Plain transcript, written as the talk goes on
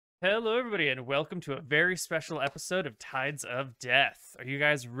Hello, everybody, and welcome to a very special episode of Tides of Death. Are you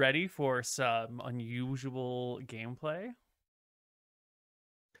guys ready for some unusual gameplay?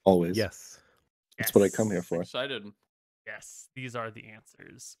 Always. Yes. That's what I come here Yes. for. Excited. Yes, these are the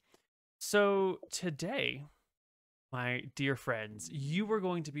answers. So, today, my dear friends, you are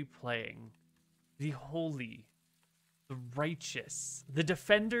going to be playing the holy, the righteous, the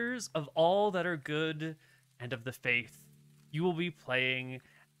defenders of all that are good and of the faith. You will be playing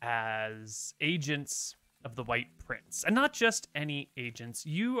as agents of the White Prince. And not just any agents.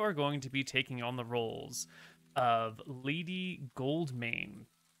 You are going to be taking on the roles of Lady Goldmane,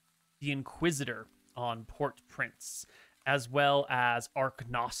 the Inquisitor on Port Prince, as well as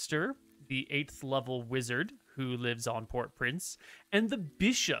Arknoster, the 8th level wizard who lives on Port Prince, and the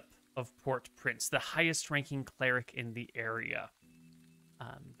Bishop of Port Prince, the highest ranking cleric in the area.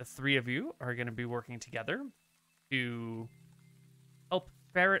 The three of you are going to be working together to help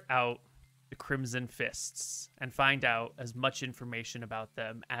ferret out the Crimson Fists and find out as much information about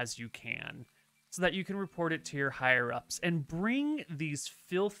them as you can so that you can report it to your higher ups and bring these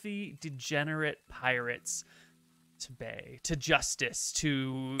filthy, degenerate pirates to bay, to justice,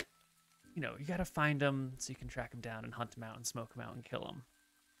 to, you gotta find them so you can track them down and hunt them out and smoke them out and kill them.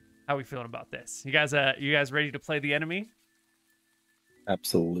 How are we feeling about this? You guys ready to play the enemy?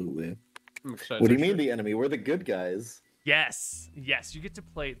 Absolutely. I'm excited. What do you mean the enemy? We're the good guys. Yes, you get to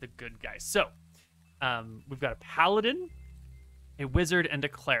play the good guys. So, we've got a paladin, a wizard, and a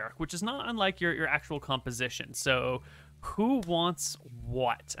cleric, which is not unlike your actual composition. So, who wants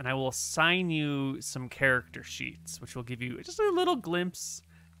what? And I will assign you some character sheets, which will give you just a little glimpse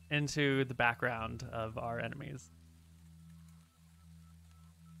into the background of our enemies.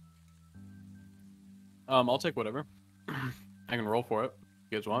 I'll take whatever. I can roll for it.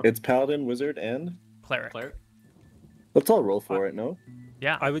 You guys want? It's paladin, wizard, and Cleric. Cleric. let's all roll for it. No.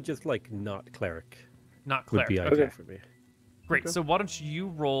 Yeah, I would just like not cleric. not Would cleric. be ideal Okay. for me. Great. Okay. So why don't you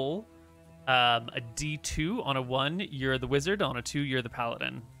roll a D2 on a 1, you're the wizard. On a 2, you're the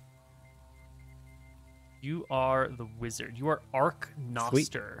paladin. You are the wizard. You are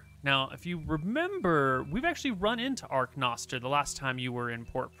Arknoster. Now, if you remember, we've actually run into Arknoster the last time you were in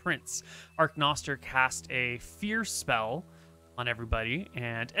Port Prince. Arknoster cast a fear spell on everybody,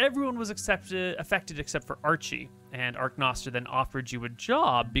 and everyone was affected except for Archie. And Arknoster then offered you a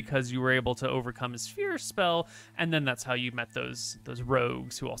job because you were able to overcome his fear spell, and then that's how you met those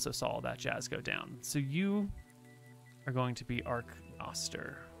rogues who also saw all that jazz go down. So you are going to be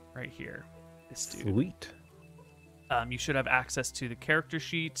Arknoster right here. This dude. Sweet. You should have access to the character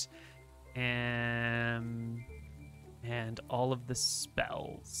sheet and all of the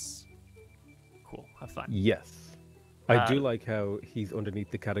spells. Cool. Have fun. Yes. I do Uh, like how he's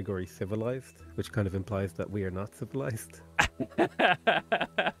underneath the category civilized, which kind of implies that we are not civilized.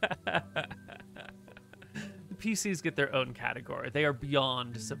 The PCs get their own category. They are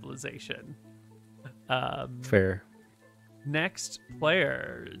beyond civilization. Fair. Next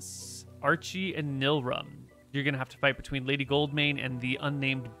players, Archie and Nilrum. You're going to have to fight between Lady Goldmane and the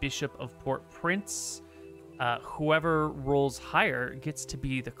unnamed Bishop of Port Prince. Whoever rolls higher gets to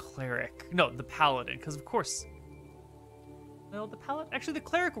be the cleric. No, the paladin, because of course... Well, the paladin... Actually, the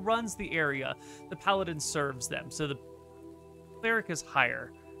cleric runs the area. The paladin serves them. So the cleric is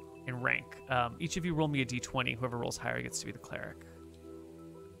higher in rank. Each of you roll me a d20. Whoever rolls higher gets to be the cleric.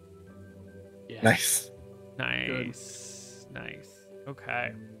 Yeah. Nice. Nice.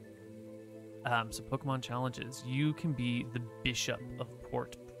 Okay. So Pokemon challenges. You can be the Bishop of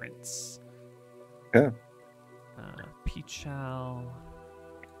Port Prince. Yeah. Pichal.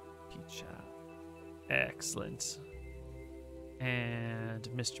 Excellent. And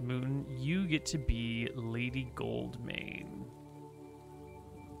MrMouton, you get to be Lady Goldmane.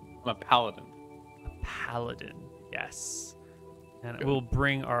 I'm a paladin. A paladin, yes. And we'll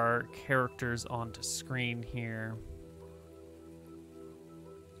bring our characters onto screen here.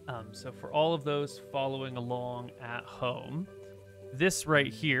 So for all of those following along at home, this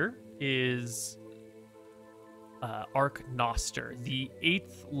right here is Arknoster, the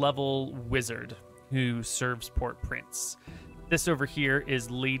 8th level wizard who serves Port Prince. This over here is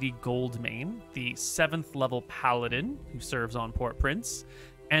Lady Goldmane, the 7th level paladin who serves on Port Prince.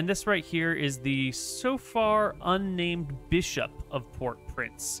 And this right here is the so far unnamed Bishop of Port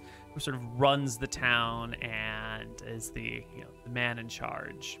Prince, who sort of runs the town and is the man in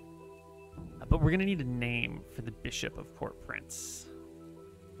charge. But we're gonna need a name for the Bishop of Port Prince.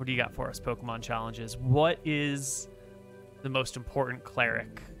 What do you got for us, Pokemon challenges? What is the most important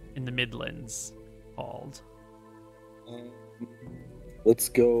cleric in the Midlands called? Let's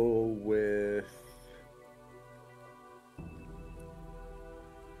go with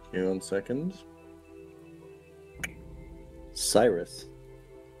Hang on 1 second. Cyrus.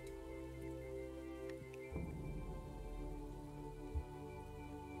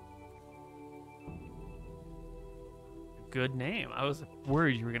 Good name. I was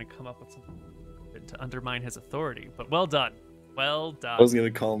worried you were going to come up with something to undermine his authority, but well done. Well done. I was gonna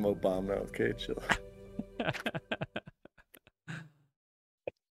call him Obama. Okay, chill.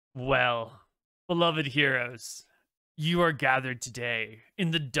 Well, beloved heroes, you are gathered today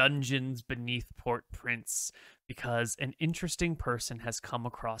in the dungeons beneath Port Prince because an interesting person has come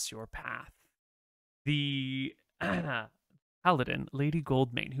across your path. The paladin, Lady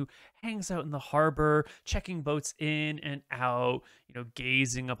Goldmane, who hangs out in the harbor, checking boats in and out,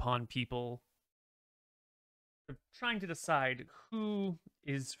 gazing upon people, trying to decide who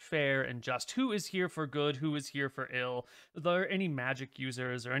is fair and just, who is here for good, who is here for ill, are there any magic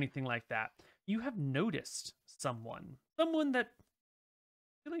users or anything like that. You have noticed someone that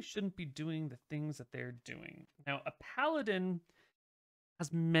really shouldn't be doing the things that they're doing. Now, a paladin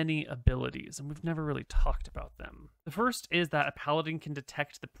has many abilities, and we've never really talked about them. The first is that a paladin can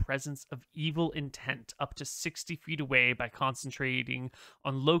detect the presence of evil intent up to 60 feet away by concentrating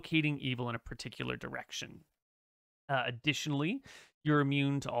on locating evil in a particular direction. Additionally, you're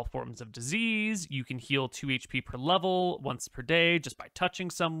immune to all forms of disease. You can heal 2 HP per level once per day just by touching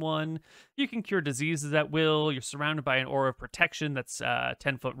someone. You can cure diseases at will. You're surrounded by an aura of protection that's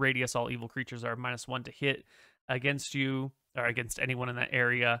 10-foot radius. All evil creatures are -1 to hit against you or against anyone in that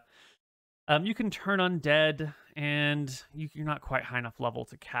area. You can turn undead, and you're not quite high enough level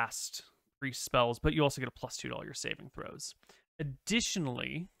to cast priest spells, but you also get a +2 to all your saving throws.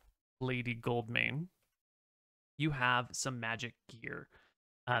 Additionally, Lady Goldmane, you have some magic gear.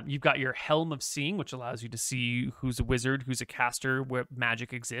 You've got your Helm of Seeing, which allows you to see who's a wizard, who's a caster, where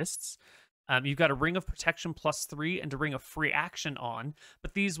magic exists. You've got a Ring of Protection +3 and a Ring of Free Action on,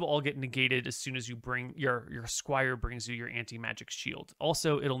 but these will all get negated as soon as you bring your squire brings you your anti-magic shield.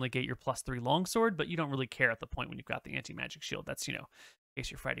 Also, it'll negate your +3 longsword, but you don't really care at the point when you've got the anti-magic shield. That's, in case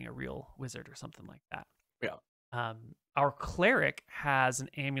you're fighting a real wizard or something like that. Yeah. Our cleric has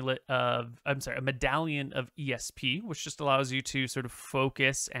a medallion of ESP, which just allows you to sort of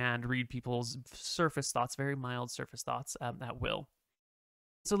focus and read people's surface thoughts, very mild surface thoughts, at will.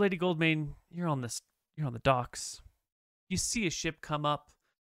 So, Lady Goldmane, you're on the docks. You see a ship come up.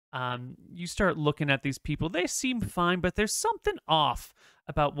 You start looking at these people. They seem fine, but there's something off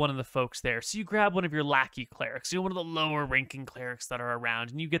about one of the folks there. So you grab one of your lackey clerics, one of the lower ranking clerics that are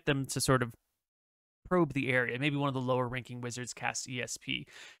around, and you get them to sort of probe the area. Maybe one of the lower ranking wizards casts ESP,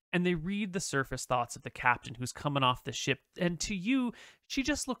 and they read the surface thoughts of the captain who's coming off the ship. And to you, she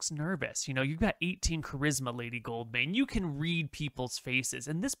just looks nervous. You've got 18 charisma, Lady Goldmane. You can read people's faces,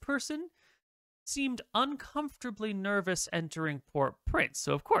 and this person seemed uncomfortably nervous entering Port Prince.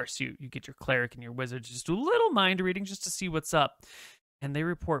 So of course you get your cleric and your wizard to just do a little mind reading just to see what's up, and they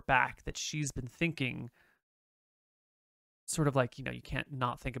report back that she's been thinking, sort of like, you can't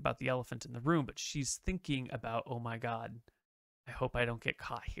not think about the elephant in the room, but she's thinking about, oh my God, I hope I don't get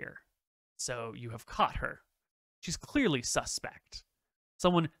caught here. So you have caught her. She's clearly suspect.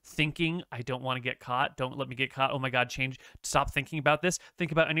 Someone thinking, I don't want to get caught. Don't let me get caught. Oh my God, stop thinking about this.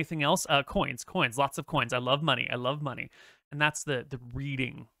 Think about anything else. Coins, lots of coins. I love money. And that's the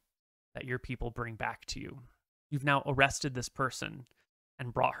reading that your people bring back to you. You've now arrested this person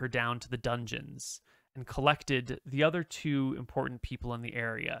and brought her down to the dungeons and collected the other 2 important people in the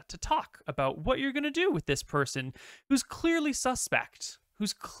area to talk about what you're going to do with this person who's clearly suspect,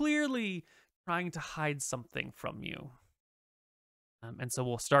 who's clearly trying to hide something from you. And so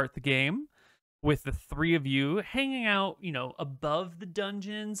we'll start the game with the 3 of you hanging out, above the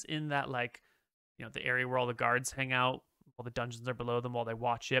dungeons in that, the area where all the guards hang out. All the dungeons are below them while they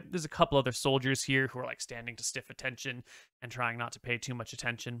watch it. There's a couple other soldiers here who are standing to stiff attention and trying not to pay too much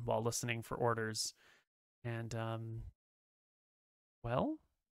attention while listening for orders. And, well,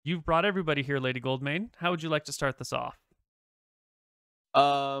 you've brought everybody here, Lady Goldmane. How would you like to start this off?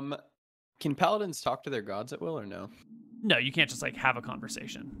 Can paladins talk to their gods at will or no? No, you can't just have a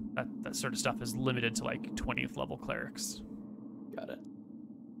conversation. That sort of stuff is limited to 20th level clerics. Got it.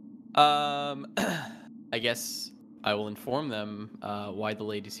 I guess I will inform them why the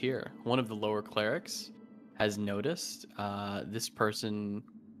lady's here. One of the lower clerics has noticed this person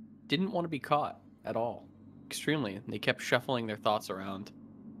didn't want to be caught at all. Extremely. They kept shuffling their thoughts around.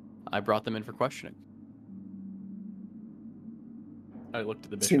 I brought them in for questioning. I looked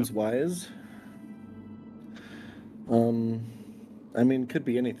at the bishop. Seems wise. Could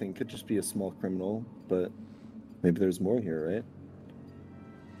be anything. Could just be a small criminal, but maybe there's more here, right?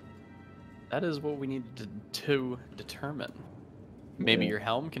 That is what we need to determine. Maybe Yeah. your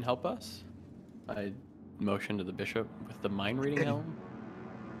helm can help us? I motion to the bishop with the mind reading helm.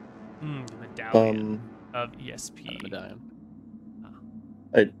 The medallion of Not ESP. a medallion.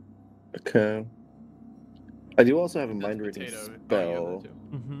 Okay. I do also have a That's mind reading potato. Oh, you have spell. that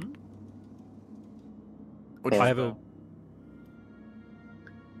too. Mm-hmm. Which I have a- spell?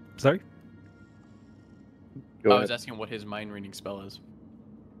 Sorry? Go I ahead. was asking what his mind reading spell is.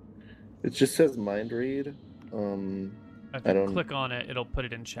 It just says mind read. If I you don't. click on it, it'll put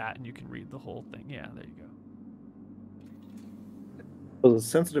it in chat and you can read the whole thing. Yeah, there you go. Well, a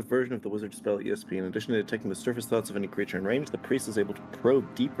sensitive version of the wizard spell ESP. In addition to detecting the surface thoughts of any creature in range, the priest is able to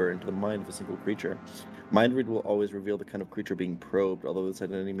probe deeper into the mind of a single creature. Mind read will always reveal the kind of creature being probed, although this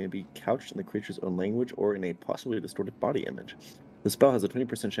identity may be couched in the creature's own language or in a possibly distorted body image. The spell has a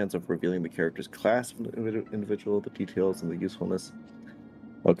 20% chance of revealing the character's class of the individual, the details, and the usefulness.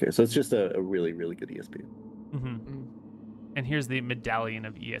 Okay, so it's just a really, really good ESP. Mm-hmm. And here's the medallion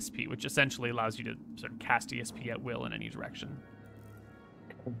of ESP, which essentially allows you to sort of cast ESP at will in any direction.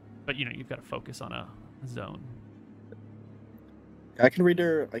 But you've got to focus on a zone. I can read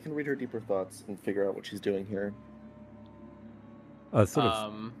her deeper thoughts and figure out what she's doing here. Sort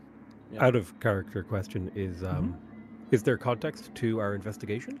of Yeah. out of character question is Mhm. is there context to our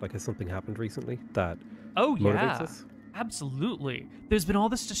investigation? Like, has something happened recently that Oh motivates yeah, us? absolutely. There's been all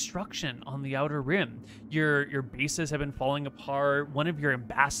this destruction on the Outer Rim. Your bases have been falling apart. One of your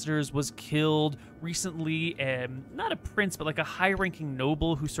ambassadors was killed recently. Not a prince, but like a high-ranking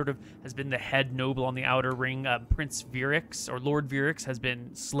noble who sort of has been the head noble on the Outer Ring. Prince Virix or Lord Virix has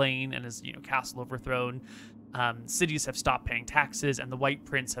been slain and his castle overthrown. Cities have stopped paying taxes, and the White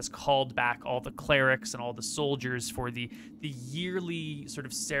Prince has called back all the clerics and all the soldiers for the yearly sort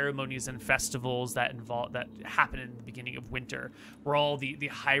of ceremonies and festivals that happen in the beginning of winter, where all the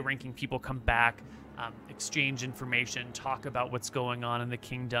high-ranking people come back, exchange information, talk about what's going on in the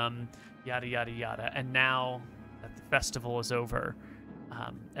kingdom, yada yada yada. And now that the festival is over,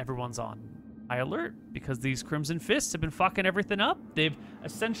 everyone's on high alert because these Crimson Fists have been fucking everything up. They've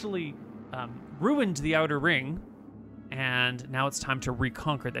essentially ruined the Outer Ring, and now it's time to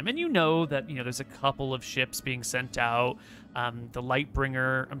reconquer them. And that there's a couple of ships being sent out. The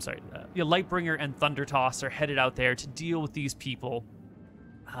Lightbringer and Thundertoss are headed out there to deal with these people.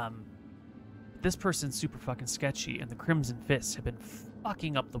 This person's super fucking sketchy, and the Crimson Fists have been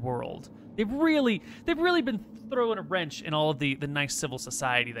fucking up the world. They've really been throwing a wrench in all of the nice civil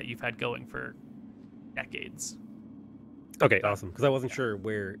society that you've had going for decades. Okay, awesome. Because I wasn't sure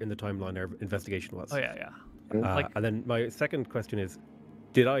where in the timeline our investigation was. Oh yeah. And then my second question is,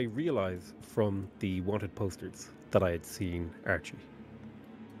 did I realize from the wanted posters that I had seen Archie?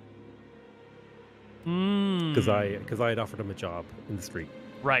 Because I had offered him a job in the street.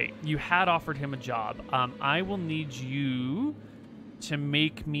 Right, you had offered him a job. I will need you to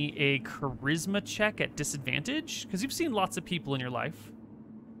make me a charisma check at disadvantage, because you've seen lots of people in your life.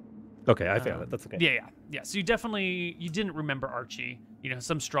 Okay, I failed it. That's okay. Yeah. So you didn't remember Archie.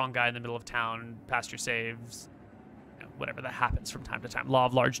 Some strong guy in the middle of town, passed your saves, whatever that happens from time to time. Law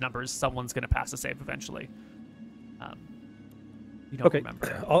of large numbers, someone's going to pass a save eventually. You don't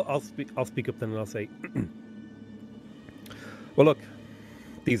remember. I'll speak up then, and I'll say, well, look,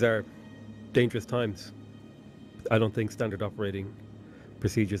 these are dangerous times. I don't think standard operating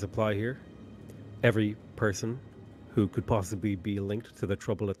procedures apply here. Every person who could possibly be linked to the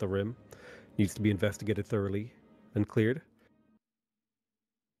trouble at the Rim needs to be investigated thoroughly and cleared.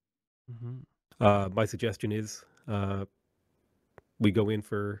 Mm-hmm. My suggestion is we go in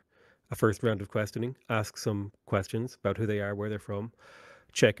for a first round of questioning, ask some questions about who they are, where they're from,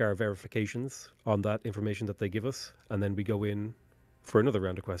 check our verifications on that information that they give us, and then we go in for another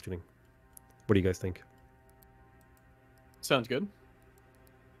round of questioning. What do you guys think? Sounds good.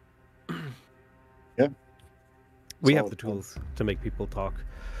 Yeah. We have Solid the plan. tools to make people talk,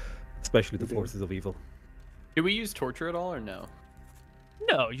 especially the We do. forces of evil. Do we use torture at all or no?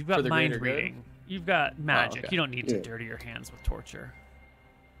 No, you've got For the mind greater good? reading. You've got magic. okay. You don't need to Yeah. dirty your hands with torture.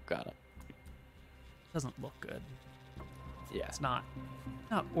 Got it. Doesn't look good. Yeah. It's not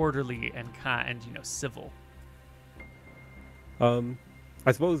orderly and kind, civil.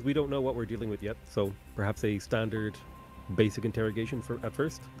 I suppose we don't know what we're dealing with yet, so perhaps a standard basic interrogation at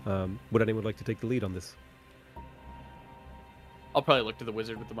first. Would anyone like to take the lead on this? I'll probably look to the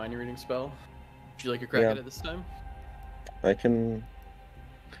wizard with the mind reading spell. Would you like a crack Yeah. at it this time? I can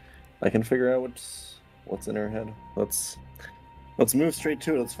figure out what's in her head. Let's move straight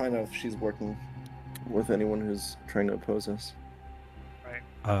to it. Let's find out if she's working with anyone who's trying to oppose us.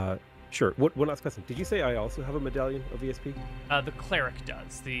 Right. Sure. One last question. Did you say I also have a medallion of ESP? The cleric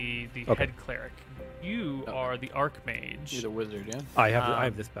does. The Okay. head cleric you Okay. are the Archmage. You're the wizard, yeah. I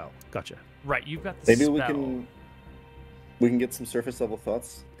have the spell. Gotcha. Right, you've got the Maybe spell. we can get some surface level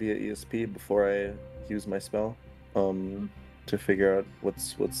thoughts via ESP before I use my spell. To figure out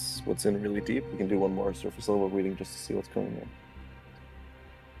what's in really deep. We can do one more surface level reading just to see what's going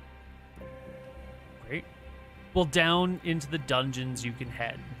on. Great. Well, down into the dungeons you can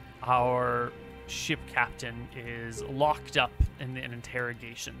head. Our ship captain is locked up in an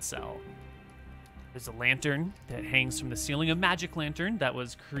interrogation cell. There's a lantern that hangs from the ceiling, a magic lantern that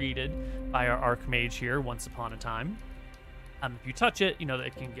was created by our Archmage here once upon a time. If you touch it,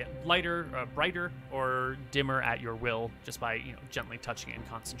 it can get lighter, brighter, or dimmer at your will just by, gently touching it and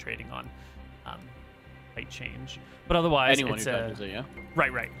concentrating on light change. But otherwise, Anyone it's who touches it, yeah.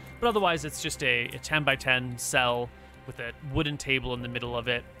 Right. But otherwise, it's just a 10 by 10 cell with a wooden table in the middle of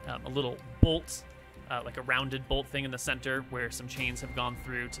it, a little bolt, like a rounded bolt thing in the center where some chains have gone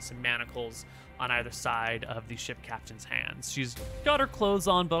through to some manacles on either side of the ship captain's hands. She's got her clothes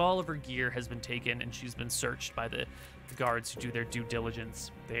on, but all of her gear has been taken and she's been searched by the guards who do their due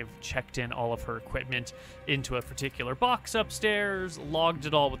diligence. They've checked in all of her equipment into a particular box upstairs, logged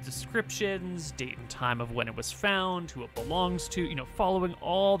it all with descriptions, date and time of when it was found, who it belongs to, following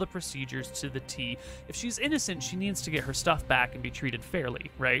all the procedures to the T. If she's innocent, she needs to get her stuff back and be treated fairly,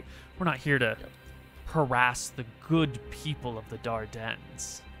 right? We're not here to harass the good people of the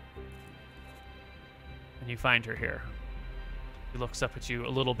Dardannes. And you find her here. She looks up at you a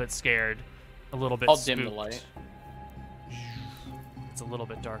little bit scared, a little bit I'll spooked. dim the light. It's a little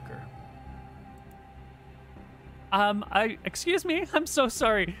bit darker. Excuse me, I'm so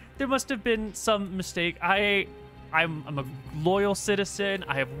sorry. There must have been some mistake. I'm a loyal citizen.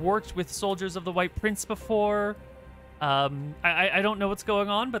 I have worked with soldiers of the White Prince before. I don't know what's going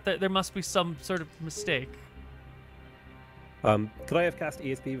on, but there must be some sort of mistake. Could I have cast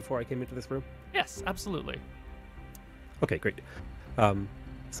ESP before I came into this room? Yes, absolutely. Okay, great.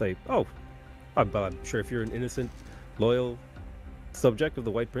 Say, I'm sure if you're an innocent, loyal subject of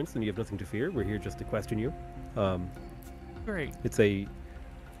the White Prince, then you have nothing to fear. We're here just to question you. Great. It's a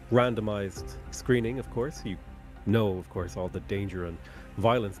randomized screening, of course. You know, of course, all the danger and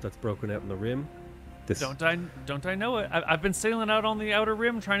violence that's broken out in the Rim. Don't I know it? I've been sailing out on the Outer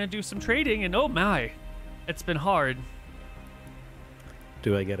Rim trying to do some trading, and oh my, it's been hard.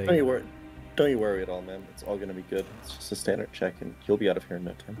 Do I get a... Don't you worry at all, man. It's all gonna be good. It's just a standard check, and you'll be out of here in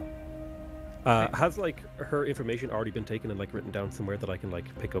no time. Has her information already been taken and written down somewhere that I can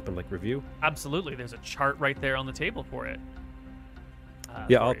pick up and review? Absolutely. There's a chart right there on the table for it.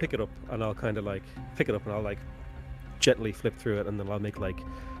 Yeah, I'll pick it up and I'll kind of pick it up and I'll gently flip through it, and then I'll make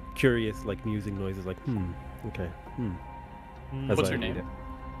curious musing noises okay. As What's I her read name?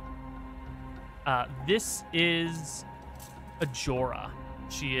 it. This is Ajora.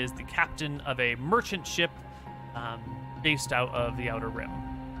 She is the captain of a merchant ship based out of the Outer Rim.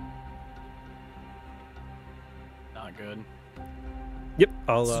 Not good. Yep,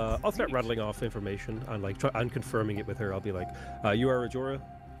 I'll start rattling off information and I'm confirming it with her. I'll be like, you are Ajora?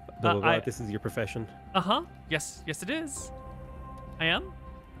 Blah, blah, blah. This is your profession. Uh-huh. Yes, it is. I am.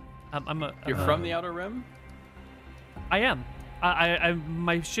 You're from the Outer Rim? I am.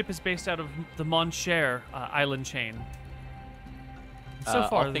 My ship is based out of the Mon Cher island chain. So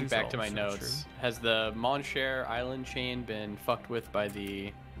far, I'll think these are back to all my sort of notes. true. Has the Mon Cher island chain been fucked with by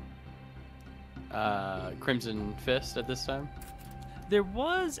the Crimson Fist at this time? There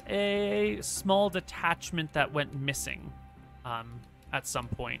was a small detachment that went missing at some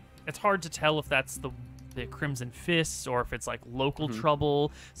point. It's hard to tell if that's the Crimson Fists or if it's local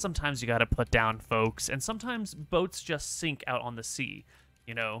trouble. Sometimes you got to put down folks, and sometimes boats just sink out on the sea,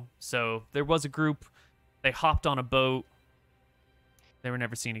 So there was a group. They hopped on a boat. They were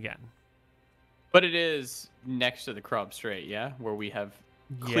never seen again. But it is next to the Crop Strait, yeah? Where we have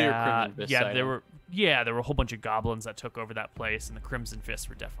clear Crimson Fist sighting. there were a whole bunch of goblins that took over that place, and the Crimson Fists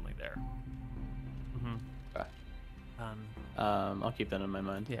were definitely there. Okay. I'll keep that in my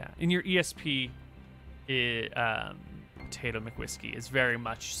mind. Yeah. In your ESP, PotatoMcWhiskey is very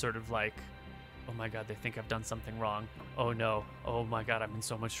much sort of oh my god, they think I've done something wrong. Oh no. Oh my god, I'm in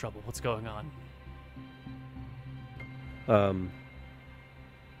so much trouble. What's going on?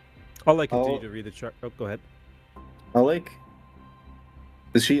 I'll continue to read the chart. Oh, go ahead.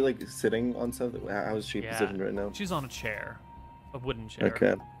 Is she sitting on something? How is she positioned right now? She's on a chair, a wooden chair.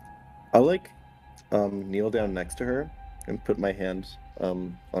 Okay. I'll kneel down next to her and put my hand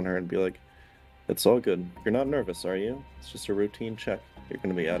on her and be like, "It's all good. You're not nervous, are you? It's just a routine check. You're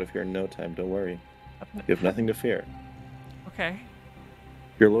gonna be out of here in no time. Don't worry. You have nothing to fear. Okay.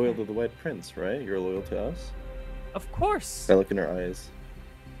 You're loyal to the White Prince, right? You're loyal to us." Of course. I look in her eyes.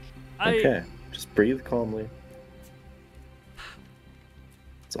 Okay. Just breathe calmly.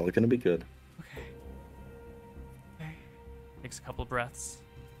 It's all gonna be good. Okay. Okay. Takes a couple breaths.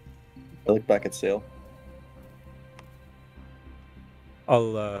 I look back at Sale.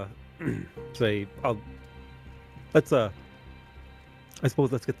 I'll say let's I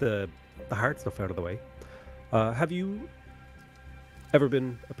suppose let's get the hard stuff out of the way. Have you ever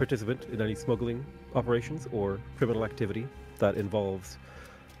been a participant in any smuggling operations or criminal activity that involves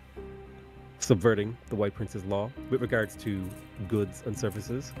subverting the White Prince's law with regards to goods and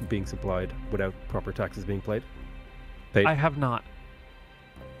services being supplied without proper taxes being paid? I have not.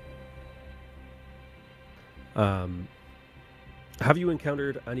 Have you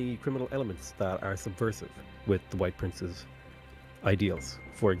encountered any criminal elements that are subversive with the White Prince's ideals?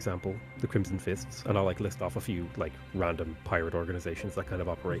 For example, the Crimson Fists, and I'll list off a few random pirate organizations that kind of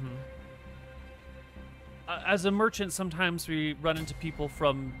operate. As a merchant, sometimes we run into people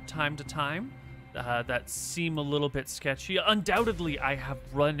from time to time that seem a little bit sketchy. Undoubtedly, I have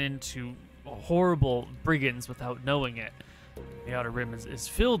run into horrible brigands without knowing it. The Outer Rim is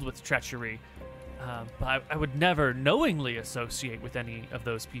filled with treachery, but I would never knowingly associate with any of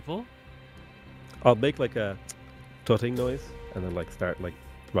those people. I'll make a tutting noise and then start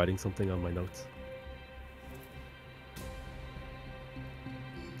writing something on my notes.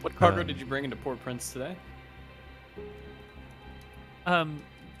 What cargo did you bring into Port Prince today?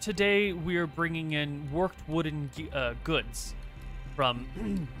 Today we're bringing in worked wooden goods from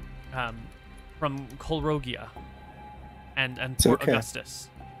Colrogia and Port okay. Augustus.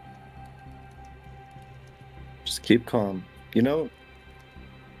 Just keep calm. You know,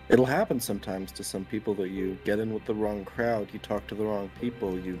 it'll happen sometimes to some people that you get in with the wrong crowd, you talk to the wrong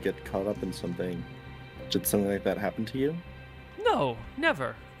people, you get caught up in something. Did something like that happen to you? No,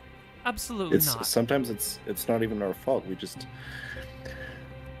 never. Absolutely not. Sometimes it's not even our fault. We just,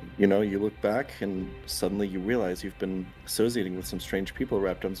 you look back and suddenly you realize you've been associating with some strange people,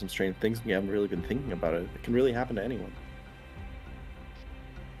 wrapped up in some strange things, and you haven't really been thinking about it. It can really happen to anyone.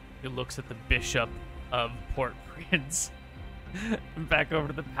 He looks at the bishop of Port Prince, and back over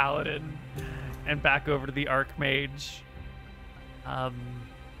to the paladin, and back over to the archmage. I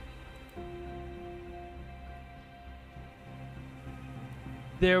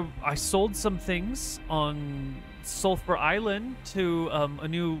sold some things on Sulphur Island to a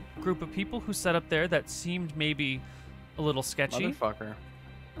new group of people who set up there that seemed maybe a little sketchy. Motherfucker.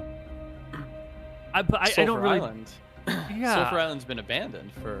 I don't really. Island. Yeah. Sulphur Island's been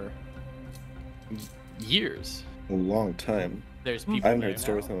abandoned for years. A long time. There's people I haven't there heard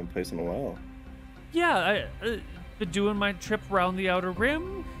stories now. from that place in a while. Yeah, I been doing my trip around the Outer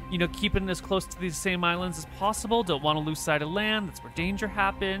Rim, keeping as close to these same islands as possible. Don't want to lose sight of land. That's where danger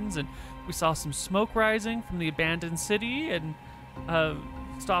happens. And we saw some smoke rising from the abandoned city and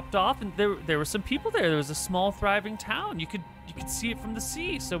stopped off. And there were some people there. There was a small, thriving town. You could see it from the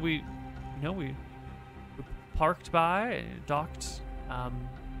sea. So we parked by, docked, had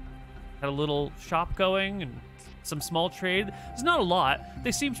a little shop going and some small trade. There's not a lot.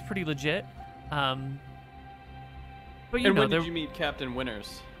 They seemed pretty legit. But when did you meet Captain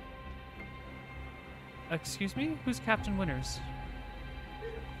Winters? Excuse me? Who's Captain Winters?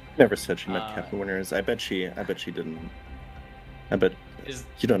 Never said she met Captain Winters. I bet she didn't. I bet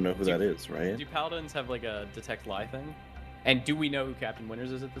you don't know who that is, right? Do paladins have a detect lie thing? And do we know who Captain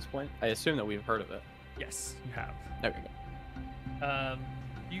Winters is at this point? I assume that we've heard of it. Yes, you have. Okay.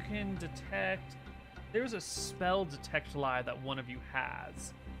 You can detect. There's a spell detect lie that one of you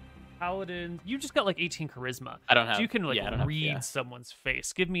has. Paladin, you just got 18 charisma. I don't have. So you can read someone's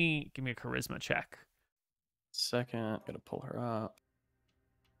face. Give me a charisma check. Second, gotta pull her up.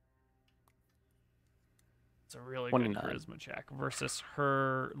 It's a really 29. good charisma check versus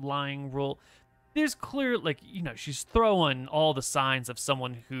her lying roll. There's clear, she's throwing all the signs of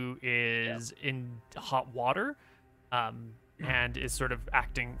someone who is in hot water, and is sort of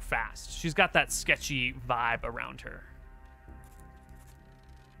acting fast. She's got that sketchy vibe around her.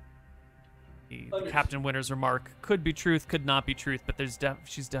 The Captain Winters remark could be truth, could not be truth, but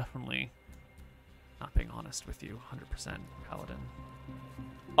she's definitely not being honest with you, 100%, Paladin.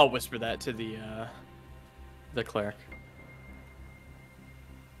 I'll whisper that to the cleric.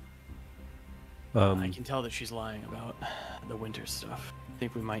 I can tell that she's lying about the winter stuff. I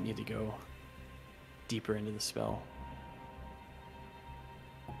think we might need to go deeper into the spell.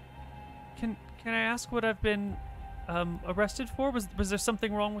 Can I ask what I've been arrested for? Was there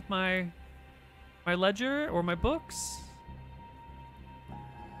something wrong with my ledger or my books?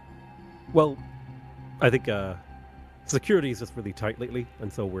 Well, I think security is just really tight lately,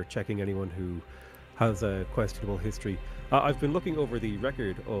 and so we're checking anyone who has a questionable history. I've been looking over the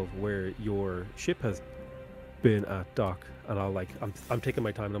record of where your ship has been at dock, and I'm taking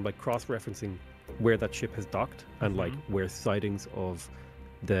my time and I'm like cross-referencing where that ship has docked and like where sightings of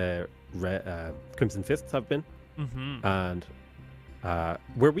the Crimson Fists have been. And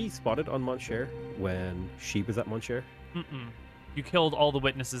were we spotted on Montshare when she was at Montshare? You killed all the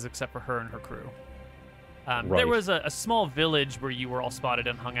witnesses except for her and her crew. Right. There was a small village where you were all spotted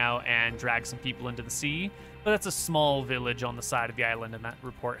and hung out and dragged some people into the sea, but that's a small village on the side of the island, and that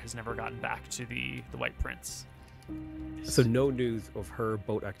report has never gotten back to the White Prince. So no news of her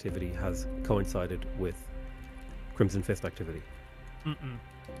boat activity has coincided with Crimson Fist activity?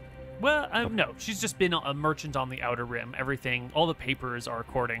 Well, no, she's just been a merchant on the Outer Rim. All the papers are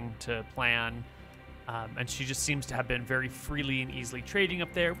according to plan, and she just seems to have been very freely and easily trading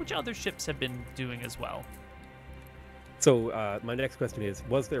up there, which other ships have been doing as well. So my next question is,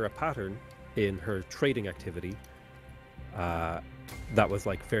 was there a pattern in her trading activity that was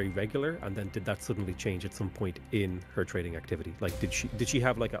like very regular, and then did that suddenly change at some point in her trading activity? Like did she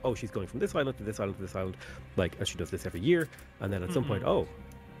have like she's going from this island to this island to this island, like, and she does this every year, and then at some point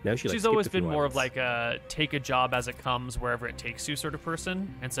now she's always been more of like a take a job as it comes wherever it takes you sort of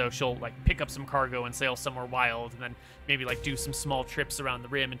person, and so she'll like pick up some cargo and sail somewhere wild, and then maybe like do some small trips around the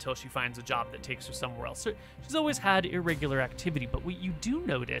rim until she finds a job that takes her somewhere else. So she's always had irregular activity, but what you do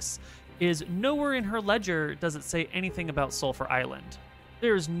notice is nowhere in her ledger does it say anything about Sulphur Island.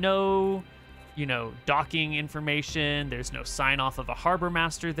 There's no, docking information. There's no sign off of a harbor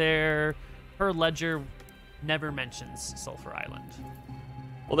master there. Her ledger never mentions Sulphur Island.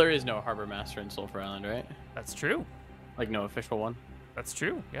 Well, there is no harbor master in Sulphur Island, right? That's true. Like no official one? That's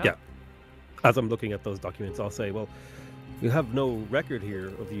true, Yeah. As I'm looking at those documents, I'll say, well, you have no record here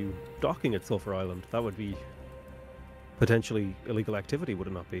of you docking at Sulphur Island. That would be potentially illegal activity, would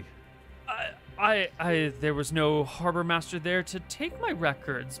it not be? There was no harbor master there to take my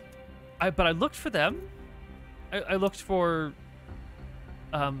records. But I looked for them. I looked for...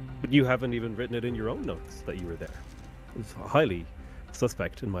 But you haven't even written it in your own notes that you were there. It's highly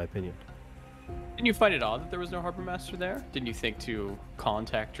suspect, in my opinion. Didn't you find it odd that there was no harbor master there? Didn't you think to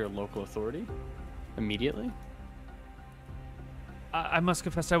contact your local authority immediately? I must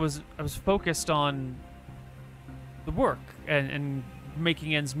confess, I was focused on the work and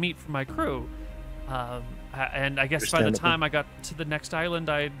making ends meet for my crew. And I guess by the time I got to the next island,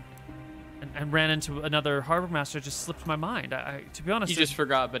 and ran into another harbor master, just slipped my mind. To be honest, you just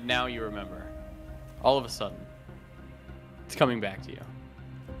forgot, but now you remember. All of a sudden, it's coming back to you.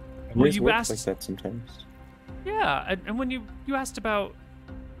 Well, you asked like that sometimes. Yeah, and when you asked about,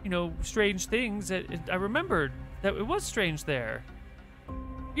 strange things, I remembered that it was strange there.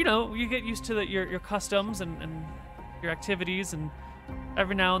 You get used to your customs and your activities, and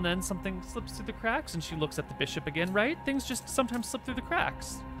every now and then something slips through the cracks, and she looks at the bishop again, right? Things just sometimes slip through the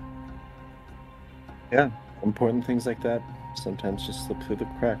cracks. Yeah, important things like that sometimes just slip through the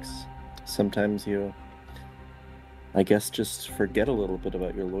cracks. Sometimes you, I guess, just forget a little bit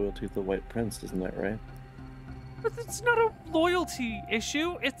about your loyalty to the White Prince, isn't that right? But it's not a loyalty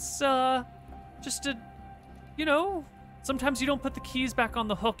issue. It's just a, sometimes you don't put the keys back on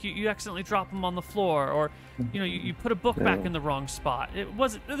the hook. You accidentally drop them on the floor, or you put a book back in the wrong spot. There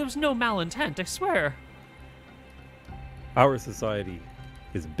was no malintent, I swear. Our society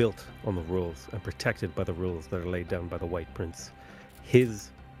is built on the rules and protected by the rules that are laid down by the White Prince. His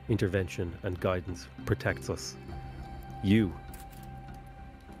intervention and guidance protects us. You,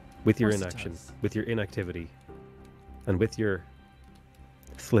 with your inaction, with your inactivity, and with your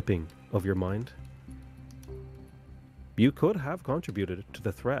slipping of your mind, you could have contributed to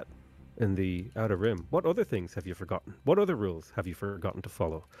the threat in the Outer Rim. What other things have you forgotten? What other rules have you forgotten to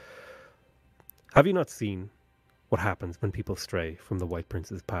follow? Have you not seen what happens when people stray from the White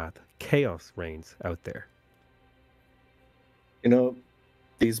Prince's path? Chaos reigns out there.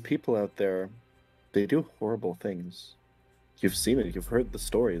 These people out there, they do horrible things. You've seen it. You've heard the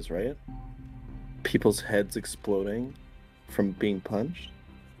stories, right? People's heads exploding from being punched.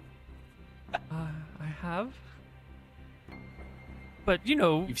 I have. But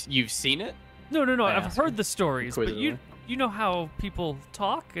You've seen it? No. I've heard the stories, but you know how people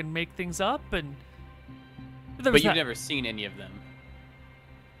talk and make things up, and. But you've never seen any of them.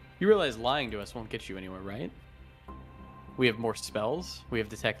 You realize lying to us won't get you anywhere, right? We have more spells. We have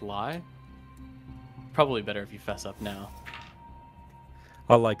Detect Lie. Probably better if you fess up now.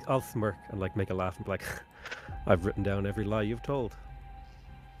 I'll smirk and make a laugh and be like, I've written down every lie you've told.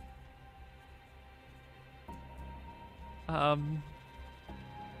 Don't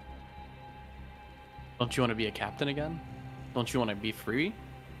you want to be a captain again? Don't you want to be free?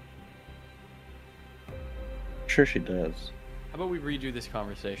 Sure, she does. How about we redo this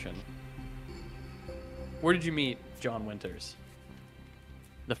conversation? Where did you meet John Winters?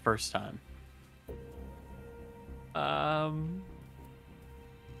 The first time.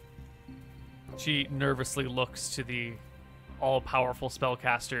 She nervously looks to the all-powerful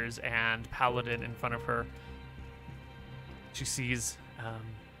spellcasters and paladin in front of her. She sees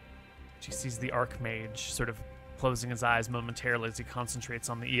the Archmage sort of closing his eyes momentarily as he concentrates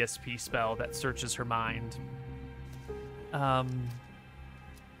on the ESP spell that searches her mind.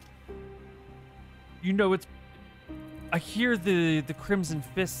 It's. I hear the Crimson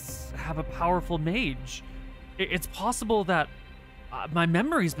Fists have a powerful mage. It's possible that my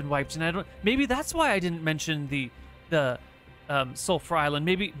memory's been wiped, and I don't. Maybe that's why I didn't mention the Sulphur Island.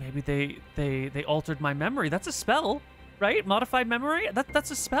 Maybe they altered my memory. That's a spell, right? Modified memory.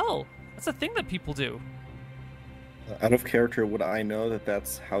 That's a spell. That's a thing that people do. Out of character, would I know that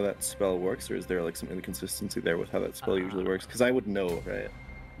that's how that spell works, or is there like some inconsistency there with how that spell usually works? Because I would know, right?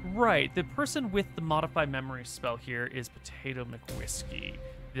 Right. The person with the modified memory spell here is PotatoMcWhiskey,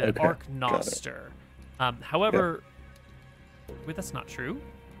 the Okay, Archnoster. However, wait, that's not true.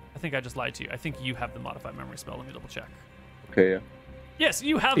 I think I just lied to you. I think you have the modified memory spell. Let me double check. Okay, yeah. Yes,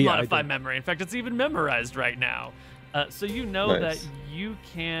 you have Yeah, I modified do. memory. In fact, it's even memorized right now. So you know Nice. that you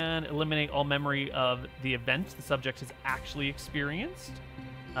can eliminate all memory of the event the subject has actually experienced,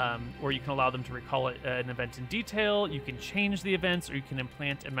 or you can allow them to recall an event in detail. You can change the events, or you can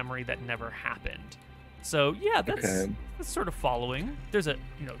implant a memory that never happened. So yeah, that's sort of following. There's a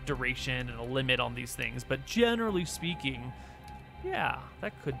duration and a limit on these things, but generally speaking, yeah,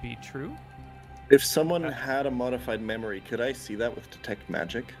 that could be true. If someone had a modified memory, could I see that with Detect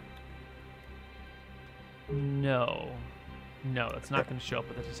Magic? No, it's not going to show up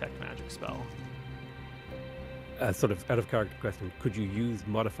with a detect magic spell. Sort of out of character question, could you use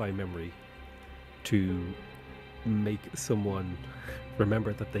modify memory to make someone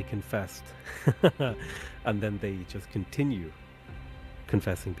remember that they confessed and then they just continue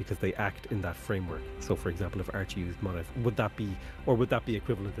confessing because they act in that framework? So for example, if Archie used modify, would that be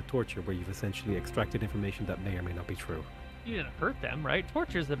equivalent to torture, where you've essentially extracted information that may or may not be true? You didn't hurt them, right?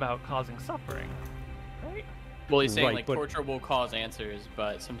 Torture is about causing suffering, right? Well, he's saying Right, like but- torture will cause answers,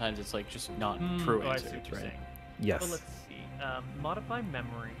 but sometimes it's like just not true Oh, I answers, see what you're right? saying. Yes. So let's see. Modify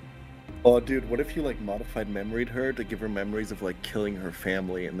memory. Oh, dude, what if you like modified memoried her to give her memories of like killing her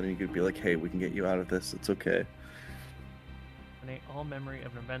family, and then you could be like, "Hey, we can get you out of this. It's okay." Eliminate all memory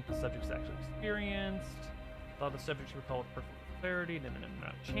of an event the subject's actually experienced. Allow the subject to recall with perfect clarity. No.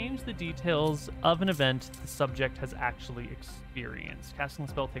 Change the details of an event the subject has actually experienced. Casting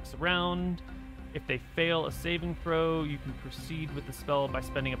the spell takes a round. If they fail a saving throw, you can proceed with the spell by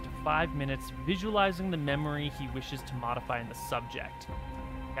spending up to 5 minutes visualizing the memory he wishes to modify in the subject.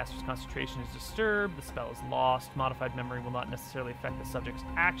 Caster's concentration is disturbed, the spell is lost. Modified memory will not necessarily affect the subject's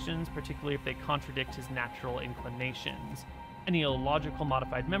actions, particularly if they contradict his natural inclinations. Any illogical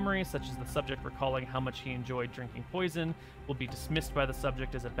modified memory, such as the subject recalling how much he enjoyed drinking poison, will be dismissed by the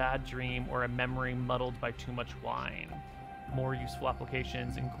subject as a bad dream or a memory muddled by too much wine. More useful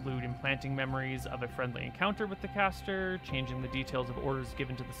applications include implanting memories of a friendly encounter with the caster, changing the details of orders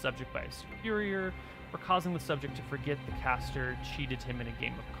given to the subject by a superior, or causing the subject to forget the caster cheated him in a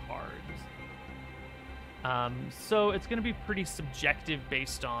game of cards. So it's going to be pretty subjective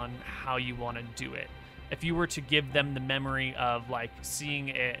based on how you want to do it. If you were to give them the memory of like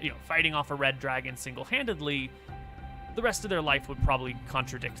seeing fighting off a red dragon single-handedly, the rest of their life would probably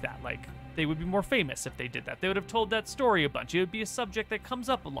contradict that. Like, they would be more famous if they did that. They would have told that story a bunch. It would be a subject that comes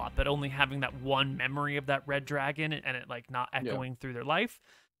up a lot, but only having that one memory of that red dragon and it like not echoing through their life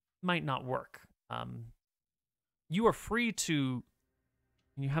might not work. You are free to.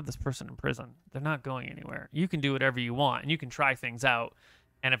 You have this person in prison. They're not going anywhere. You can do whatever you want, and you can try things out.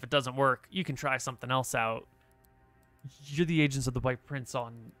 And if it doesn't work, you can try something else out. You're the agents of the White Prince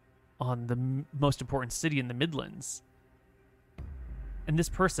on the most important city in the Midlands. And this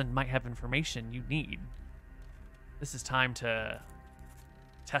person might have information you need. This is time to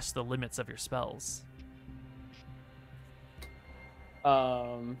test the limits of your spells.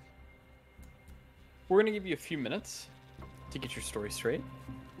 We're going to give you a few minutes to get your story straight.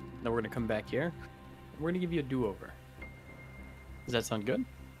 Then we're going to come back here. We're going to give you a do-over. Does that sound good?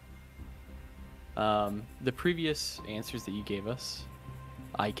 The previous answers that you gave us,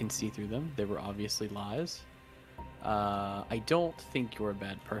 I can see through them. They were obviously lies. I don't think you're a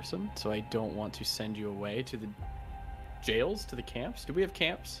bad person, so I don't want to send you away to the jails, to the camps. Do we have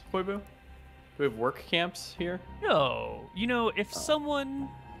camps, Koibu? Do we have work camps here? No. If someone...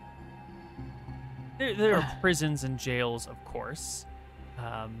 There are prisons and jails, of course.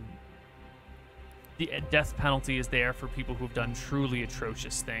 the death penalty is there for people who've done truly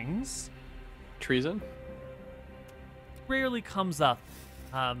atrocious things. Treason? Rarely comes up.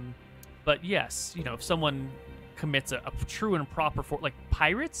 But yes, you know, if someone commits a true and proper like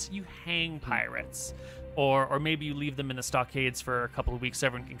pirates, you hang pirates. Or maybe you leave them in the stockades for a couple of weeks,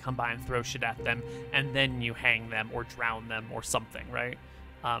 everyone can come by and throw shit at them, and then you hang them or drown them or something, right?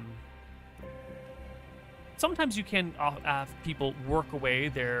 Sometimes you can have people work away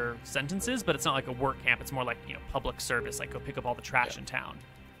their sentences, but it's not like a work camp. It's more like, you know, public service, like go pick up all the trash in town.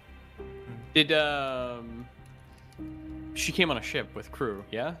 Did she came on a ship with crew?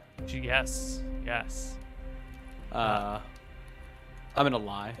 Yeah. Yes. I'm gonna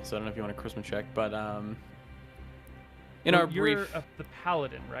lie, so I don't know if you want a charisma check, but in our you're brief, the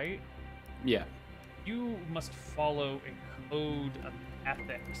paladin, right? yeah. You must follow a code of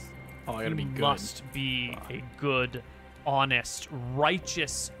ethics. Oh, I gotta be You good. must be a good, honest,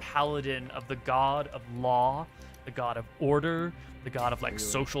 righteous paladin of the god of law, the god of order, the god of like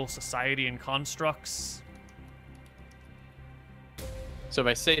social society and constructs. So if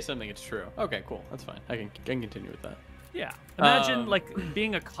I say something, it's true. Okay, cool. That's fine. I can continue with that. Yeah. Imagine like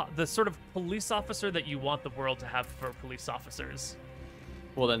being the sort of police officer that you want the world to have for police officers.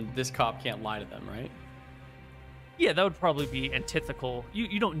 Well, then this cop can't lie to them, right? Yeah, that would probably be antithetical.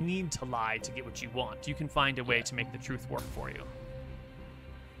 You don't need to lie to get what you want. You can find a way to make the truth work for you.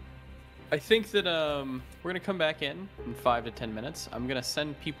 I think that we're gonna come back in 5 to 10 minutes. I'm gonna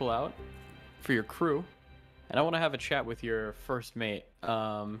send people out for your crew, and I want to have a chat with your first mate,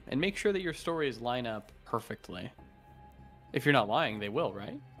 and make sure that your stories line up perfectly. If you're not lying, they will,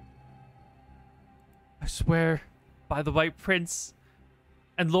 right? I swear by the White Prince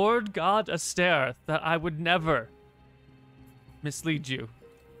and Lord God Astaire that I would never mislead you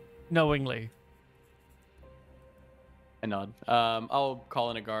knowingly. I nod. I'll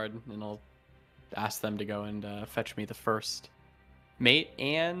call in a guard and I'll ask them to go and fetch me the first mate,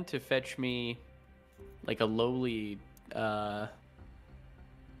 and to fetch me like a lowly Backhand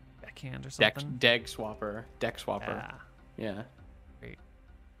or something. deck swapper. Yeah. Yeah. Great.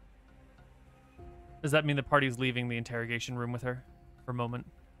 Does that mean the party's leaving the interrogation room with her for a moment?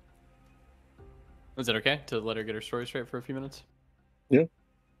 Is it okay to let her get her story straight for a few minutes? Yeah.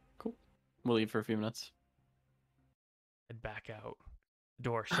 Cool. We'll leave for a few minutes. Head back out. The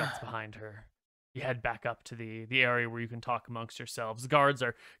door shuts behind her. You head back up to the area where you can talk amongst yourselves. The guards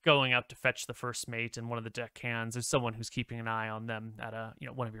are going out to fetch the first mate, and one of the deckhands is someone who's keeping an eye on them.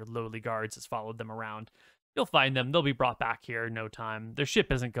 One of your lowly guards has followed them around. You'll find them. They'll be brought back here in no time. Their ship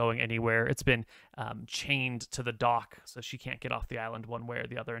isn't going anywhere. It's been chained to the dock, so she can't get off the island one way or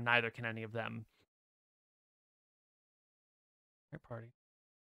the other, and neither can any of them. Right, party.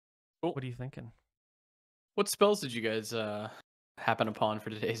 Cool. What are you thinking? What spells did you guys happen upon for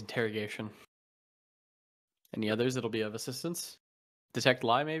today's interrogation? Any others that'll be of assistance? Detect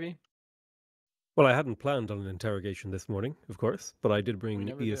lie, maybe? Well, I hadn't planned on an interrogation this morning, of course, but I did bring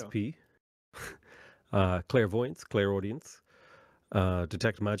never do. ESP, clairvoyance, clairaudience,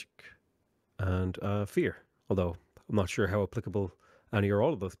 detect magic, and fear. Although I'm not sure how applicable any or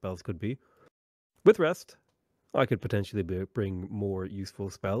all of those spells could be. With rest, I could potentially bring more useful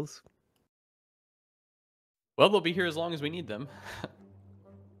spells. Well, they'll be here as long as we need them.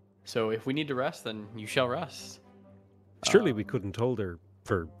 So if we need to rest, then you shall rest. Surely we couldn't hold her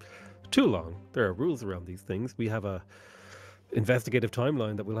for too long. There are rules around these things. We have a investigative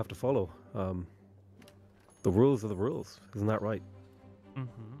timeline that we'll have to follow. The rules are the rules. Isn't that right?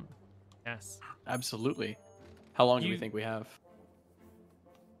 Mm-hmm. Yes. Absolutely. How long do we think we have?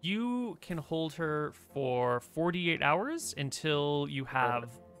 You can hold her for 48 hours until you have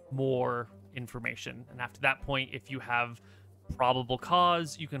more information. And after that point, if you have probable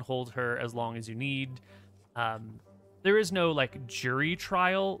cause, you can hold her as long as you need. There is no like jury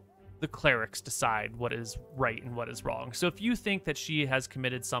trial. The clerics decide what is right and what is wrong. So if you think that she has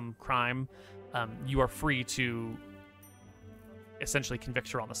committed some crime, you are free to essentially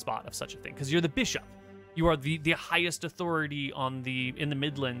convict her on the spot of such a thing, because you're the bishop. You are the highest authority in the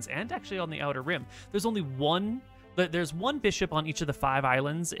Midlands and actually on the Outer Rim. There's only one. There's one bishop on each of the 5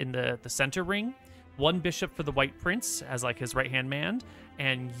 islands in the center ring. One bishop for the White Prince as like his right-hand man,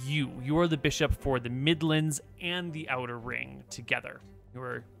 and you are the bishop for the Midlands and the Outer Ring together. You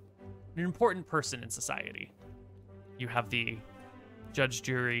are an important person in society. You have the judge,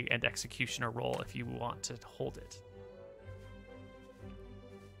 jury, and executioner role if you want to hold it.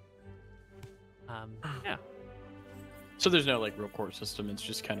 Yeah. So there's no like real court system. It's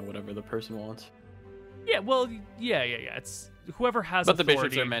just kind of whatever the person wants. Yeah, well, yeah. It's whoever has But the authority.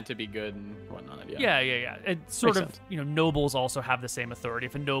 bishops are meant to be good and whatnot. Yeah. And sort Makes of, sense. nobles also have the same authority.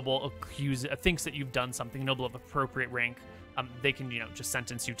 If a noble thinks that you've done something, a noble of appropriate rank, they can, just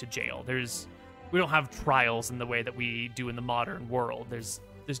sentence you to jail. We don't have trials in the way that we do in the modern world. There's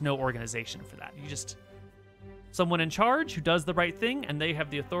no organization for that. You just someone in charge who does the right thing, and they have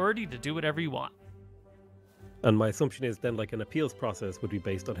the authority to do whatever you want. And my assumption is then like an appeals process would be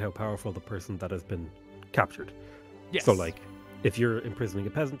based on how powerful the person that has been captured. Yes. So like, if you're imprisoning a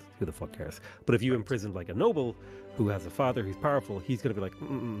peasant, who the fuck cares? But if you imprison like a noble who has a father who's powerful, he's going to be like,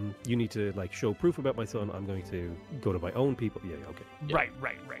 you need to like show proof about my son. I'm going to go to my own people. Yeah, okay. Yeah.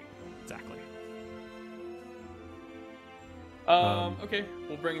 Right. Exactly. Okay,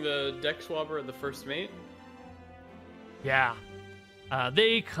 we'll bring the deck swabber and the first mate. Yeah.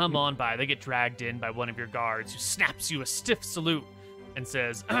 They come on by. They get dragged in by one of your guards who snaps you a stiff salute and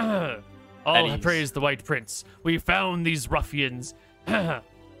says, All praise the White Prince. We found these ruffians in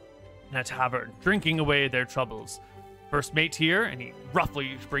a tavern, drinking away their troubles. First mate here, and he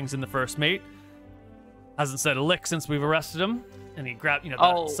roughly brings in the first mate. Hasn't said a lick since we've arrested him. And he grabbed,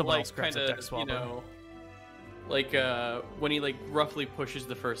 someone else grabs a deck swabber. When he like roughly pushes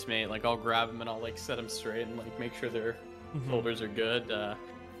the first mate, like I'll grab him and I'll like set him straight and like make sure their shoulders are good.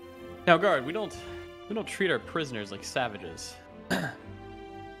 Now, guard, we don't treat our prisoners like savages.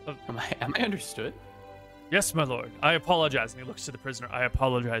 Am I understood? Yes, my lord. I apologize. And he looks to the prisoner. I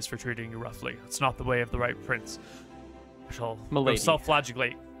apologize for treating you roughly. It's not the way of the right prince. I shall go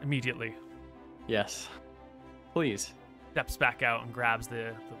self-flagellate immediately. Yes. Please. Steps back out and grabs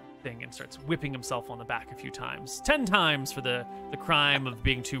the thing and starts whipping himself on the back a few times. 10 times for the crime of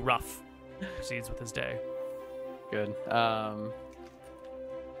being too rough. Proceeds with his day. Good.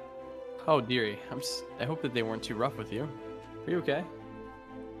 Oh, dearie. I hope that they weren't too rough with you. Are you okay?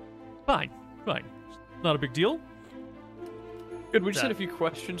 Fine. Not a big deal. Good. We just had a few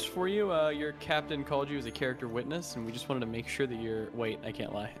questions for you. Your captain called you as a character witness, and we just wanted to make sure that you're... Wait, I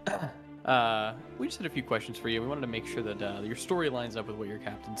can't lie. We just had a few questions for you. We wanted to make sure that your story lines up with what your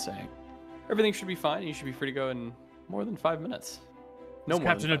captain's saying. Everything should be fine, and you should be free to go in more than 5 minutes. No more.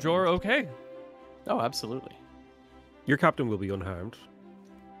 Captain Ajor okay? Oh, absolutely. Your captain will be unharmed.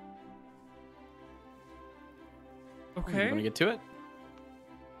 Okay. You want to get to it?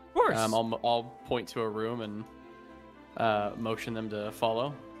 Of course. I'll point to a room and motion them to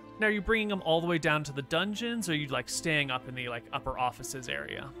follow. Now, are you bringing them all the way down to the dungeons, or are you like staying up in the like upper offices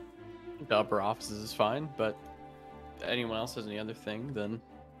area? The upper offices is fine, but if anyone else has any other thing, then...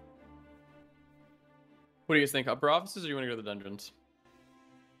 What do you guys think? Upper offices, or you want to go to the dungeons?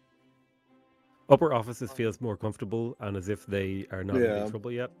 Upper offices feels more comfortable and as if they are not in any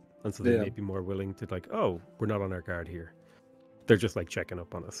trouble yet. And so they may be more willing to like, oh, we're not on our guard here. They're just like checking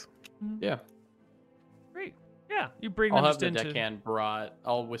up on us. Yeah. Great. Yeah, you bring I'll them have just the into... deckhand brought.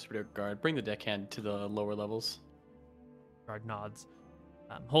 I'll whisper to guard. Bring the deckhand to the lower levels. Guard nods.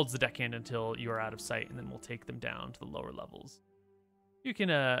 Holds the deckhand until you are out of sight, and then we'll take them down to the lower levels. You can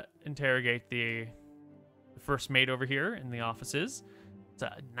interrogate the first mate over here in the offices. It's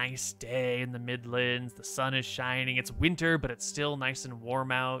a nice day in the Midlands. The sun is shining. It's winter, but it's still nice and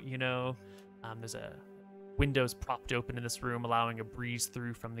warm out, There's a windows propped open in this room, allowing a breeze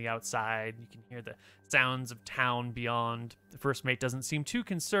through from the outside. You can hear the sounds of town beyond. The first mate doesn't seem too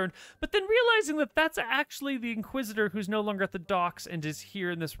concerned, but then realizing that that's actually the Inquisitor who's no longer at the docks and is here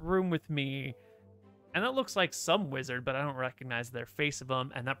in this room with me. And that looks like some wizard, but I don't recognize their face of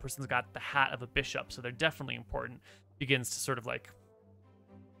them. And that person's got the hat of a bishop, so they're definitely important. Begins to sort of like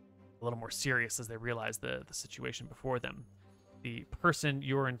a little more serious as they realize the situation before them. The person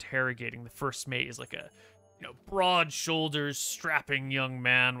you're interrogating, the first mate, is like a broad shoulders, strapping young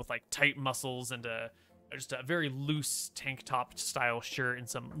man with like tight muscles and just a very loose tank top style shirt and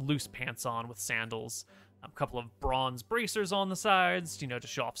some loose pants on with sandals. A couple of bronze bracers on the sides, to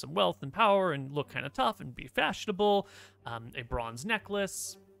show off some wealth and power and look kind of tough and be fashionable. A bronze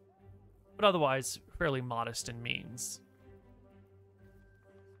necklace, but otherwise fairly modest in means.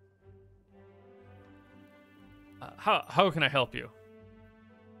 How can I help you?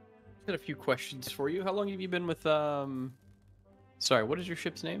 Got a few questions for you. How long have you been with Sorry, what is your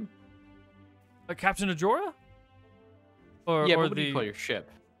ship's name? Captain Ajora? What do you call your ship?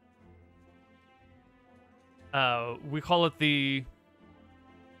 We call it the...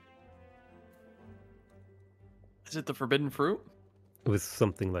 Is it the Forbidden Fruit? It was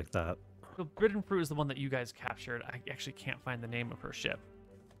something like that. The Forbidden Fruit is the one that you guys captured. I actually can't find the name of her ship.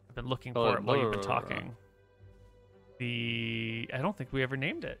 I've been looking for it while you've been talking. I don't think we ever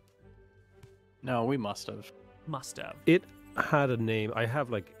named it. No, we must have. Must have. It had a name. I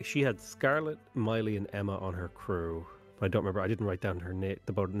have she had Scarlet, Miley, and Emma on her crew. I don't remember. I didn't write down her name,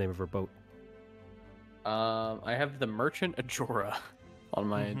 the name of her boat. I have the Merchant Ajora on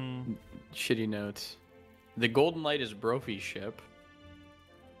my Mhm. shitty notes. The Golden Light is Brophy's ship.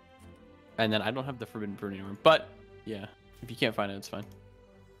 And then I don't have the Forbidden Fruit anymore. But, yeah. If you can't find it, it's fine.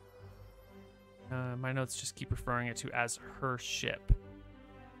 My notes just keep referring it to as her ship.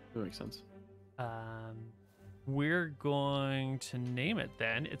 That makes sense. We're going to name it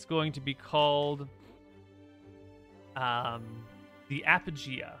then. It's going to be called the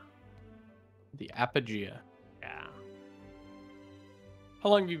Apogea. The Apogea. Yeah. How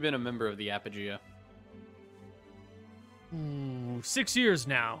long have you been a member of the Apogea? Ooh, 6 years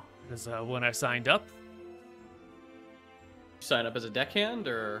now is when I signed up. You sign up as a deckhand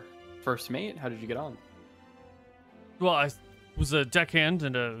or first mate? How did you get on? Well, I was a deckhand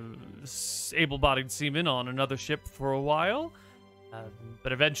and a able-bodied seaman on another ship for a while.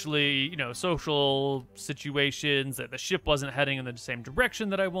 But eventually, you know, social situations, that the ship wasn't heading in the same direction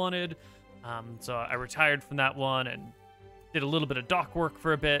that I wanted. So I retired from that one and did a little bit of dock work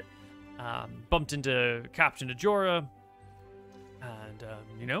for a bit. Bumped into Captain Ajora and,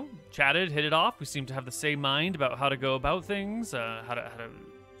 you know, chatted, hit it off. We seemed to have the same mind about how to go about things, how to,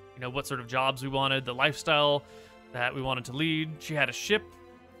 you know, what sort of jobs we wanted, the lifestyle that we wanted to lead. She had a ship,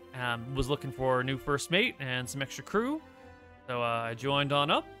 was looking for a new first mate and some extra crew. So I joined on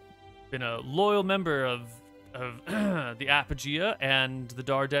up. Been a loyal member of the Apogea and the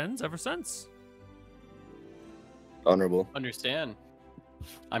Dardennes ever since. Honorable. Understand.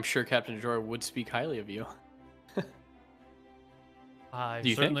 I'm sure Captain Ajora would speak highly of you. I Do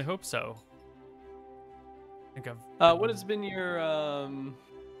you certainly think? hope so. I think I've What has been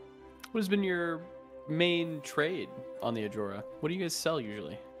your main trade on the Ajora? What do you guys sell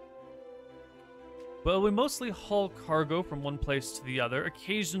usually? Well, we mostly haul cargo from one place to the other.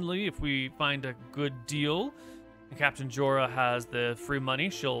 Occasionally, if we find a good deal, and Captain Jorah has the free money,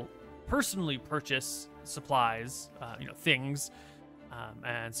 she'll personally purchase supplies, you know, things,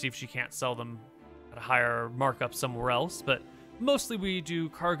 and see if she can't sell them at a higher markup somewhere else. But mostly we do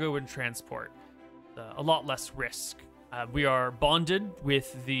cargo and transport, a lot less risk. We are bonded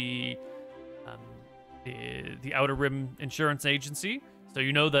with the Outer Rim Insurance Agency. So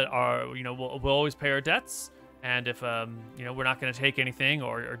you know that we'll always pay our debts, and if you know, we're not going to take anything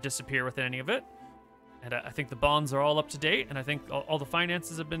or disappear with any of it. And I think the bonds are all up to date, and I think all the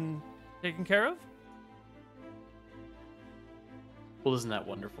finances have been taken care of. Well, isn't that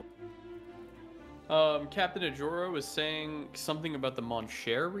wonderful? Captain Ajora was saying something about the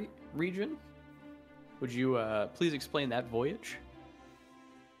Monshare region. Would you please explain that voyage?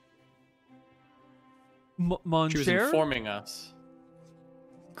 She was Monshare? informing us.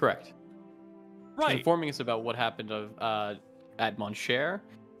 Correct. She was Right. informing us about what happened at Monshare,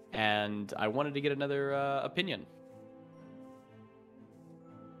 and I wanted to get another opinion.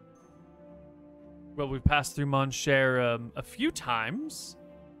 Well, we've passed through Monshare a few times.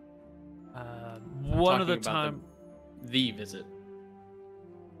 I'm One of the talking about time, the visit.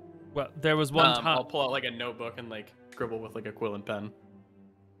 well, there was one time. I'll pull out like a notebook and like scribble with like a quill and pen.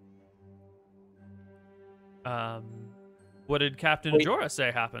 What did Captain Wait. Jorah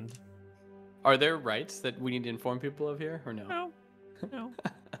say happened? Are there rights that we need to inform people of here, or no? No.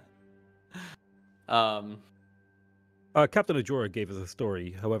 Captain Ajora gave us a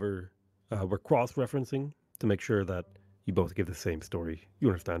story. However, we're cross-referencing to make sure that you both give the same story. You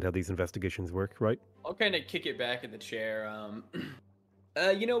understand how these investigations work, right? I'll kind of kick it back in the chair.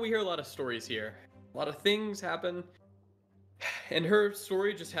 You know, we hear a lot of stories here. A lot of things happen. And her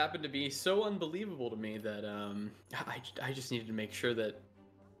story just happened to be so unbelievable to me that I just needed to make sure that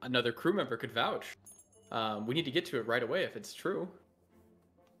another crew member could vouch. We need to get to it right away if it's true.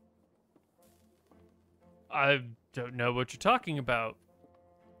 I don't know what you're talking about.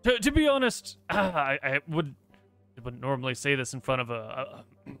 To be honest, I wouldn't normally say this in front of a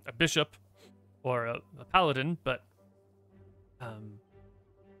bishop or a paladin, but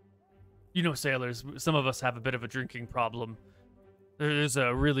you know, sailors, some of us have a bit of a drinking problem. There's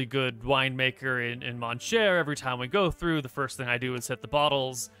a really good winemaker in Monshare. Every time we go through, the first thing I do is hit the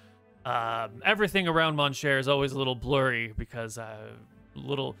bottles. Everything around Monshare is always a little blurry because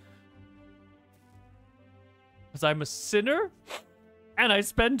I'm a sinner and I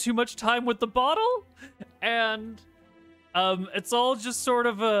spend too much time with the bottle, and it's all just sort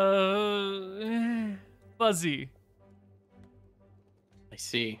of fuzzy. I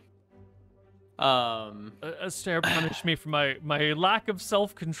see. Astaire punished me for my lack of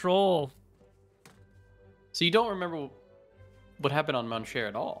self-control. So you don't remember what happened on Monshare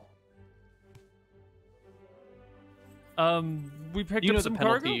at all? We picked You up know the some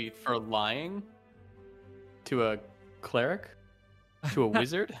penalty cargo. for lying to a cleric to a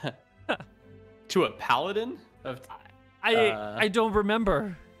wizard to a paladin of. I don't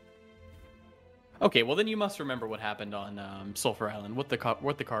remember. Okay, well then you must remember what happened on Sulphur Island. What the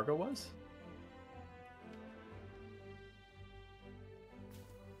cargo was?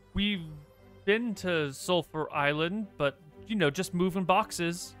 We've been to Sulphur Island, but just moving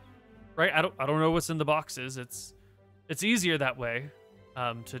boxes, right? I don't know what's in the boxes. It's easier that way,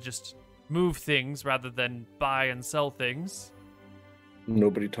 to just move things rather than buy and sell things.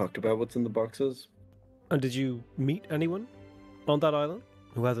 Nobody talked about what's in the boxes. And did you meet anyone on that island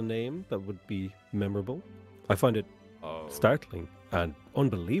who has a name that would be memorable? I find it startling and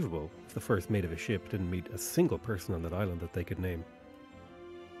unbelievable if the first mate of a ship didn't meet a single person on that island that they could name.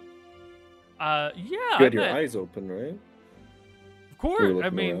 Yeah. You had your eyes open, right? Of course. I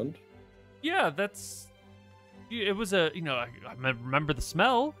Looking mean, around. yeah, it was I remember the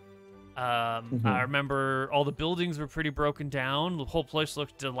smell. I remember all the buildings were pretty broken down. The whole place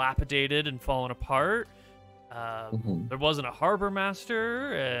looked dilapidated and fallen apart. There wasn't a harbor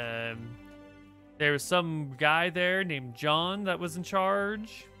master. There was some guy there named John that was in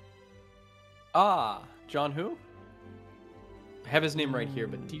charge. Ah, John who? I have his name right here,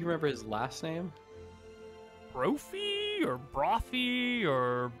 but do you remember his last name? Brophy or Brothy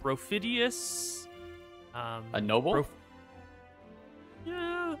or Brofidius. A noble?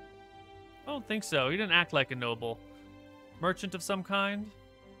 Yeah, I don't think so. He didn't act like a noble. Merchant of some kind.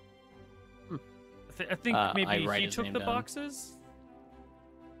 I think maybe he took the boxes.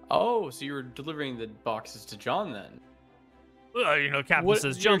 Oh, so you were delivering the boxes to John then? Well, Captain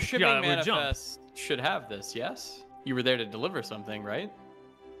says jump. Your shipping Yeah, we manifest should have this, yes? You were there to deliver something, right?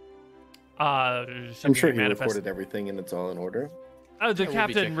 I'm sure he recorded everything and it's all in order. Oh, the Yeah, we'll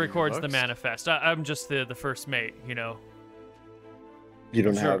be captain checking your records the books. manifest. I'm just the first mate, You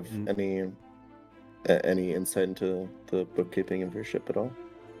don't Sure. have any insight into the bookkeeping of your ship at all?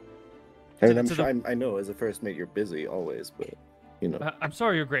 I mean, I know as a first mate you're busy always, but I'm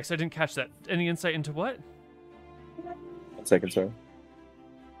sorry, Your Grace. I didn't catch that. Any insight into what? 1 second, sorry.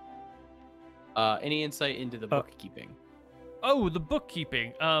 Any insight into the bookkeeping? Oh, the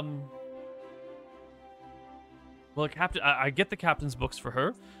bookkeeping. Well, Captain, I get the captain's books for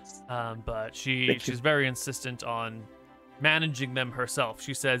her, but she's very insistent on managing them herself.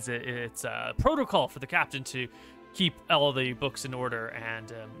 She says it's a protocol for the captain to keep all the books in order,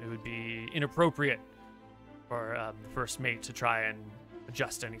 and it would be inappropriate for the first mate to try and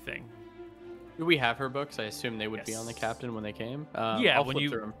adjust anything. Do we have her books? I assume they would be on the captain when they came. Yeah, I'll when flip you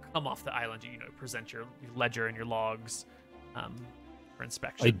through 'em. come off the island, you present your ledger and your logs for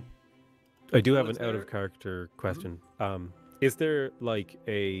inspection. I do have Is an out there- of character question. Is there like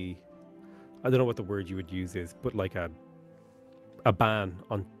I don't know what the word you would use is, but like a ban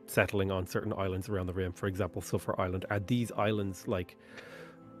on settling on certain islands around the rim? For example, Sulphur Island. Are these islands like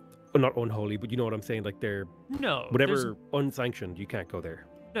not unholy, but you know what I'm saying? Like they're whatever unsanctioned, you can't go there.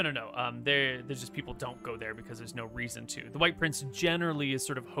 No. There's just people don't go there because there's no reason to. The White Prince generally is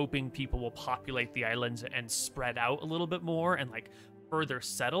sort of hoping people will populate the islands and spread out a little bit more and like further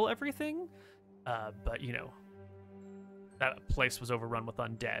settle everything. But that place was overrun with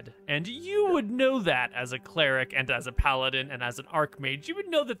undead, and you would know that as a cleric and as a paladin and as an archmage. You would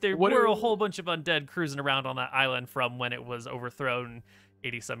know that there were a whole bunch of undead cruising around on that island from when it was overthrown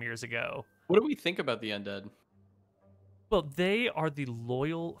 80-some years ago. What do we think about the undead? Well, they are the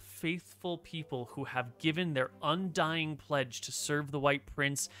loyal, faithful people who have given their undying pledge to serve the White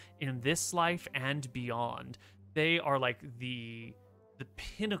Prince in this life and beyond. They are like the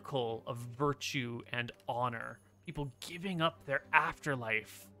pinnacle of virtue and honor. People giving up their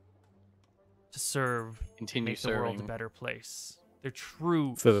afterlife to serve, Continue make the world a serving. better place. They're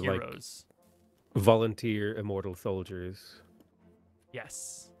true So they're like- heroes. Volunteer immortal soldiers.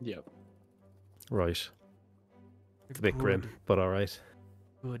 Yes. Yep. Right. It's a They're bit grim, but all right.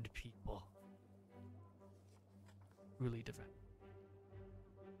 Good people. Truly divine.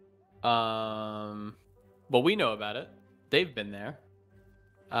 Well, we know about it. They've been there.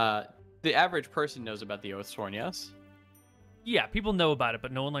 The average person knows about the Oathsworn, yes? Yeah, people know about it,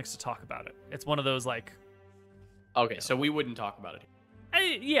 but no one likes to talk about it. It's one of those like, Okay, so we wouldn't talk about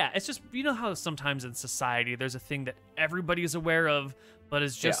it. yeah, it's just, how sometimes in society there's a thing that everybody is aware of, but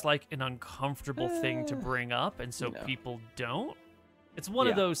is just like an uncomfortable thing to bring up, and so people don't. It's one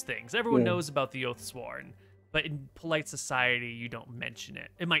of those things. Everyone knows about the Oathsworn, but in polite society, you don't mention it.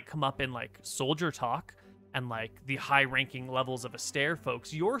 It might come up in like soldier talk and like the high-ranking levels of Astaire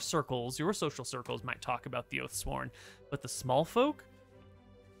folks. Your circles, your social circles might talk about the Oathsworn, but the small folk,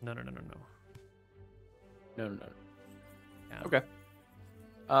 no. No. Yeah. Okay.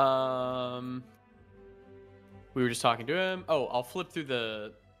 We were just talking to him. Oh, I'll flip through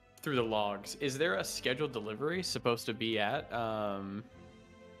the logs. Is there a scheduled delivery supposed to be at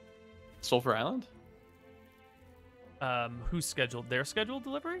Sulphur Island? Who scheduled their scheduled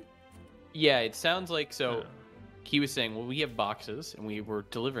delivery? Yeah, it sounds like so. Oh. He was saying, well, we have boxes and we were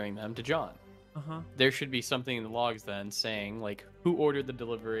delivering them to John. There should be something in the logs then saying like who ordered the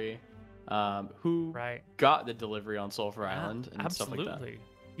delivery, who got the delivery on Sulphur Island, and stuff like that.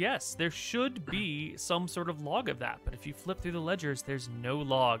 Yes, there should be some sort of log of that, but if you flip through the ledgers, there's no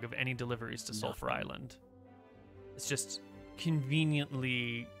log of any deliveries to Sulphur Island. It's just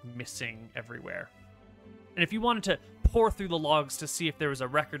conveniently missing everywhere. And if you wanted to pour through the logs to see if there was a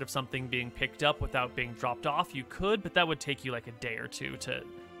record of something being picked up without being dropped off, you could, but that would take you like a day or two to,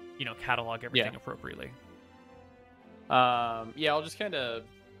 catalog everything appropriately. Yeah, I'll just kind of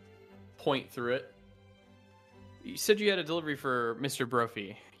point through it. You said you had a delivery for Mr.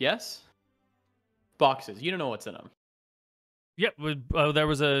 Brophy, yes? Boxes. You don't know what's in them. Yep, there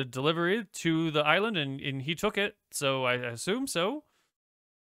was a delivery to the island, and he took it, so I assume so.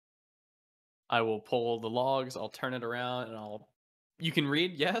 I will pull the logs, I'll turn it around, and You can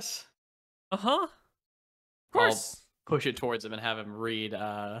read, yes? Uh-huh. Of course. I'll push it towards him and have him read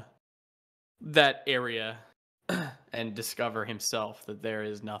that area and discover himself that there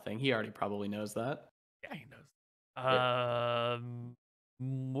is nothing. He already probably knows that. Yeah, he knows.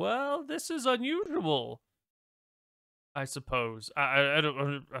 Well, this is unusual, I suppose. I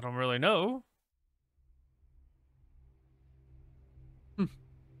don't really know.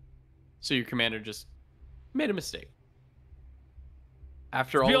 So your commander just made a mistake.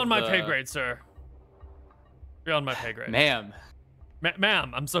 After all, beyond my pay grade, sir. Beyond my pay grade, ma'am.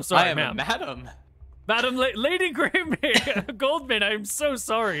 Ma'am, I'm so sorry, I am ma'am. a madam. Madam, Lady Goldman, I'm so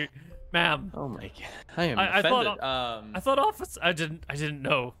sorry, ma'am. Oh my god, I am offended. I thought office. I didn't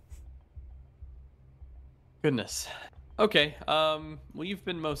know. Goodness. Okay. Well, you've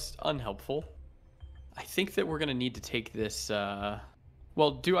been most unhelpful. I think that we're gonna need to take this.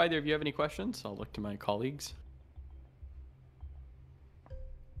 Well, do either of you have any questions? I'll look to my colleagues.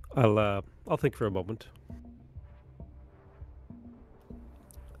 I'll think for a moment,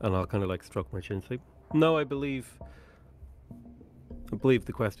 and I'll kind of like stroke my chin, say, "No, I believe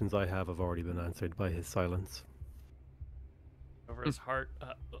the questions I have already been answered by his silence." Over his heart,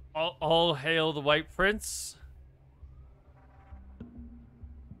 all hail the White Prince.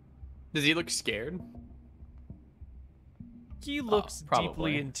 Does he look scared? He looks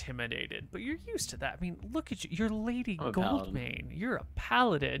deeply intimidated, but you're used to that. I mean, look at you. You're Lady Goldmane. You're a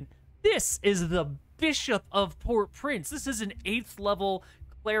paladin. This is the Bishop of Port-Prince. This is an 8th level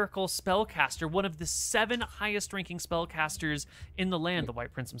clerical spellcaster, one of the 7 highest ranking spellcasters in the land, the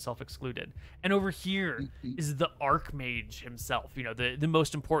White Prince himself excluded. And over here is the Archmage himself, the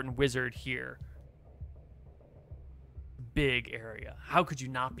most important wizard here. Big area. How could you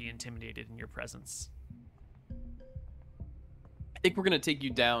not be intimidated in your presence? I think we're gonna take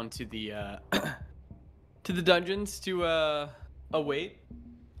you down to the to the dungeons to await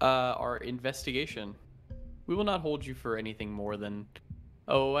our investigation. We will not hold you for anything more than,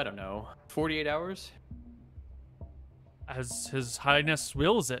 I don't know, 48 hours. As His Highness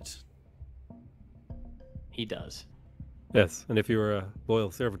wills it. He does. Yes, and if you're a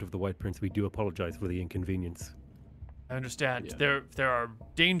loyal servant of the White Prince, we do apologize for the inconvenience. I understand. Yeah. There are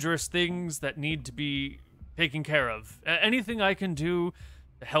dangerous things that need to be taken care of. Anything I can do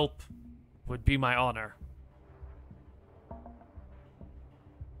to help would be my honor.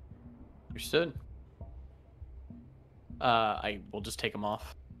 Understood. I will just take him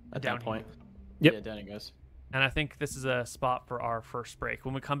off at that point. Yep. Yeah, down he goes. And I think this is a spot for our first break.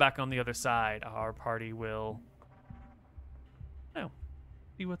 When we come back on the other side, our party will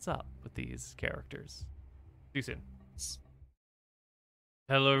see what's up with these characters. See you soon.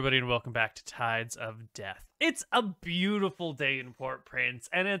 Hello, everybody, and welcome back to Tides of Death. It's a beautiful day in Port-Prince,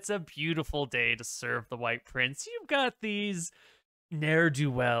 and it's a beautiful day to serve the White Prince. You've got these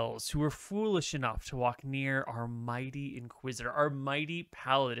ne'er-do-wells who are foolish enough to walk near our mighty Inquisitor, our mighty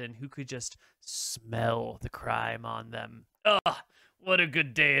Paladin, who could just smell the crime on them. Ugh, what a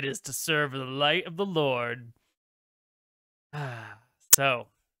good day it is to serve the light of the Lord. So,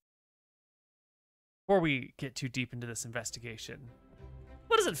 before we get too deep into this investigation,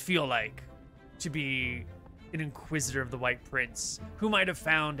 what does it feel like to be an Inquisitor of the White Prince who might have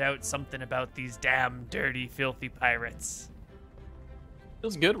found out something about these damn dirty, filthy pirates?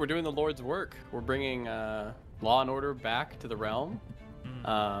 Feels good. We're doing the Lord's work. We're bringing law and order back to the realm.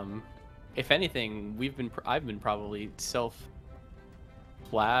 If anything, I've been probably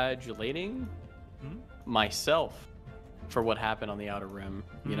self-flagellating myself for what happened on the Outer Rim.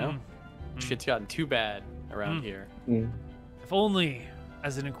 You know, shit's gotten too bad. around here. If only,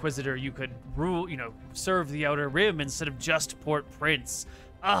 as an Inquisitor, you could rule, serve the Outer Rim instead of just Port Prince.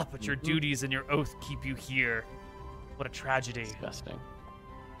 But your duties and your oath keep you here. What a tragedy. Disgusting.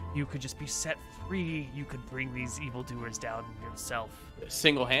 You could just be set free. You could bring these evildoers down yourself.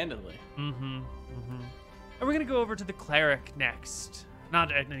 Single-handedly. And we're going to go over to the cleric next.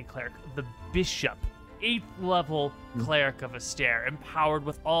 Not any cleric, the bishop. 8th level cleric of Astaire, empowered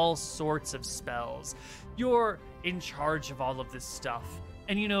with all sorts of spells. You're in charge of all of this stuff.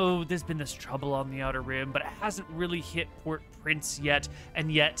 And there's been this trouble on the Outer Rim, but it hasn't really hit Port Prince yet.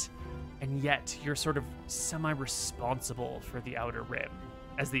 And yet, you're sort of semi-responsible for the Outer Rim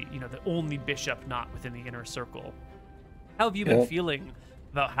as the only bishop not within the inner circle. How have you been feeling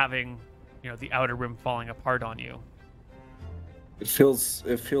about having, the Outer Rim falling apart on you? It feels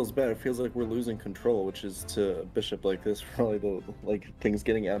bad. It feels like we're losing control, which is, to a bishop like this, probably things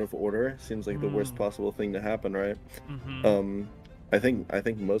getting out of order seems like the worst possible thing to happen, right? I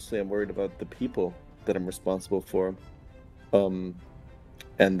think mostly I'm worried about the people that I'm responsible for, and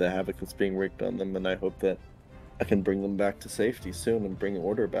the havoc that's being wreaked on them, and I hope that I can bring them back to safety soon and bring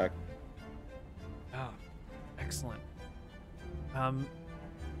order back. Excellent.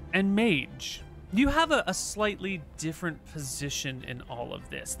 And Mage, you have a slightly different position in all of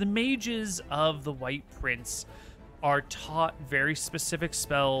this. The mages of the White Prince are taught very specific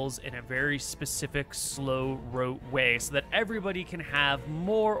spells in a very specific, slow, rote way so that everybody can have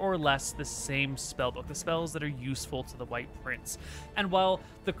more or less the same spellbook, the spells that are useful to the White Prince. And while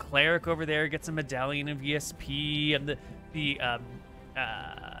the cleric over there gets a medallion of ESP, and the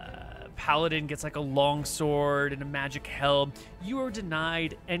paladin gets like a long sword and a magic helm, you are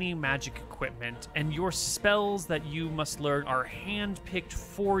denied any magic equipment, and your spells that you must learn are handpicked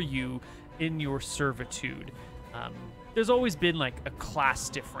for you in your servitude. There's always been like a class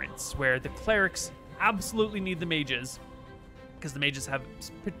difference where the clerics absolutely need the mages because the mages have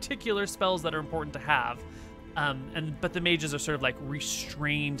particular spells that are important to have, but the mages are sort of like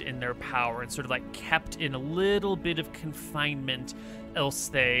restrained in their power and sort of like kept in a little bit of confinement, else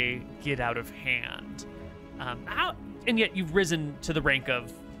they get out of hand. And yet you've risen to the rank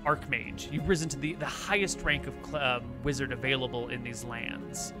of Archmage. You've risen to the highest rank of wizard available in these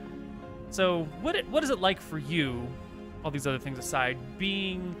lands. So what is it like for you, all these other things aside,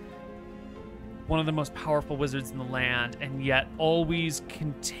 being one of the most powerful wizards in the land and yet always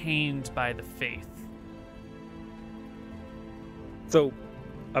contained by the faith? So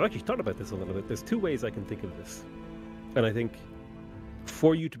I've actually thought about this a little bit. There's two ways I can think of this. And I think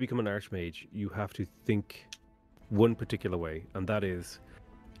for you to become an Archmage, you have to think one particular way, and that is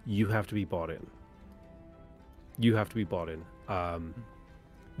you have to be bought in. You have to be bought in.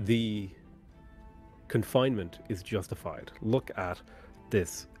 The confinement is justified. Look at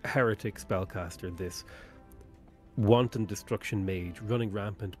this heretic spellcaster, this wanton destruction mage running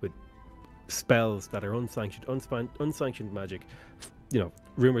rampant with spells that are unsanctioned magic,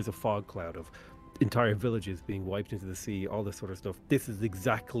 rumors of fog cloud, of entire villages being wiped into the sea, all this sort of stuff. This is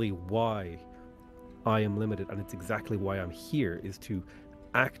exactly why I am limited, and it's exactly why I'm here, is to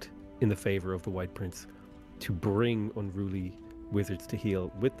act in the favor of the White Prince, to bring unruly wizards to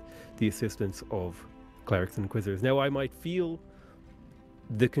heal with the assistance of clerics and inquisitors. Now, I might feel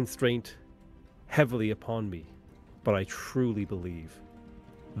the constraint heavily upon me, but I truly believe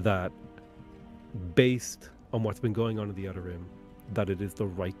that, based on what's been going on in the Outer Rim, that it is the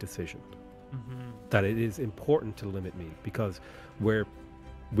right decision. That it is important to limit me, because where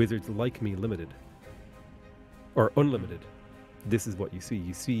wizards like me limited or unlimited, this is what you see.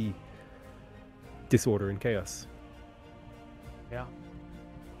 You see disorder and chaos. Yeah.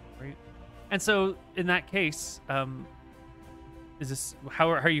 Great. And so, in that case, is this how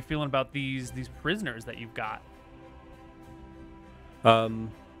are you feeling about these prisoners that you've got?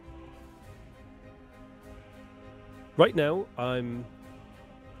 Right now, I'm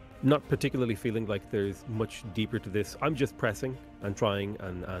not particularly feeling like there's much deeper to this. I'm just pressing and trying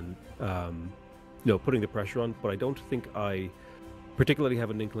and putting the pressure on, but I don't think I particularly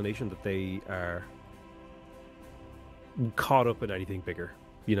have an inclination that they are caught up in anything bigger.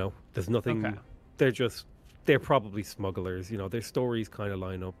 There's nothing. Okay. They're probably smugglers. Their stories kind of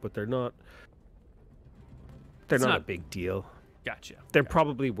line up, but they're not a big deal. Gotcha. They're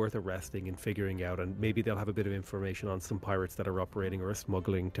probably worth arresting and figuring out, and maybe they'll have a bit of information on some pirates that are operating, or a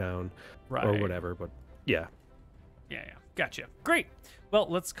smuggling town, or whatever. But yeah. Gotcha. Great. Well,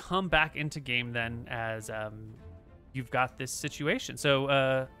 let's come back into game then, as you've got this situation.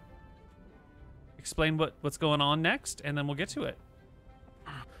 So explain what's going on next, and then we'll get to it.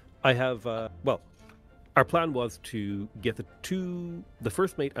 I have our plan was to get the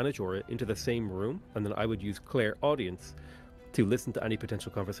first mate and Ajora into the same room, and then I would use clairaudience to listen to any potential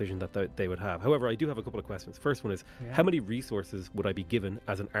conversation that they would have. However, I do have a couple of questions. First one is, how many resources would I be given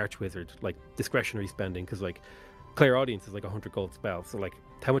as an archwizard, like discretionary spending? Because like clairaudience is like 100 gold spell, so like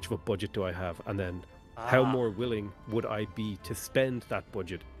how much of a budget do I have? And then how more willing would I be to spend that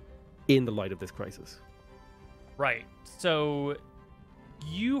budget in the light of this crisis? Right. So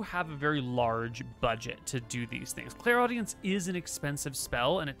you have a very large budget to do these things. Clairaudience is an expensive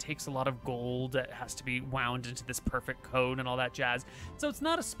spell, and it takes a lot of gold that has to be wound into this perfect code and all that jazz. So it's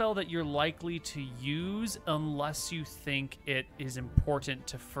not a spell that you're likely to use unless you think it is important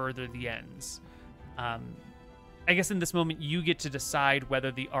to further the ends. I guess in this moment, you get to decide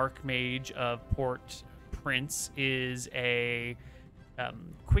whether the Archmage of Port Prince is a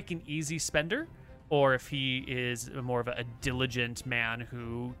quick and easy spender, or if he is more of a diligent man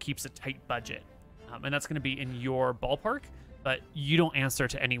who keeps a tight budget. And that's going to be in your ballpark, but you don't answer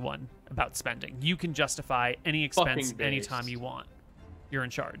to anyone about spending. You can justify any expense anytime you want. You're in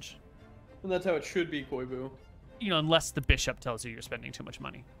charge. And that's how it should be, Koibu. You know, unless the bishop tells you you're spending too much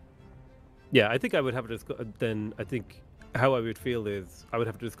money. Yeah, I think I would have then I think how I would feel is I would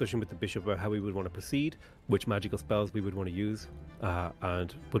have a discussion with the bishop about how we would want to proceed, which magical spells we would want to use,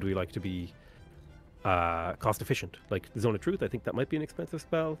 and would we like to be cost efficient. Like the Zone of Truth, I think that might be an expensive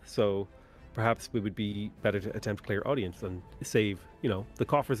spell, so perhaps we would be better to attempt clairaudience and save, the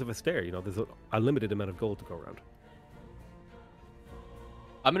coffers of Astaire. There's a limited amount of gold to go around.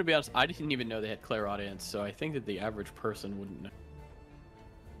 I'm gonna be honest, I didn't even know they had clairaudience, so I think that the average person wouldn't know.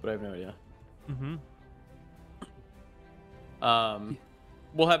 But I have no idea.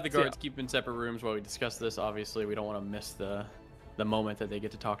 We'll have the guards keep in separate rooms while we discuss this. Obviously, we don't want to miss the moment that they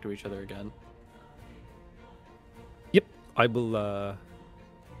get to talk to each other again. Yep, I will.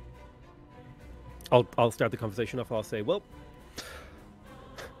 I'll start the conversation off. I'll say, well,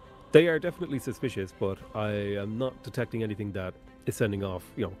 they are definitely suspicious, but I am not detecting anything that is sending off,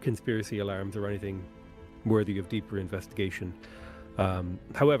 conspiracy alarms or anything worthy of deeper investigation.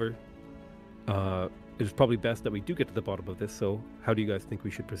 However, it is probably best that we do get to the bottom of this. So, how do you guys think we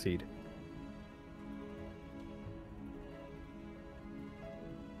should proceed?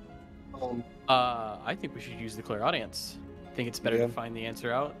 I think we should use the clairaudience. I think it's better to find the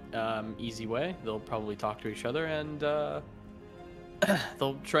answer out. Easy way. They'll probably talk to each other and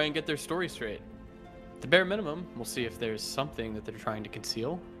they'll try and get their story straight. At the bare minimum, we'll see if there's something that they're trying to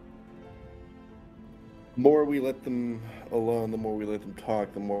conceal. The more we let them alone, the more we let them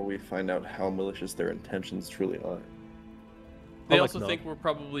talk, the more we find out how malicious their intentions truly are. They also think we're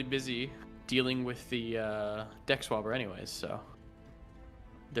probably busy dealing with the deck swabber anyways, so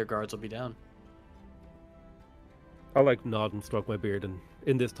their guards will be down. I nod and stroke my beard, and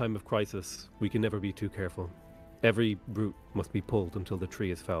in this time of crisis, we can never be too careful. Every root must be pulled until the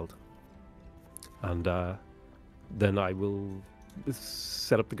tree is felled. And then I will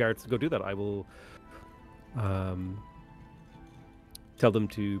set up the guards to go do that. I will tell them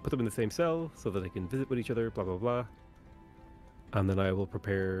to put them in the same cell so that they can visit with each other, blah, blah, blah. And then I will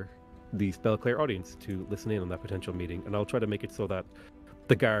prepare the spell clairaudience to listen in on that potential meeting. And I'll try to make it so that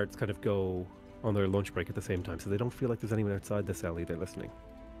the guards kind of go on their lunch break at the same time, so they don't feel like there's anyone outside the cell either listening.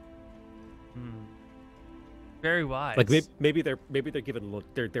 Very wise. Like maybe they're given lunch.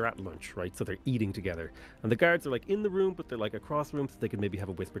 They're at lunch, right? So they're eating together, and the guards are like in the room, but they're like across rooms, so they can maybe have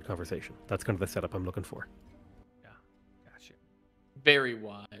a whispered conversation. That's kind of the setup I'm looking for. Yeah, gotcha. Very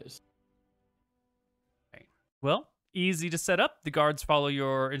wise. Okay. Well, easy to set up. The guards follow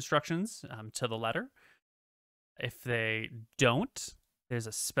your instructions to the letter. If they don't, there's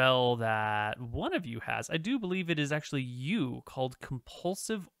a spell that one of you has. I do believe it is actually you, called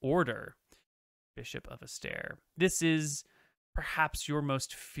Compulsive Order, Bishop of Astaire. This is perhaps your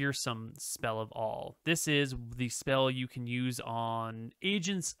most fearsome spell of all. This is the spell you can use on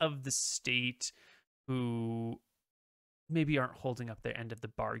agents of the state who maybe aren't holding up their end of the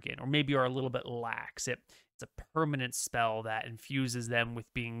bargain, or maybe are a little bit lax. It's a permanent spell that infuses them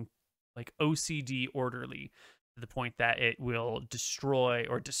with being like OCD orderly, to the point that it will destroy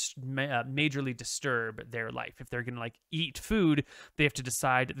or majorly disturb their life. If they're going to eat food, they have to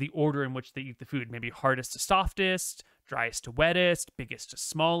decide the order in which they eat the food. Maybe hardest to softest, driest to wettest, biggest to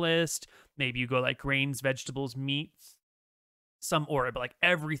smallest. Maybe you go grains, vegetables, meats, some order, but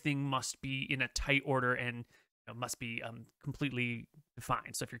everything must be in a tight order and must be completely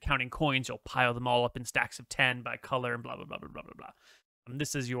defined. So if you're counting coins, you'll pile them all up in stacks of 10 by color and blah, blah, blah, blah, blah, blah, blah.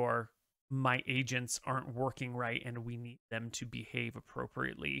 This is your my agents aren't working right and we need them to behave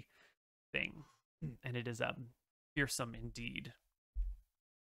appropriately thing. And it is fearsome indeed.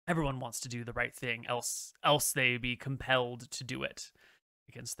 everyone wants to do the right thing, else they be compelled to do it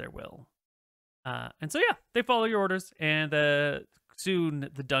against their will. And so yeah, they follow your orders, and soon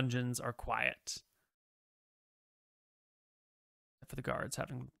the dungeons are quiet. Except for the guards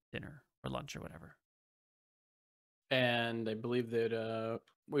having dinner or lunch or whatever. And I believe that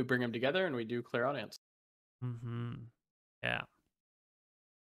we bring them together and we do clairaudience. Mm-hmm. Yeah.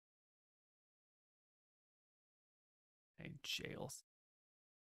 Okay, jails.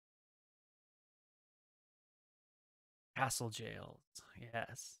 Castle jails.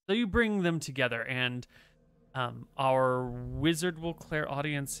 Yes. So you bring them together, and our wizard will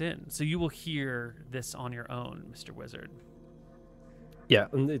clairaudience in. So you will hear this on your own, Mr. Wizard. Yeah,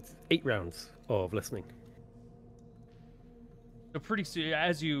 and it's 8 rounds of listening. So pretty soon,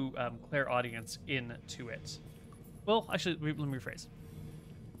 as you clairaudience into it, well, actually, let me rephrase.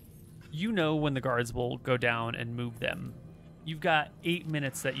 You know when the guards will go down and move them. You've got 8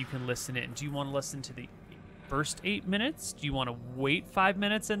 minutes that you can listen in. Do you want to listen to the first 8 minutes? Do you want to wait 5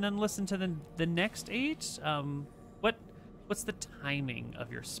 minutes and then listen to the next 8? What's the timing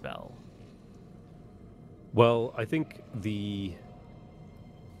of your spell? Well, I think the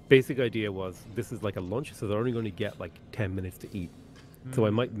basic idea was this is like a lunch, so they're only going to get like 10 minutes to eat. So I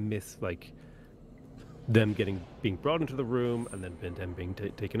might miss like them being brought into the room and then them being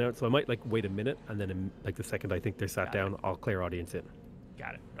taken out. So I might like wait a minute, and then in, like the second I think they're sat down, I'll clairaudience in.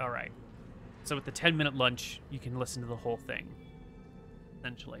 Got it. All right. So with the 10-minute lunch, you can listen to the whole thing,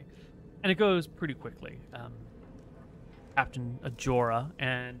 essentially. And it goes pretty quickly. Captain Ajora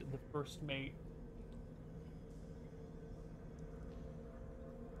and the first mate.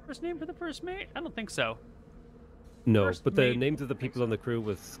 First name for the first mate? I don't think so. No, First but the mate- names of the people on the crew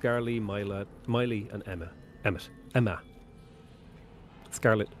was Scarly, Miley, and Emma.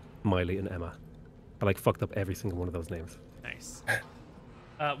 Scarlet, Miley, and Emma. I like fucked up every single one of those names. Nice.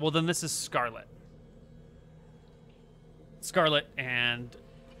 Well, then this is Scarlet. Scarlet and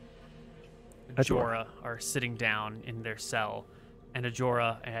Ajora are sitting down in their cell, and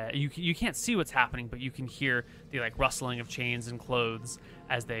Ajora, you can't see what's happening, but you can hear the like rustling of chains and clothes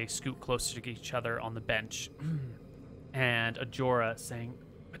as they scoot closer to each other on the bench. And Ajora saying,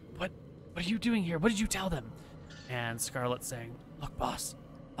 "What are you doing here? What did you tell them?" And Scarlet saying, "Look, boss,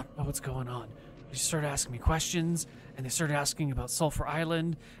 I don't know what's going on. They started asking me questions, and they started asking about Sulphur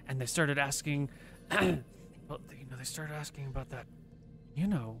Island, and they started asking, well, they started asking about that,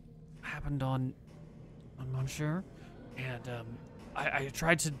 happened on Monsieur, and I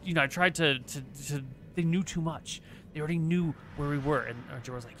tried to, they knew too much. They already knew where we were." And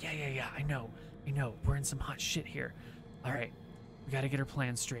Ajora's like, yeah, I know, we're in some hot shit here. All right, we got to get our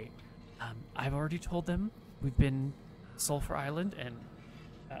plan straight. I've already told them we've been Sulphur Island, and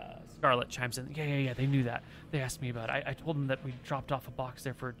Scarlet chimes in. Yeah, they knew that. They asked me about it. I told them that we dropped off a box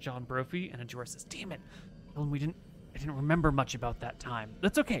there for John Brophy, and Ajora says, "Damn it, I told them I didn't remember much about that time."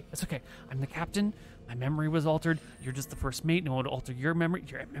 That's okay. I'm the captain. My memory was altered. You're just the first mate. No one would alter your memory.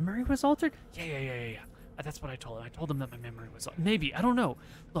 Your memory was altered? Yeah. That's what I told them. I told them that my memory was maybe. I don't know.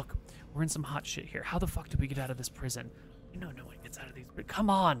 Look, we're in some hot shit here. How the fuck did we get out of this prison? No one gets out of these. But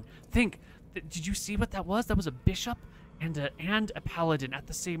come on, think. Did you see what that was? That was a bishop and a paladin at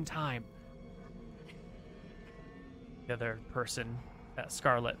the same time. The other person,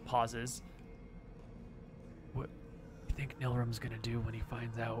 Scarlet, pauses. What do you think Nilrum's gonna do when he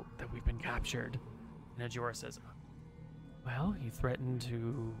finds out that we've been captured? And Ajora says, "Well, he threatened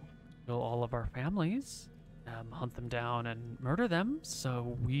to kill all of our families, hunt them down and murder them,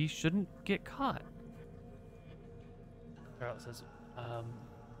 so we shouldn't get caught." Scarlet says,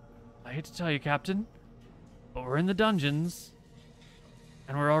 "I hate to tell you, Captain, but we're in the dungeons,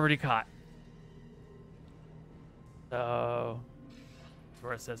 and we're already caught." So,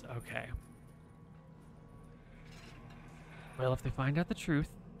 Ajora says, "Okay. Well, if they find out the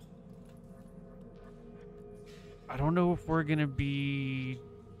truth, I don't know if we're gonna be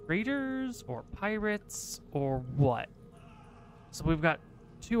raiders or pirates or what. So we've got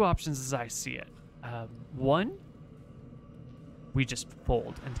 2 options as I see it. One, we just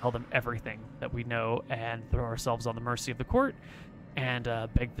fold and tell them everything that we know and throw ourselves on the mercy of the court and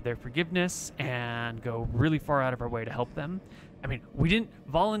beg for their forgiveness and go really far out of our way to help them. I mean, we didn't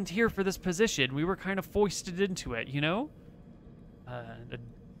volunteer for this position. We were kind of foisted into it, And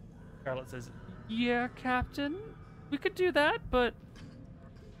Scarlet says, "Yeah, Captain, we could do that, but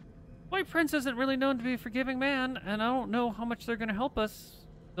White Prince isn't really known to be a forgiving man, and I don't know how much they're going to help us.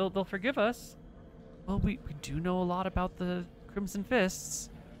 They'll forgive us. Well, we do know a lot about the Crimson Fists.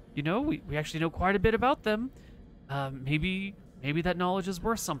 We actually know quite a bit about them. Maybe that knowledge is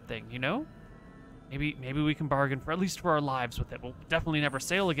worth something, maybe we can bargain for at least for our lives with it. We'll definitely never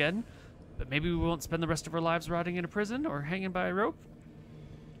sail again, but maybe we won't spend the rest of our lives rotting in a prison or hanging by a rope.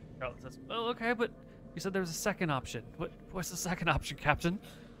 Scarlet says, "Oh, okay, but you said there was a second option. What's the second option, Captain?"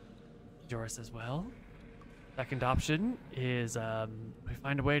 Jorah says, "Well, second option is we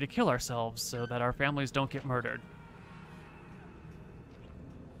find a way to kill ourselves so that our families don't get murdered."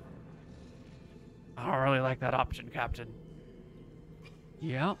 I don't really like that option, Captain.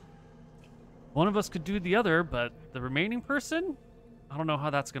 Yeah. One of us could do the other, but the remaining person, I don't know how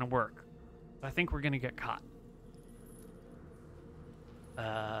that's going to work. I think we're going to get caught.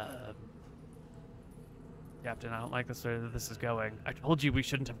 Captain, I don't like this way that this is going. I told you we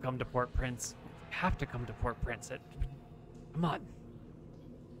shouldn't have come to Port Prince. We have to come to Port Prince. Come on.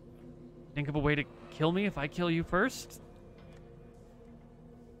 Think of a way to kill me if I kill you first?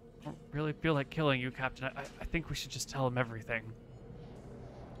 I don't really feel like killing you, Captain. I think we should just tell him everything.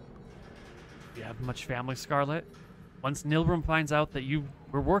 Do you have much family, Scarlet? Once Nilrum finds out that you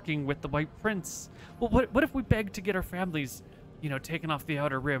were working with the White Prince, well, what if we beg to get our families, taken off the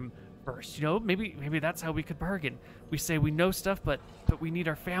Outer Rim first? Maybe that's how we could bargain. We say we know stuff, but we need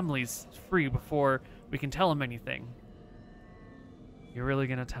our families free before we can tell them anything. You're really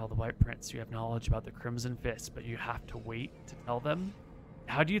gonna tell the White Prince you have knowledge about the Crimson Fist, but you have to wait to tell them?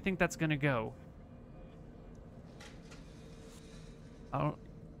 How do you think that's gonna go?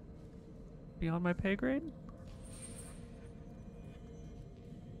 Beyond my pay grade?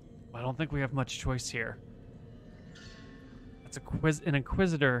 I don't think we have much choice here. That's an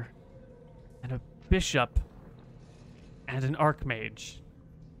Inquisitor, and a Bishop, and an Archmage.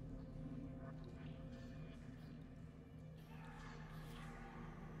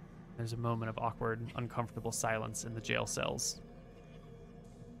 There's a moment of awkward, uncomfortable silence in the jail cells.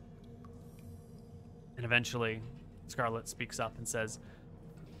 And eventually, Scarlet speaks up and says,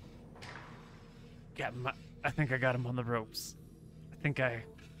 "Captain, I think I got him on the ropes. I think I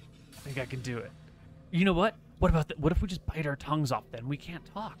can do it. You know what? What if we just bite our tongues off then? We can't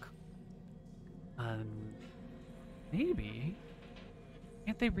talk." Maybe.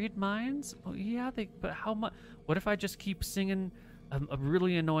 Can't they read minds? Well, yeah, but how much? What if I just keep singing a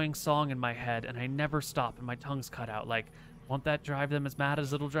really annoying song in my head and I never stop and my tongue's cut out? Like, won't that drive them as mad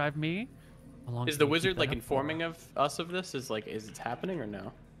as it'll drive me? Is the wizard informing of us of this? Is it happening or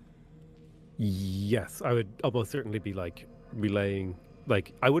no? Yes, I would almost certainly be relaying.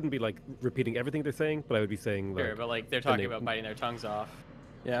 I wouldn't be repeating everything they're saying, but I would be saying sure, but they're talking about biting their tongues off.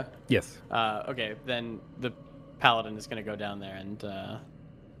 Yeah. Yes. Okay, then the paladin is going to go down there and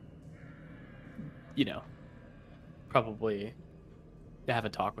probably have a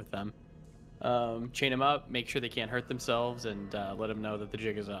talk with them. Chain them up, make sure they can't hurt themselves, and let them know that the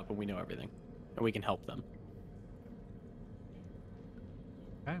jig is up and we know everything, and we can help them.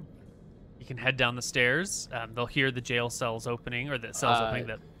 Okay. You can head down the stairs. They'll hear the jail cells opening, or the cells opening,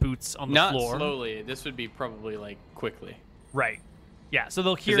 the boots on the floor. Not slowly. This would be probably quickly. Right. Yeah, so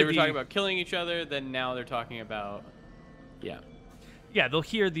they'll hear they were talking about killing each other, then now they're talking about... Yeah. Yeah, they'll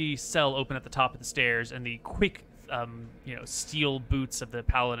hear the cell open at the top of the stairs and the quick, steel boots of the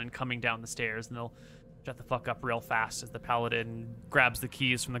paladin coming down the stairs, and they'll shut the fuck up real fast as the paladin grabs the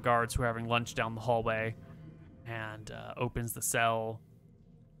keys from the guards who are having lunch down the hallway and opens the cell,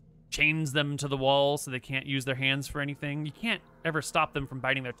 chains them to the wall so they can't use their hands for anything. You can't ever stop them from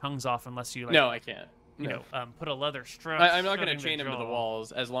biting their tongues off unless you No, I can't. Put a leather strap. I'm not going to chain them to the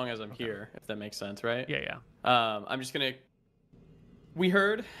walls as long as I'm here, if that makes sense, right? Yeah. I'm just going to... We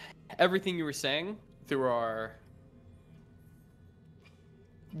heard everything you were saying through our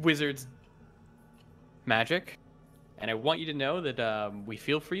wizard's magic, and I want you to know that we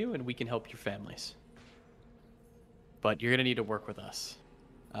feel for you and we can help your families. But you're going to need to work with us.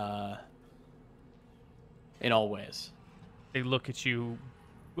 In all ways. They look at you.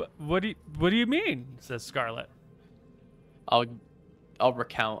 What do you mean? Says Scarlet. I'll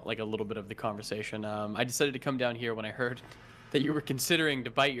recount a little bit of the conversation. I decided to come down here when I heard that you were considering to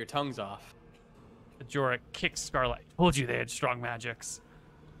bite your tongues off. Jorah kicks Scarlet. I told you they had strong magics.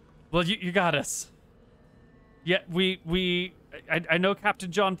 Well, you got us. Yeah, I know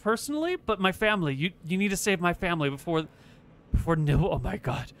Captain John personally, but my family. You need to save my family before Nil. Oh my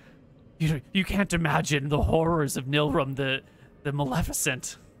God, you can't imagine the horrors of Nilrum the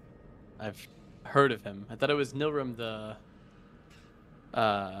Maleficent. I've heard of him. I thought it was Nilrum the...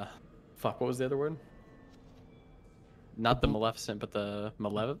 Fuck, what was the other word? Not the Maleficent, but the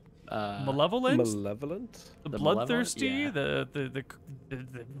Malevolent? Malevolent? The bloodthirsty? Yeah. The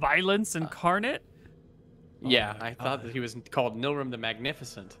violence incarnate? Yeah, I thought that he was called Nilrum the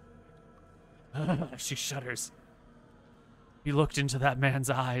Magnificent. She shudders. He looked into that man's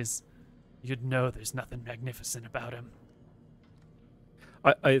eyes. You'd know there's nothing magnificent about him.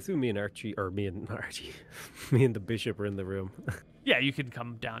 I assume me and Archie, or me and Archie, me and the bishop are in the room. Yeah, you can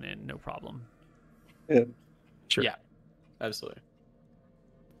come down in, no problem. Yeah. Sure. Yeah, absolutely.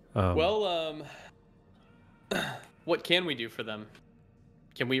 Um, Well, what can we do for them?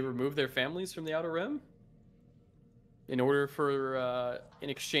 Can we remove their families from the Outer Rim? In order for, in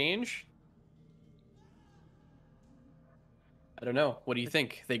exchange? I don't know. What do you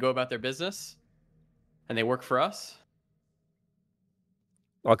think? They go about their business? And they work for us?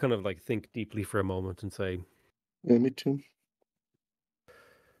 I'll kind of like think deeply for a moment and say, Yeah, me too.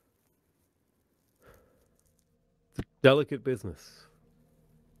 delicate business.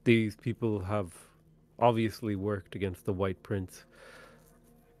 These people have obviously worked against the White Prince,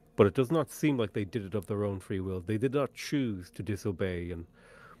 but it does not seem like they did it of their own free will. They did not choose to disobey, and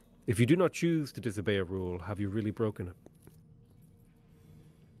if you do not choose to disobey a rule, have you really broken it?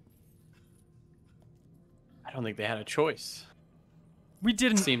 I don't think they had a choice. We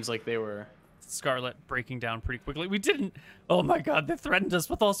didn't. Seems like they were... Scarlet breaking down pretty quickly. We didn't. Oh my god, they threatened us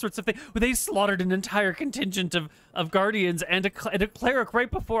with all sorts of things. They slaughtered an entire contingent of guardians and a cleric right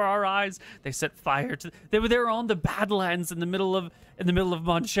before our eyes. They set fire to. They were on the Badlands in the middle of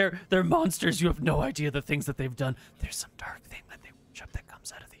Moncher. They're monsters. You have no idea the things that they've done. There's some dark thing that they worship that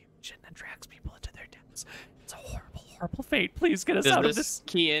comes out of the ocean and drags people into their depths. It's a horrible, horrible fate. Please get us out of this. Does this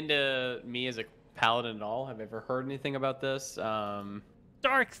key into me as a paladin at all? Have I ever heard anything about this?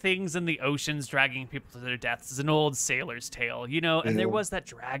 Dark things in the oceans dragging people to their deaths is an old sailor's tale, you know, and there was that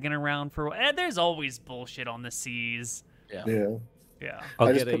dragon around for a while. And there's always bullshit on the seas. Yeah. Yeah.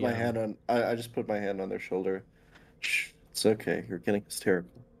 I just put my hand on. I just put my hand on their shoulder. Shh, it's okay. You're getting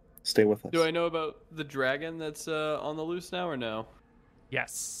hysterical. Stay with us. Do I know about the dragon that's on the loose now, or no?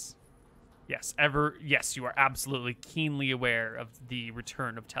 Yes. Yes, you are absolutely keenly aware of the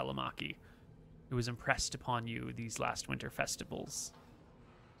return of Telemachy, who was impressed upon you these last winter festivals.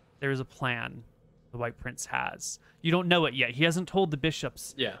 There is a plan the White Prince has. You don't know it yet. He hasn't told the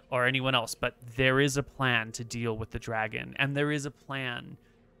bishops or anyone else, but there is a plan to deal with the dragon, and there is a plan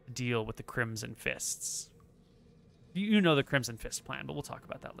to deal with the Crimson Fists. You know the Crimson Fist plan, but we'll talk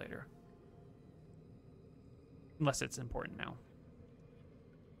about that later. Unless it's important now.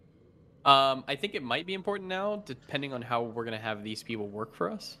 I think it might be important now, depending on how we're going to have these people work for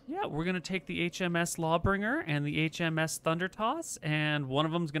us. Yeah, we're going to take the HMS Lawbringer and the HMS Thundertoss, and one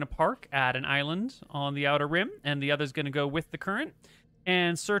of them's going to park at an island on the Outer Rim, and the other's going to go with the current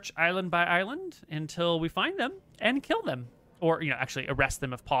and search island by island until we find them and kill them. Or, actually arrest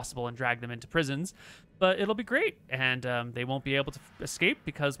them if possible and drag them into prisons. But it'll be great, and they won't be able to escape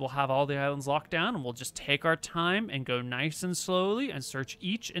because we'll have all the islands locked down, and we'll just take our time and go nice and slowly and search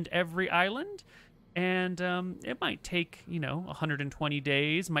each and every island. And it might take, 120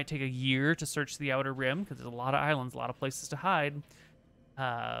 days, might take a year to search the Outer Rim because there's a lot of islands, a lot of places to hide.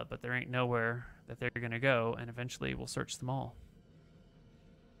 But there ain't nowhere that they're going to go, and eventually we'll search them all.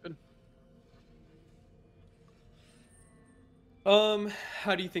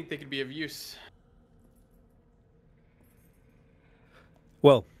 How do you think they could be of use?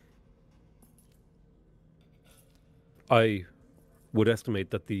 well, I would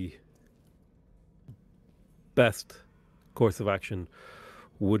estimate that the best course of action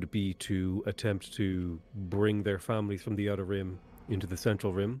would be to attempt to bring their families from the Outer Rim into the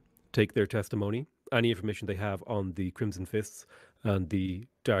Central Rim, take their testimony, any information they have on the Crimson Fists and the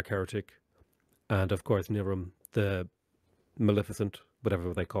Dark Heretic, and of course Niram, the Maleficent,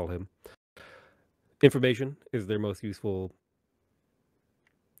 whatever they call him. Information is their most useful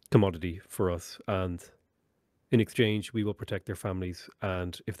commodity for us, and in exchange we will protect their families,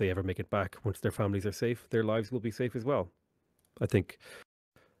 and if they ever make it back, once their families are safe, their lives will be safe as well. I think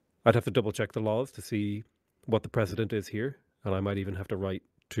I'd have to double check the laws to see what the precedent is here, and I might even have to write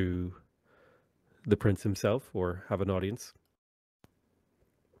to the prince himself or have an audience.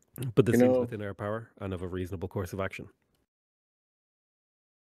 But this seems within our power and of a reasonable course of action.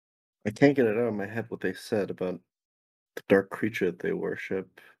 I can't get it out of my head what they said about the dark creature that they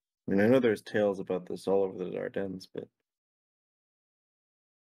worship. I mean, I know there's tales about this all over the Ardennes, but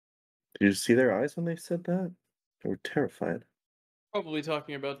did you see their eyes when they said that? They were terrified. Probably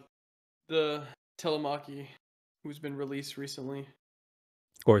talking about the Telemachy who's been released recently.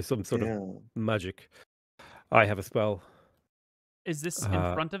 Or some sort of magic. I have a spell. Is this in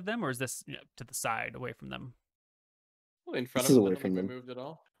front of them, or is this to the side, away from them? Well, in front This of is them. away I don't from think them. we moved at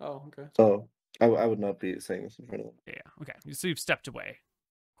all. Oh, okay. So I would not be saying this in front of them. Yeah, okay. So you've stepped away.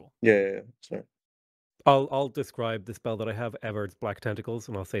 Cool. Yeah. Sorry. I'll describe the spell that I have, Everard's Black Tentacles,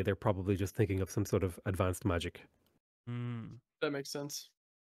 and I'll say they're probably just thinking of some sort of advanced magic. Mm. That makes sense.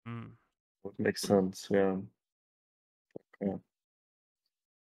 Mm. Would make sense. Yeah. Yeah.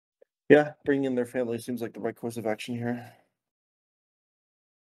 Yeah. Bringing in their family seems like the right course of action here.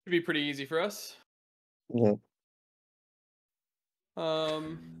 Should be pretty easy for us. Yeah.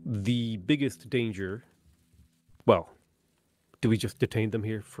 The biggest danger. Well, do we just detain them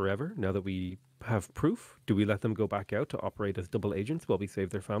here forever now that we have proof? Do we let them go back out to operate as double agents while we save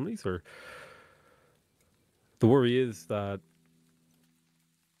their families? Or the worry is that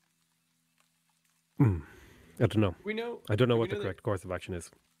I don't know. We know. I don't know do we what the know correct course of action is.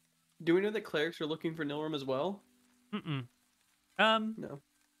 Do we know that clerics are looking for Nilrim as well? Mm-mm. No.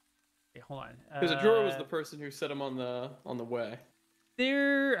 Okay, hold on. Because Ajora was the person who set him on the way.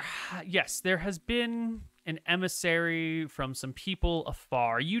 Yes, there has been an emissary from some people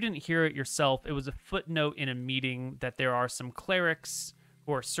afar. You didn't hear it yourself. It was a footnote in a meeting that there are some clerics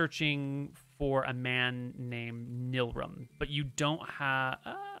who are searching for a man named Nilrim, but you don't have.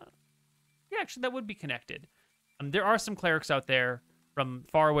 Yeah, actually, that would be connected. There are some clerics out there from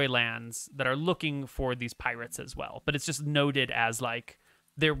faraway lands that are looking for these pirates as well, but it's just noted as like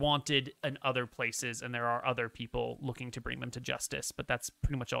they're wanted in other places, and there are other people looking to bring them to justice. But that's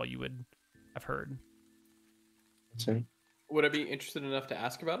pretty much all you would have heard. So, Would I be interested enough to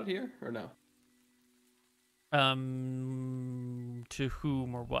ask about it here, or no? To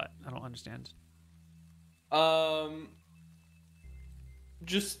whom or what? I don't understand.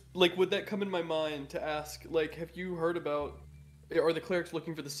 Just like, would that come in my mind to ask? Like, have you heard about? Are the clerics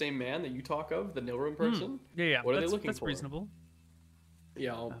looking for the same man that you talk of, the Nilrim person? Yeah. What are they looking that's for? reasonable.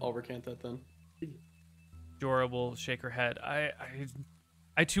 Yeah, I'll recant that then. Jorah will shake her head.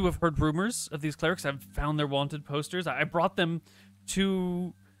 I too have heard rumors of these clerics. I've found their wanted posters. I brought them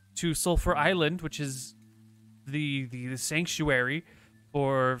to Sulphur Island, which is the sanctuary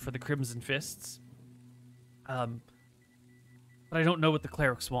for the Crimson Fists. But I don't know what the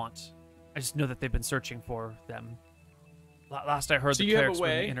clerics want. I just know that they've been searching for them. Last I heard, So the you have a clerics were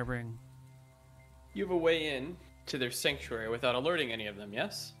in way- the inner ring. You have a way in to their sanctuary without alerting any of them,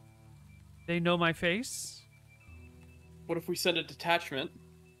 yes? They know my face. What if we send a detachment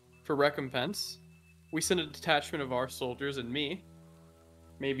for recompense? We send a detachment of our soldiers and me.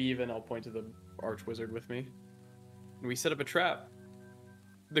 Maybe even I'll point to the archwizard with me. And we set up a trap.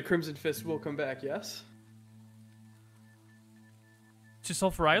 The Crimson Fist will come back, yes? To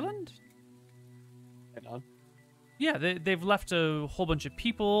Sulphur Island? Hang on. Yeah, they've left a whole bunch of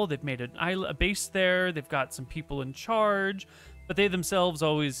people. They've made a base there. They've got some people in charge, but they themselves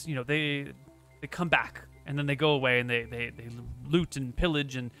always, they come back and then they go away and they loot and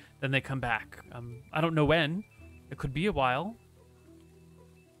pillage and then they come back. I don't know when. It could be a while.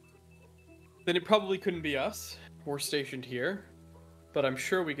 Then it probably couldn't be us. We're stationed here. But I'm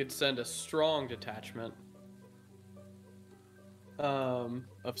sure we could send a strong detachment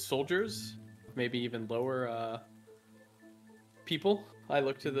of soldiers, maybe even lower people. I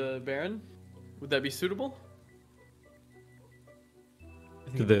look to the Baron. Would that be suitable?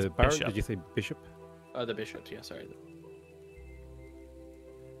 I think To it's the Baron? Bishop. Did you say Bishop? The Bishop, yeah, sorry.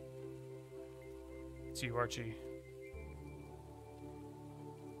 It's you, Archie.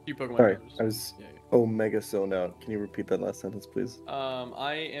 You Pokemon sorry, trainers. I was Yeah, omega zoned out. Can you repeat that last sentence, please?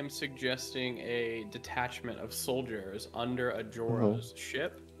 I am suggesting a detachment of soldiers under Ajora's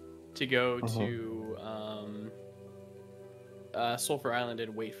ship to go to Sulphur Island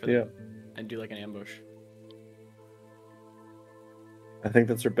and wait for them and do like an ambush. I think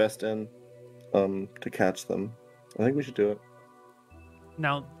that's our best end to catch them. I think we should do it.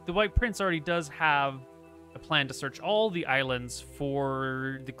 Now, the White Prince already does have a plan to search all the islands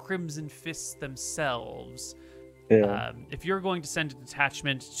for the Crimson Fists themselves. Yeah. If you're going to send a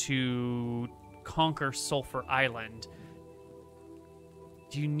detachment to conquer Sulphur Island,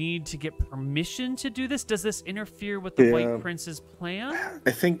 do you need to get permission to do this? Does this interfere with the White Prince's plan?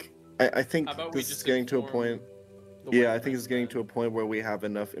 I think How about we this is just getting to a inform point. the Yeah, White I think Prince it's getting that- to a point where we have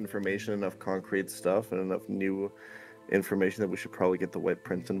enough information, enough concrete stuff, and enough new information that we should probably get the White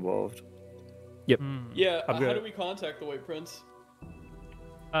Prince involved. Yeah, I'm how gonna- do we contact the White Prince?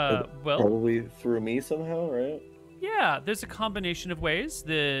 Well, Probably through me somehow, right? yeah, there's a combination of ways.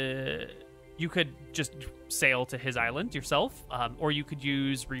 You could just sail to his island yourself, or you could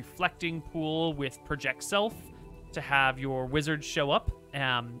use Reflecting Pool with Project Self to have your wizard show up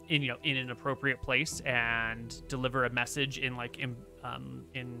in an appropriate place and deliver a message in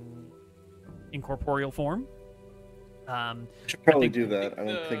incorporeal form. We should probably think- do that. I I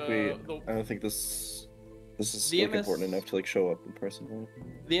don't think think I don't think this is The like, important MS enough to like show up in person.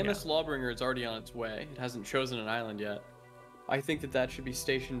 Right? The MS Lawbringer is already on its way. It hasn't chosen an island yet. I think that should be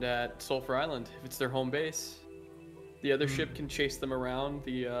stationed at Sulphur Island if it's their home base. The other ship can chase them around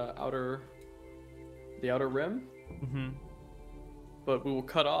the outer rim, Mm-hmm. but we will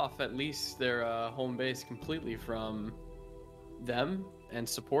cut off at least their home base completely from them and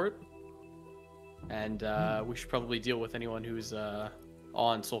support. And we should probably deal with anyone who's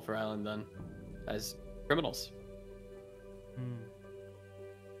on Sulphur Island then as criminals.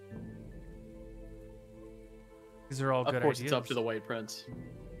 These are all good Of course, ideas. it's up to the White Prince.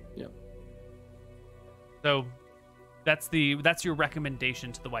 Yep. So that's your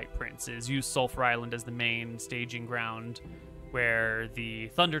recommendation to the White Prince, is use Sulphur Island as the main staging ground where the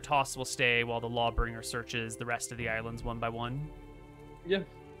Thunder Toss will stay while the Lawbringer searches the rest of the islands one by one. Yeah.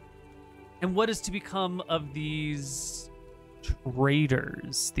 And what is to become of these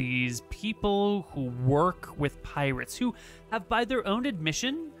traders, these people who work with pirates, who have, by their own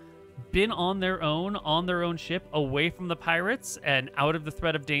admission, been on their own ship, away from the pirates and out of the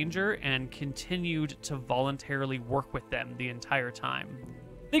threat of danger, and continued to voluntarily work with them the entire time?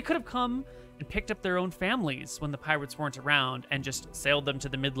 They could have come and picked up their own families when the pirates weren't around and just sailed them to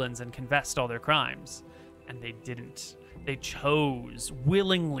the Midlands and confessed all their crimes. And they didn't. They chose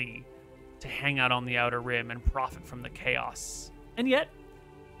willingly to hang out on the Outer Rim and profit from the chaos. And yet,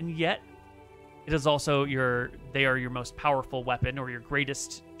 it is also they are your most powerful weapon, or your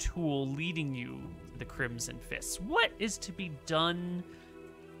greatest tool, leading you to the Crimson Fists. What is to be done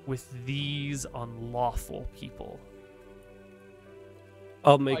with these unlawful people?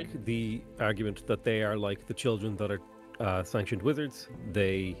 I'll make the argument that they are like the children that are sanctioned wizards.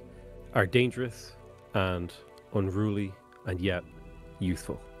 They are dangerous and unruly, and yet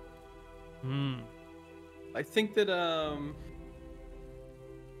useful. I think that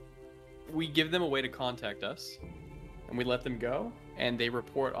we give them a way to contact us, and we let them go, and they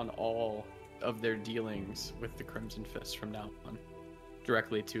report on all of their dealings with the Crimson Fist from now on,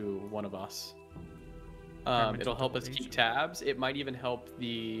 directly to one of us. It'll help us keep tabs. It might even help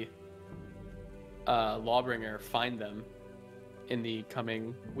the Lawbringer find them in the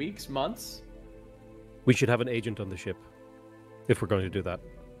coming weeks, months. We should have an agent on the ship if we're going to do that.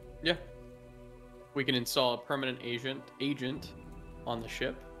 Yeah. We can install a permanent agent on the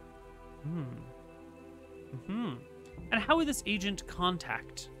ship. And how would this agent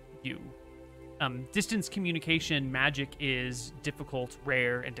contact you? Distance communication magic is difficult,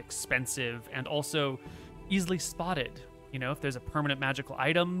 rare, and expensive, and also easily spotted. You know, if there's a permanent magical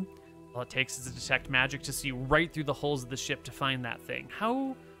item, all it takes is to detect magic to see right through the holes of the ship to find that thing.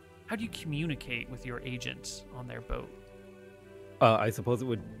 How do you communicate with your agent on their boat? I suppose it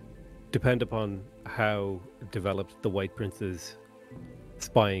would depend upon how developed the White Prince's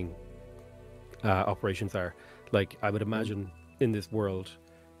spying operations are. Like, I would imagine in this world,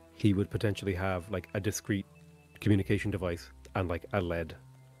 he would potentially have like a discrete communication device and like a LED,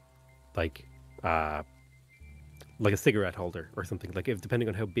 like a cigarette holder or something. Like, if depending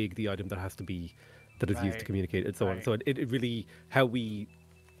on how big the item that is used to communicate and so on. So it really, how we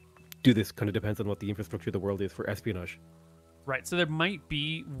do this kind of depends on what the infrastructure of the world is for espionage. Right, so there might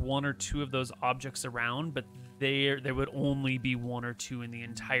be one or two of those objects around, but there would only be one or two in the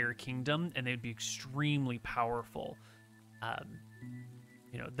entire kingdom, and they'd be extremely powerful.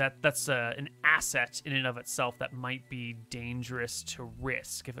 That's an asset in and of itself that might be dangerous to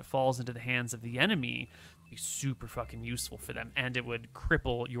risk. If it falls into the hands of the enemy, it'd be super fucking useful for them, and it would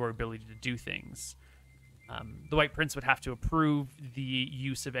cripple your ability to do things. The White Prince would have to approve the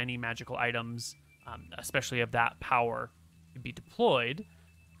use of any magical items, especially of that power, to be deployed,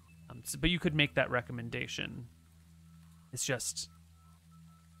 but you could make that recommendation. It's just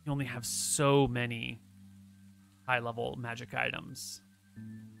you only have so many high-level magic items.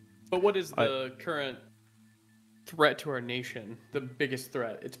 But what is the current threat to our nation? The biggest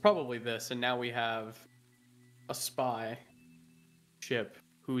threat? It's probably this, and now we have a spy ship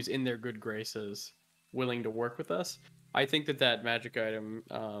who's in their good graces, willing to work with us. I think that magic item,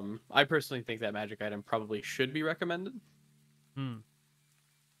 I personally think that magic item probably should be recommended.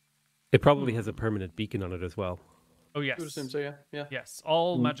 It probably has a permanent beacon on it as well. Oh yes. I would assume so, yeah. Yes,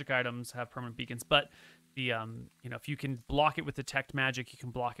 all magic items have permanent beacons, but the if you can block it with detect magic, you can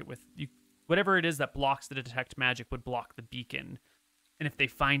block it with whatever it is that blocks the detect magic would block the beacon. And if they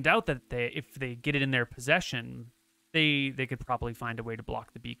find out that if they get it in their possession, they could probably find a way to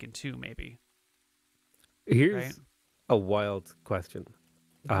block the beacon too, maybe. Here's a wild question.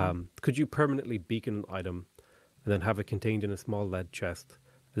 Could you permanently beacon an item and then have it contained in a small lead chest,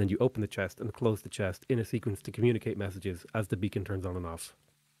 and then you open the chest and close the chest in a sequence to communicate messages as the beacon turns on and off?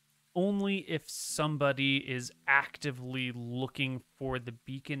 Only if somebody is actively looking for the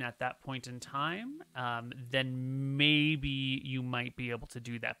beacon at that point in time, then maybe you might be able to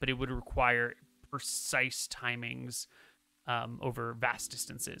do that. But it would require precise timings over vast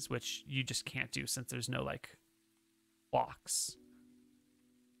distances, which you just can't do since there's no like clocks.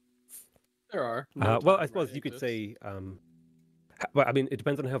 There are. Well, I suppose you could say. Well, I mean, it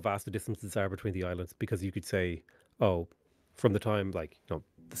depends on how vast the distances are between the islands, because you could say, oh, from the time the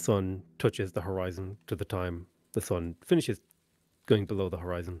sun touches the horizon to the time the sun finishes going below the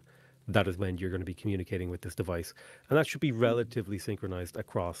horizon, that is when you're going to be communicating with this device, and that should be relatively synchronized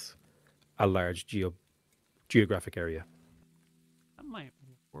across a large geographic area. That might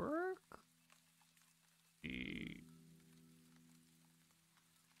work.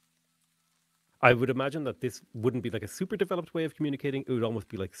 I would imagine that this wouldn't be like a super developed way of communicating. It would almost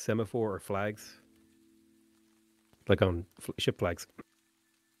be like semaphore or flags, like on ship flags.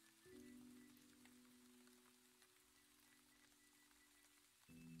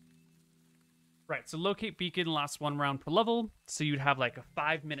 Right, so locate beacon lasts 1 round per level, so you'd have like a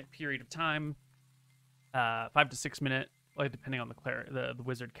 5-minute period of time, 5 to 6 minute, like depending on the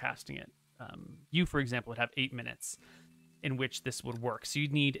wizard casting it. You, for example, would have 8 minutes in which this would work. So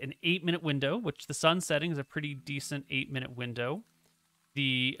you'd need an 8-minute window, which the sun setting is a pretty decent 8-minute window.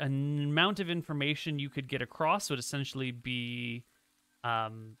 The amount of information you could get across would essentially be,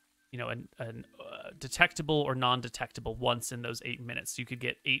 detectable or non-detectable once in those 8 minutes. So you could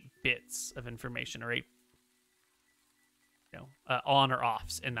get 8 bits of information, or 8, on or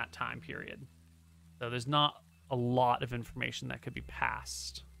offs in that time period. So there's not a lot of information that could be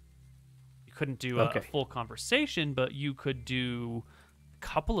passed. You couldn't do a full conversation, but you could do a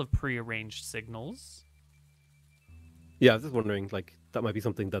couple of prearranged signals. Yeah, I was just wondering, like, that might be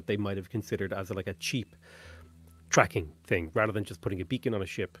something that they might have considered as a cheap tracking thing. Rather than just putting a beacon on a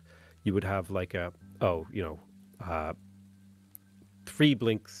ship, you would have like 3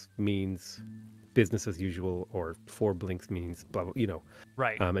 blinks means business as usual, or 4 blinks means blah, blah,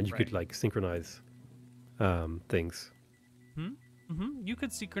 Right. And you could like synchronize things. You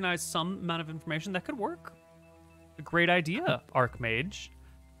could synchronize some amount of information. That could work. A great idea, Archmage.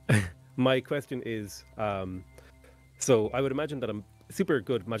 My question is, so I would imagine that a super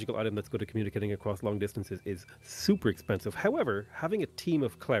good magical item that's good at communicating across long distances is super expensive. However, having a team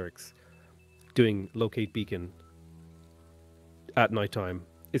of clerics doing locate beacon at nighttime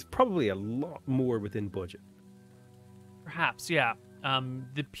is probably a lot more within budget. Perhaps, yeah.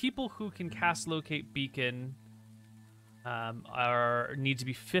 The people who can cast locate beacon need to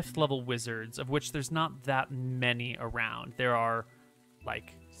be 5th level wizards, of which there's not that many around. There are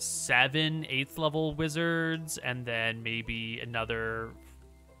like 7 8th level wizards, and then maybe another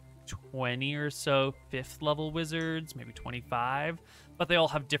 20 or so 5th level wizards, maybe 25, but they all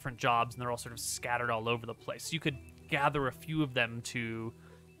have different jobs and they're all sort of scattered all over the place. So you could gather a few of them to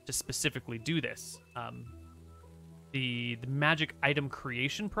specifically do this. The magic item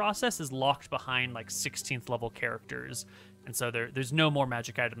creation process is locked behind like 16th level characters, and so there's no more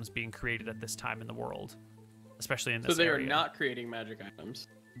magic items being created at this time in the world, especially in this area. So they are not creating magic items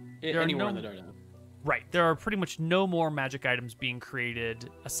anywhere in the Dardan. Right. There are pretty much no more magic items being created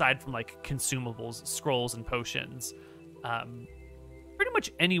aside from like consumables, scrolls, and potions. Pretty much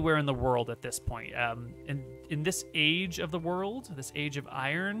anywhere in the world at this point. In this age of the world, this age of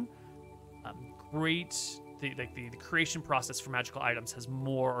iron, the creation process for magical items has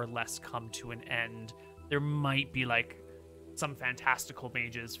more or less come to an end. There might be like some fantastical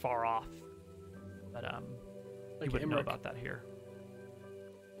mages far off, but you wouldn't know about that here.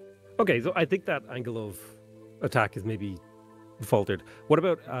 Okay, so I think that angle of attack is maybe faltered. What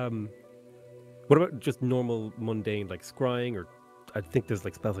about just normal mundane like scrying, or I think there's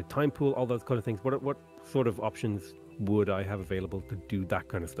like spells like time pool, all those kind of things. What sort of options would I have available to do that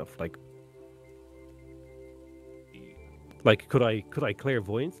kind of stuff? Like could I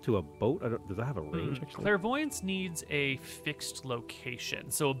clairvoyance to a boat? Does that have a range actually? Clairvoyance needs a fixed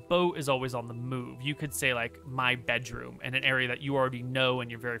location. So a boat is always on the move. You could say like my bedroom in an area that you already know and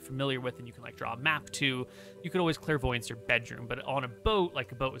you're very familiar with and you can like draw a map to. You could always clairvoyance your bedroom, but on a boat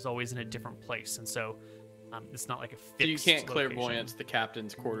is always in a different place. And so it's not like a fixed So you can't location. clairvoyance the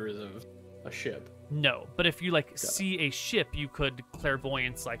captain's quarters of a ship. No, but if you see a ship, you could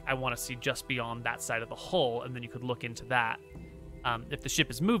clairvoyance like I want to see just beyond that side of the hull, and then you could look into that. If the ship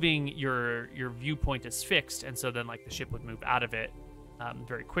is moving, your viewpoint is fixed, and so then like the ship would move out of it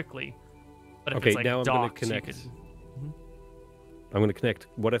very quickly. But if it's like now docked, I'm going to connect. I'm going to connect.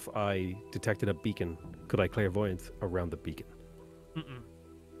 What if I detected a beacon? Could I clairvoyance around the beacon?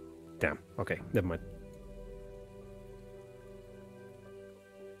 Damn. Okay, never mind.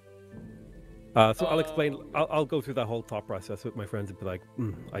 So I'll explain. I'll go through that whole thought process with my friends and be like,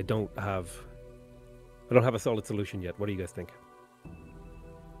 I don't have a solid solution yet. What do you guys think?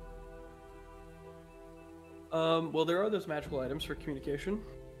 Well, there are those magical items for communication,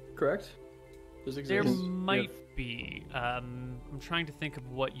 correct? Those There exist. might be. I'm trying to think of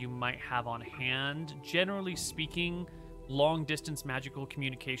what you might have on hand. Generally speaking, long distance magical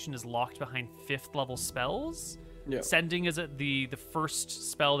communication is locked behind 5th level spells. Yeah. Sending is the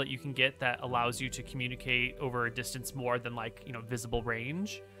first spell that you can get that allows you to communicate over a distance more than like, visible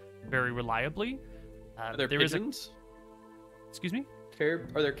range very reliably. Are there there is pigeons? Excuse me?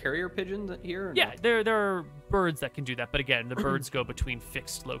 Are there carrier pigeons here? Or Yeah, no? there are birds that can do that, but again, the birds go between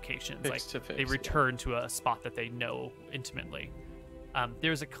fixed locations. Fixed to fixed, they yeah. return to a spot that they know intimately.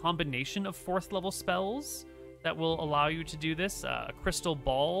 There's a combination of 4th level spells that will allow you to do this. A crystal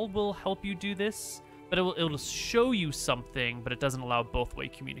ball will help you do this, but it'll show you something, but it doesn't allow both-way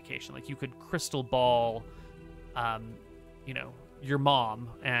communication. Like you could crystal ball, your mom,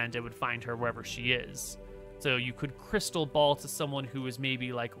 and it would find her wherever she is. So you could crystal ball to someone who is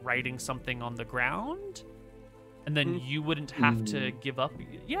maybe like writing something on the ground, and then you wouldn't have to give up.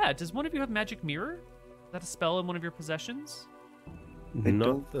 Yeah, does one of you have magic mirror? Is that a spell in one of your possessions? I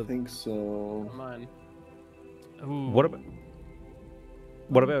Not don't think so. Come on. Ooh. What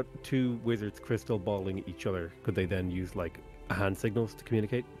about two wizards crystal balling each other? Could they then use like hand signals to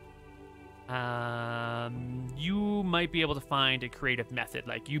communicate? You might be able to find a creative method.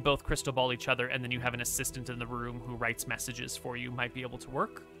 Like you both crystal ball each other, and then you have an assistant in the room who writes messages for you. Might be able to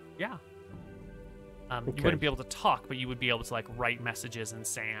work. Yeah. You wouldn't be able to talk, but you would be able to like write messages in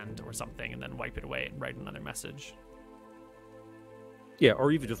sand or something, and then wipe it away and write another message. Yeah,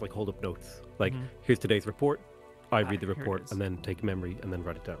 or even just like hold up notes. Like, here's today's report. I read the here it report is. and then take memory and then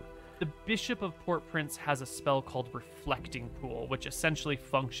write it down. The Bishop of Port Prince has a spell called Reflecting Pool, which essentially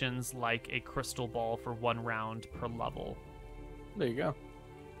functions like a crystal ball for 1 round per level. There you go.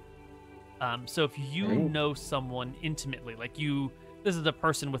 So if you know someone intimately, like this is a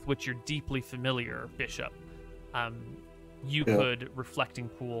person with which you're deeply familiar, Bishop, you could Reflecting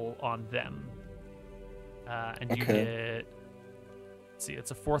Pool on them. And you get... See,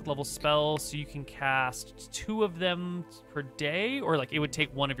 it's a 4th level spell, so you can cast 2 of them per day, or like it would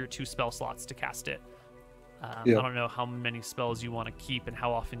take one of your 2 spell slots to cast it. I don't know how many spells you want to keep and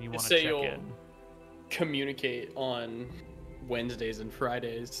how often you want to Say check you'll in. communicate on Wednesdays and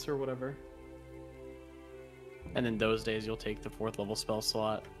Fridays or whatever, and then those days you'll take the 4th level spell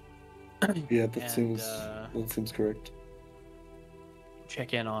slot. Yeah, that seems correct.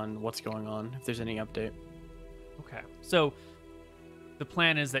 Check in on what's going on if there's any update. Okay, so the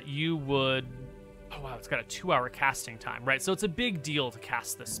plan is that you would... Oh, wow, it's got a 2-hour casting time, right? So it's a big deal to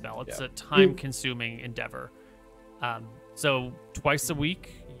cast this spell. It's a time-consuming endeavor. So twice a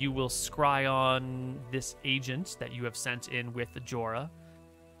week, you will scry on this agent that you have sent in with the Jorah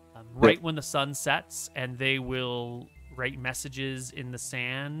right when the sun sets, and they will write messages in the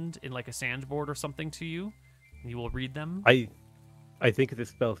sand, in like a sandboard or something to you, and you will read them. I think this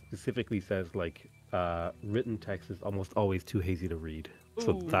spell specifically says like written text is almost always too hazy to read,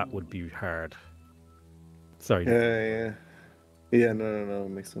 so that would be hard. Sorry. Yeah. No,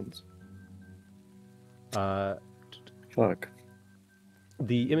 makes sense. Fuck.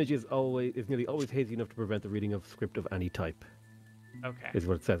 The image is nearly always hazy enough to prevent the reading of script of any type. Okay. Is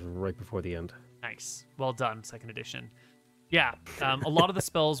what it says right before the end. Nice. Well done, 2nd edition. Yeah, a lot of the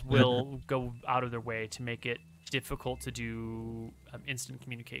spells will go out of their way to make it difficult to do instant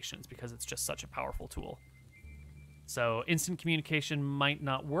communications because it's just such a powerful tool. So instant communication might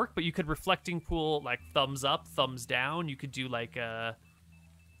not work, but you could Reflecting Pool like thumbs up, thumbs down. You could do like a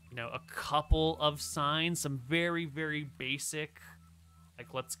couple of signs, some very, very basic,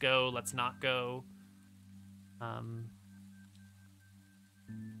 like let's go, let's not go.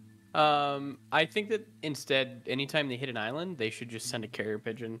 I think that instead, anytime they hit an island, they should just send a carrier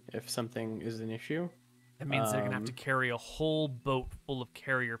pigeon if something is an issue. That means they're going to have to carry a whole boat full of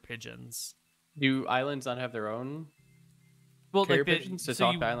carrier pigeons. Do islands not have their own carrier pigeons to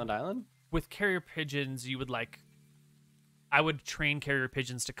talk to island? With carrier pigeons, you would I would train carrier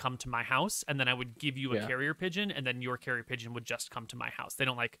pigeons to come to my house, and then I would give you a carrier pigeon, and then your carrier pigeon would just come to my house. They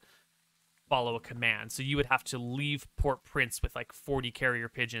don't follow a command. So you would have to leave Port Prince with 40 carrier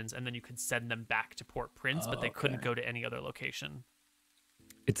pigeons, and then you could send them back to Port Prince, but they couldn't go to any other location.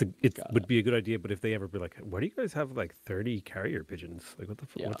 It would be a good idea, but if they ever be like, why do you guys have 30 carrier pigeons? Like, what the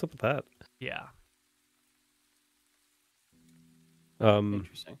fuck? What's up with that? Yeah.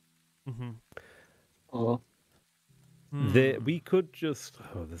 Interesting. We could just.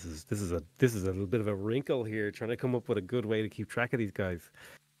 Oh, this is a little bit of a wrinkle here, trying to come up with a good way to keep track of these guys.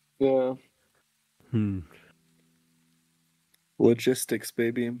 Yeah. Logistics,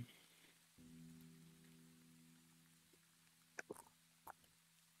 baby.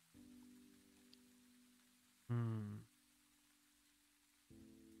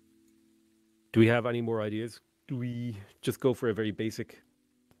 Do we have any more ideas? Do we just go for a very basic,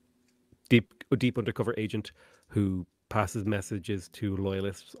 deep undercover agent who passes messages to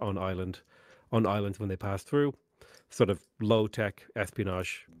loyalists on islands when they pass through? Sort of low-tech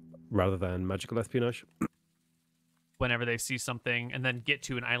espionage rather than magical espionage. Whenever they see something and then get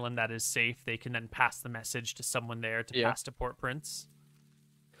to an island that is safe, they can then pass the message to someone there to pass to Port Prince.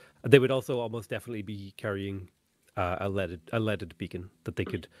 They would also almost definitely be carrying a leaded beacon that they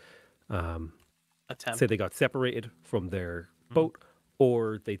could say they got separated from their boat,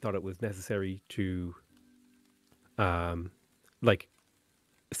 or they thought it was necessary to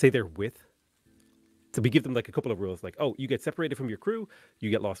say they're with. So we give them like a couple of rules, like, oh, you get separated from your crew, you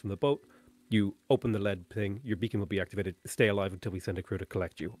get lost from the boat, you open the lead thing, your beacon will be activated, stay alive until we send a crew to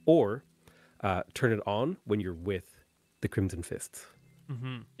collect you. Or turn it on when you're with the Crimson Fists.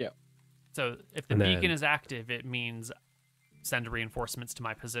 Mm-hmm. Yeah. So if the beacon is active, it means send reinforcements to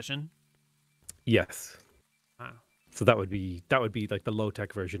my position? Yes. Wow. So that would be like the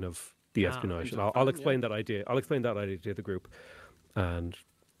low-tech version of the espionage. And I'll explain that idea. I'll explain that idea to the group. And...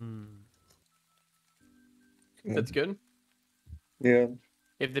 That's good. Yeah.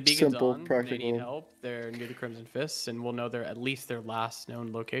 If the beacon's Simple, on, practical. they need help, they're near the Crimson Fists, and we'll know at least their last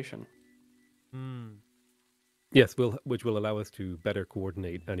known location. Yes, which will allow us to better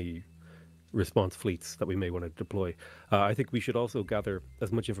coordinate any response fleets that we may want to deploy. I think we should also gather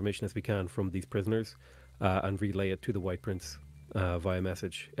as much information as we can from these prisoners and relay it to the White Prince via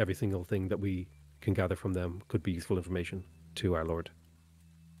message. Every single thing that we can gather from them could be useful information to our Lord.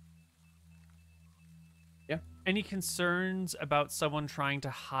 Any concerns about someone trying to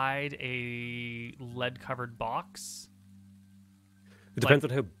hide a lead-covered box? It depends on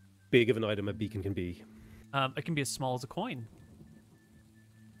how big of an item a beacon can be. It can be as small as a coin.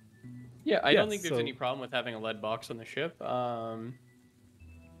 Yeah, I don't think there's any problem with having a lead box on the ship.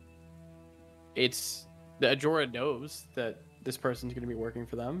 It's the Ajora knows that this person's going to be working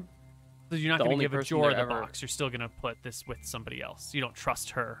for them. So you're not going to give Ajora the box. You're still going to put this with somebody else. You don't trust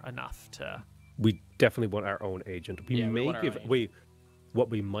her enough to... We definitely want our own agent. What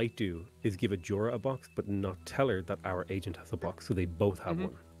we might do is give Ajora a box, but not tell her that our agent has a box, so they both have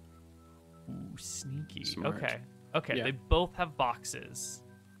one. Ooh, sneaky. Smart. Okay. Yeah. They both have boxes,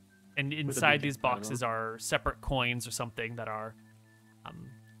 and inside these boxes are separate coins or something that are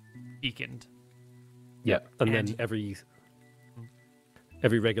beaconed. Yeah, and then every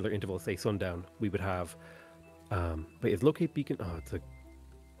regular interval, say sundown, we would have. Wait, is locate beacon? Oh, it's a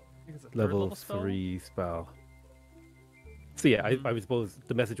level 3 spell. So yeah, I would suppose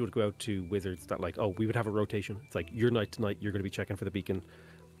the message would go out to wizards that like, oh, we would have a rotation. It's like your night tonight, you're going to be checking for the beacon,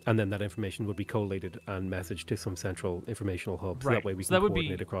 and then that information would be collated and messaged to some central informational hub. So that way we can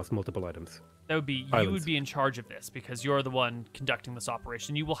coordinate across multiple items. That would be you would be in charge of this because you're the one conducting this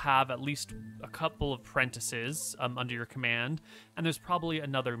operation. You will have at least a couple of apprentices under your command, and there's probably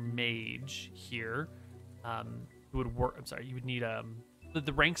another mage here who would work. I'm sorry, you would need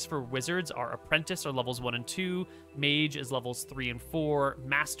the ranks for wizards are apprentice are levels 1 and 2, mage is levels 3 and 4,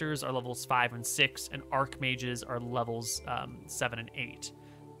 masters are levels 5 and 6, and archmages are levels 7 and 8.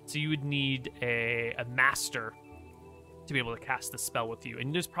 So you would need a master to be able to cast the spell with you,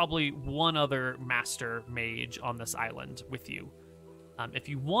 and there's probably one other master mage on this island with you. If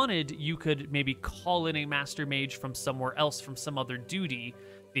you wanted, you could maybe call in a master mage from somewhere else, from some other duty.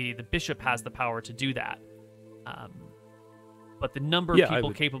 The bishop has the power to do that. But the number of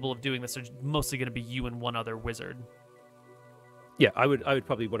people capable of doing this are mostly going to be you and one other wizard. Yeah, I would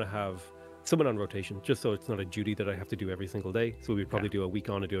probably want to have someone on rotation, just so it's not a duty that I have to do every single day. So we'd probably do a week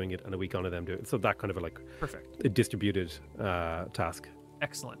on of doing it and a week on of them doing it. So that kind of a distributed task.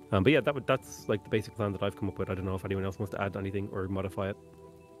 Excellent. But yeah, that's like the basic plan that I've come up with. I don't know if anyone else wants to add anything or modify it.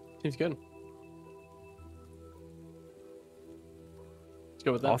 Seems good. Let's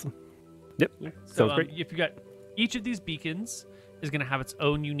go with that. Awesome. Yep. So Sounds great. if you got each of these beacons is going to have its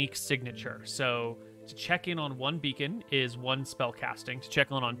own unique signature. So to check in on one beacon is one spell casting. To check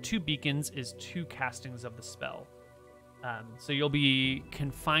in on 2 beacons is 2 castings of the spell. So you'll be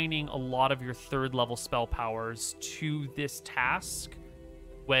confining a lot of your 3rd level spell powers to this task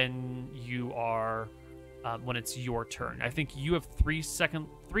when you are when it's your turn. I think you have 3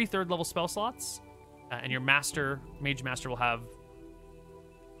 3rd level spell slots, and your mage master will have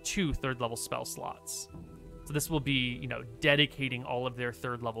 2 3rd level spell slots. So this will be, dedicating all of their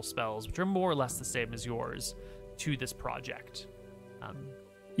 3rd level spells, which are more or less the same as yours, to this project.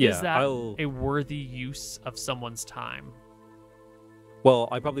 Is that a worthy use of someone's time? Well,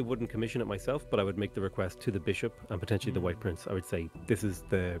 I probably wouldn't commission it myself, but I would make the request to the bishop and potentially the White Prince. I would say, this is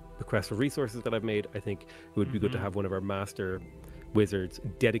the request for resources that I've made. I think it would be good to have one of our master wizards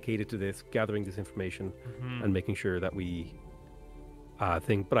dedicated to this, gathering this information Mhm. and making sure that we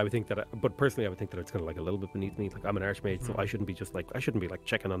but I would think that, but personally, I would think that it's kind of like a little bit beneath me. Like, I'm an archmage, so I shouldn't be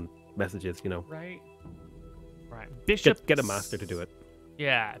checking on messages, Right. Bishop. Get a master to do it.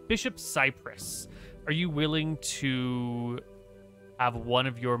 Yeah, Bishop Cypress. Are you willing to have one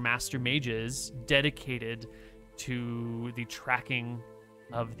of your master mages dedicated to the tracking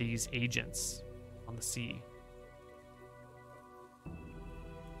of these agents on the sea?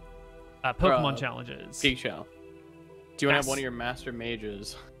 Pokemon challenges. Geek Show. Do you want to have Yes. one of your master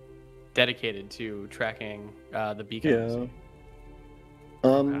mages dedicated to tracking the beacon? Yeah.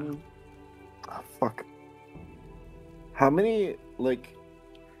 Oh, fuck. How many, like,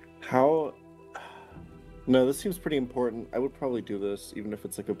 how... No, this seems pretty important. I would probably do this, even if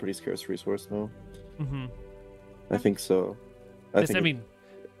it's, like, a pretty scarce resource, no? Mm-hmm. I think so.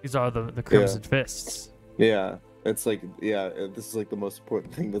 These are the Crimson Fists. Yeah, it's like, this is, like, the most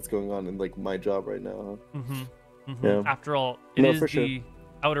important thing that's going on in, like, my job right now. Mm-hmm. Mm-hmm. Yeah. After all, it is for the sure.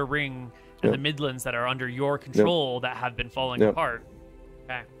 Outer Ring and the Midlands that are under your control that have been falling apart.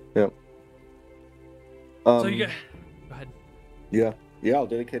 Okay. Yep. So you go ahead. Yeah, I'll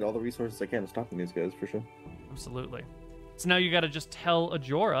dedicate all the resources I can to stopping these guys, for sure. Absolutely. So now you got to just tell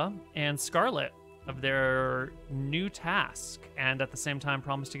Ajora and Scarlet of their new task, and at the same time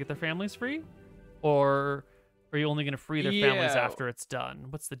promise to get their families free? Or are you only going to free their families after it's done?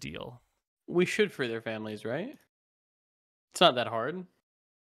 What's the deal? We should free their families, right? It's not that hard.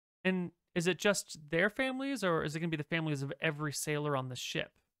 And is it just their families, or is it going to be the families of every sailor on the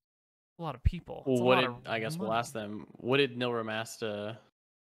ship? A lot of people. Well, I guess we'll ask them. What did Nilrim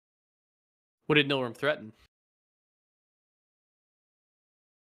What did Nilrim threaten?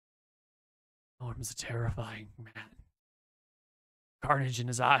 Norm's a terrifying man. Carnage in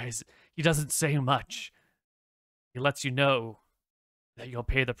his eyes. He doesn't say much. He lets you know that you'll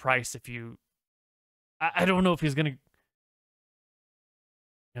pay the price if you... I don't know if he's gonna...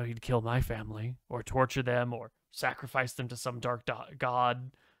 he'd kill my family, or torture them, or sacrifice them to some dark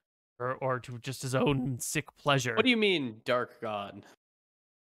god, or to just his own sick pleasure. What do you mean, dark god?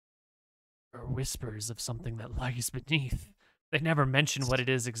 Or whispers of something that lies beneath. They never mention what it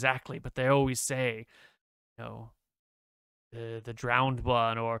is exactly, but they always say, the drowned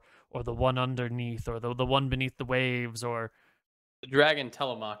one, or the one underneath, or the one beneath the waves, or... The dragon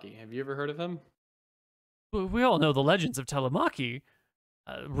Telemachy. Have you ever heard of him? We all know the legends of Telemachy.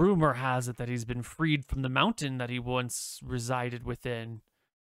 Rumor has it that he's been freed from the mountain that he once resided within.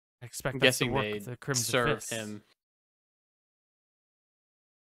 I expect I'm that's the guessing work they of the Crimson serve Fists. him.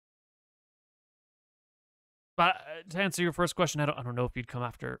 But to answer your first question, I don't know if you'd come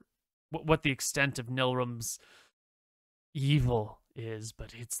after what the extent of Nilrim's evil is,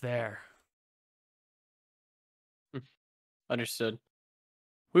 but it's there. Understood.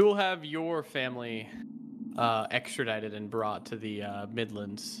 We will have your family extradited and brought to the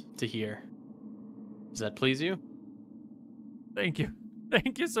Midlands to here. Does that please you? Thank you.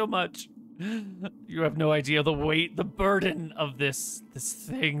 Thank you so much. You have no idea the weight, the burden of this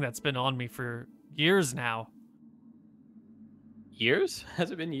thing that's been on me for years now. Years?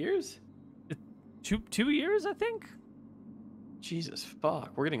 Has it been years? 2 years, I think. Jesus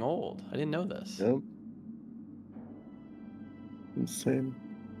fuck, we're getting old. I didn't know this. Yep. Insane.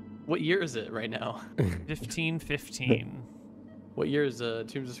 What year is it right now? 1515. What year is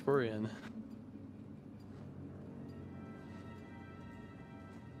Tombs of Scorian?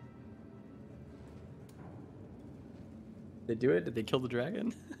 Did they do it? Did they kill the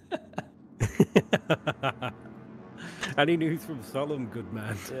dragon? Any news from Solemn, good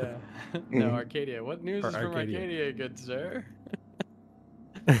man? Yeah. No, Arcadia. What news is from Arcadia. Arcadia, good sir?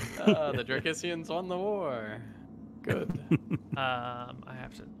 The Dracissians won the war. Good. I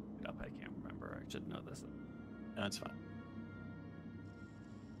have to look it up. I can't remember. I should know this. No, it's fine.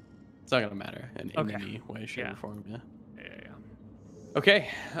 It's not gonna matter in Okay. any way, shape, Yeah. or form. Yeah. Yeah. Okay.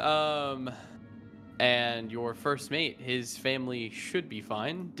 And your first mate, his family should be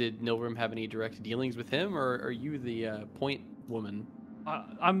fine. Did Nilrim have any direct dealings with him, or are you the point woman?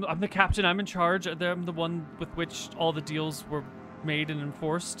 I'm the captain. I'm in charge. I'm the one with which all the deals were made and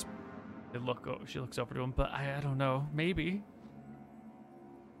enforced. She looks over to him, but I don't know. Maybe.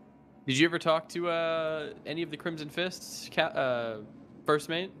 Did you ever talk to any of the Crimson Fists, first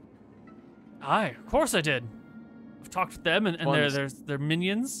mate? Aye, of course I did. I've talked with them and their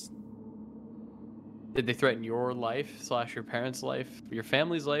minions. Did they threaten your life / your parents' life, your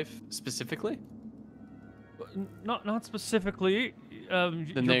family's life specifically? Not specifically. Then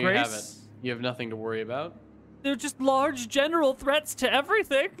Your there Grace. you have it. You have nothing to worry about. They're just large general threats to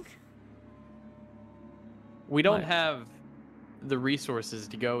everything. We don't What? have the resources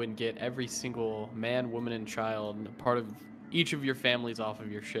to go and get every single man, woman, and child, and a part of each of your families off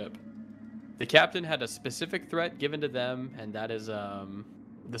of your ship. The captain had a specific threat given to them, and that is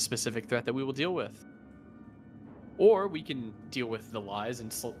the specific threat that we will deal with. Or we can deal with the lies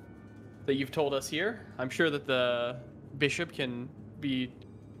and that you've told us here. I'm sure that the bishop can be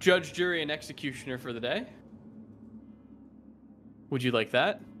judge, jury, and executioner for the day. Would you like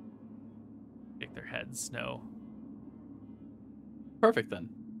that? Shake their heads. No. Perfect then.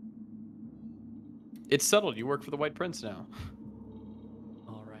 It's settled. You work for the White Prince now.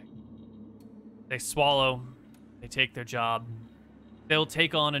 All right. They swallow. They take their job. They'll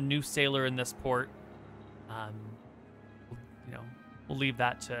take on a new sailor in this port. We'll leave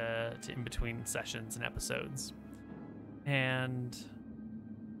that to in between sessions and episodes. And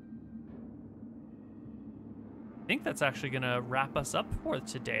I think that's actually going to wrap us up for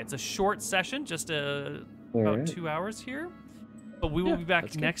today. It's a short session, just about 2 hours here. But we will be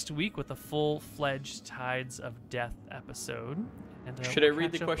back next week with a full-fledged Tides of Death episode. And, should I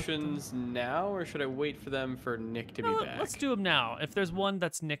read the questions now, or should I wait for them for Nick to be back? Let's do them now. If there's one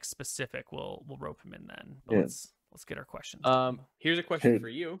that's Nick specific, we'll rope him in then. But let's get our questions. Here's a question for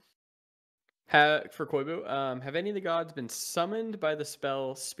you. For Koibu, have any of the gods been summoned by the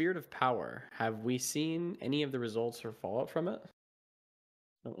spell Spirit of Power? Have we seen any of the results or fallout from it?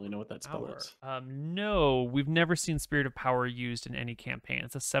 I don't really know what that spell is. No, we've never seen Spirit of Power used in any campaign.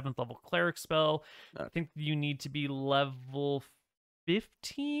 It's a 7th level cleric spell. I think you need to be level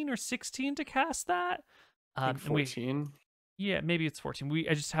 15 or 16 to cast that. 14. Yeah, maybe it's 14.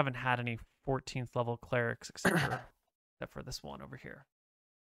 I just haven't had any 14th level clerics except for this one over here.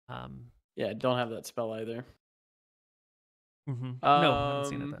 Yeah, I don't have that spell either. No, I haven't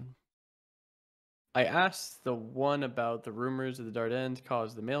seen it then. I asked the one about the rumors of the Dardannes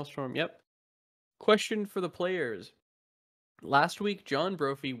caused the maelstrom. Yep. Question for the players. Last week, John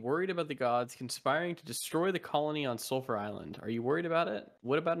Brophy worried about the gods conspiring to destroy the colony on Sulphur Island. Are you worried about it?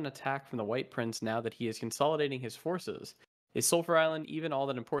 What about an attack from the White Prince now that he is consolidating his forces? Is Sulphur Island even all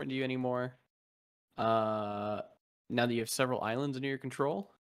that important to you anymore? Now that you have several islands under your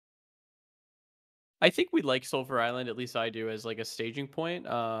control? I think we like Sulphur Island, at least I do, as like a staging point,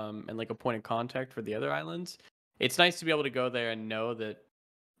 and like a point of contact for the other islands. It's nice to be able to go there and know that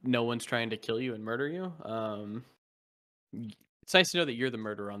no one's trying to kill you and murder you. It's nice to know that you're the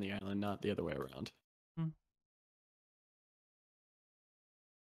murderer on the island, not the other way around. What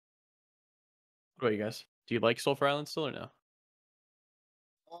about you guys? Do you like Sulphur Island still or no?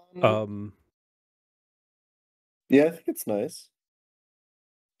 Yeah, I think it's nice.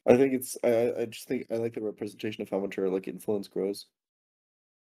 I think it's. I just think I like the representation of how much our like influence grows.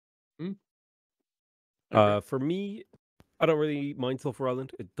 For me, I don't really mind Sulphur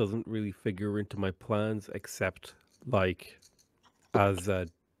Island. It doesn't really figure into my plans, except like as a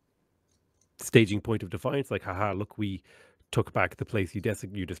staging point of defiance. Like, haha, look, we took back the place you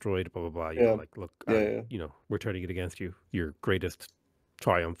destroyed. Blah blah blah. You know, like, look, you know, we're turning it against you. Your greatest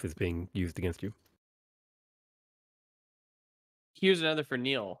triumph is being used against you. Here's another for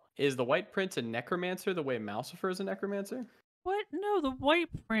Neil. Is the White Prince a necromancer the way Malsifer is a necromancer? What? No, the White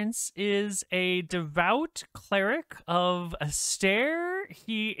Prince is a devout cleric of Astaire.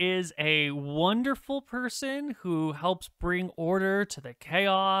 He is a wonderful person who helps bring order to the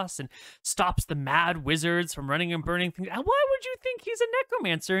chaos and stops the mad wizards from running and burning things. Why would you think he's a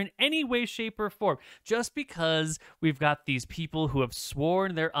necromancer in any way, shape, or form? Just because we've got these people who have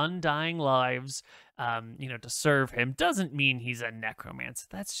sworn their undying lives to serve him doesn't mean he's a necromancer.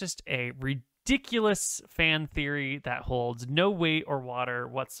 That's just a ridiculous fan theory that holds no weight or water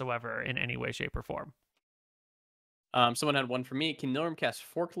whatsoever in any way, shape, or form. Someone had one for me. Can Nilrim cast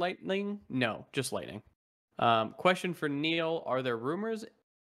Forked Lightning? No, just lightning. Question for Neil. Are there rumors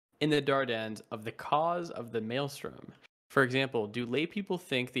in the Dardannes of the cause of the maelstrom? For example, do lay people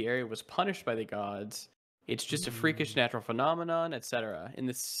think the area was punished by the gods? It's just a freakish natural phenomenon, etc. In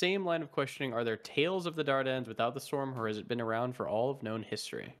the same line of questioning, are there tales of the Dardannes without the storm, or has it been around for all of known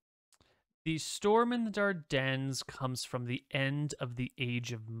history? The storm in the Dardannes comes from the end of the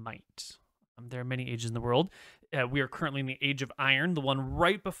Age of Might. There are many ages in the world. We are currently in the Age of Iron. The one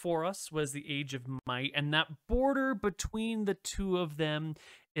right before us was the Age of Might. And that border between the two of them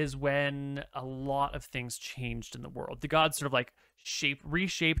is when a lot of things changed in the world. The gods sort of like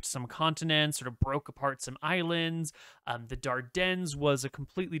reshaped some continents, sort of broke apart some islands. The Dardannes was a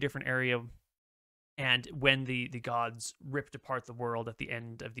completely different area. And when the gods ripped apart the world at the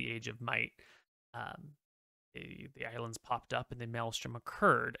end of the Age of Might, the islands popped up and the maelstrom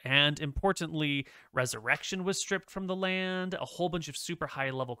occurred. And importantly, resurrection was stripped from the land. A whole bunch of super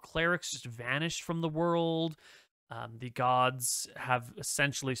high level clerics just vanished from the world. The gods have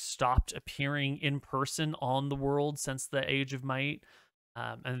essentially stopped appearing in person on the world since the Age of Might.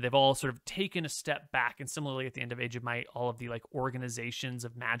 And they've all sort of taken a step back. And similarly, at the end of Age of Might, all of the like organizations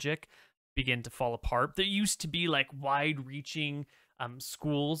of magic begin to fall apart. There used to be like wide-reaching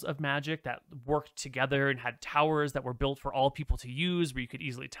schools of magic that worked together and had towers that were built for all people to use, where you could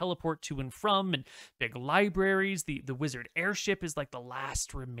easily teleport to and from, and big libraries. The wizard airship is like the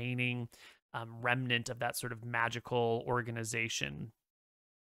last remaining remnant of that sort of magical organization,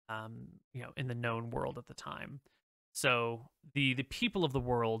 in the known world at the time. So the people of the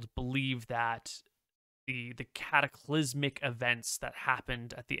world believe that the cataclysmic events that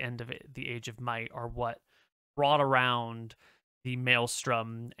happened at the end of the Age of Might are what brought around the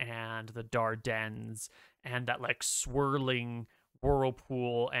Maelstrom and the Dardanelles, and that like swirling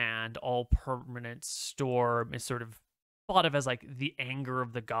whirlpool and all permanent storm is sort of thought of as like the anger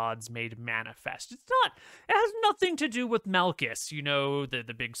of the gods made manifest. It has nothing to do with Malchus.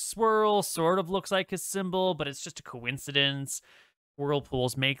 The big swirl sort of looks like his symbol, but it's just a coincidence.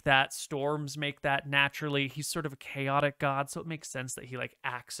 Whirlpools make that, storms make that naturally. He's sort of a chaotic god, so it makes sense that he like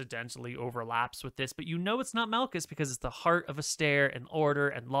accidentally overlaps with this. But it's not Malchus, because it's the heart of Astaire and order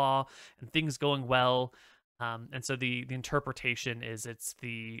and law and things going well. And so the interpretation is it's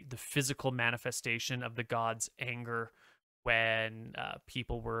the physical manifestation of the god's anger when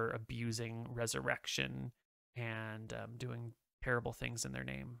people were abusing resurrection and doing terrible things in their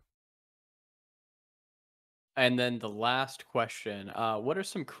name. And then the last question, what are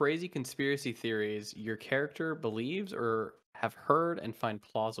some crazy conspiracy theories your character believes or have heard and find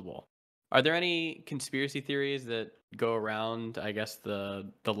plausible? Are there any conspiracy theories that go around, I guess,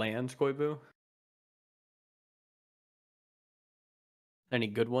 the lands, Koibu? Any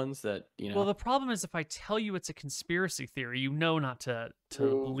good ones that, Well, the problem is if I tell you it's a conspiracy theory, not to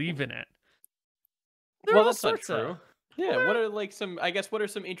believe in it. Well, that's not true. Yeah, what are like what are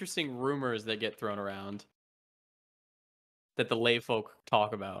some interesting rumors that get thrown around that the lay folk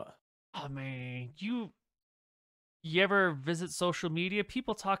talk about? I mean, you ever visit social media?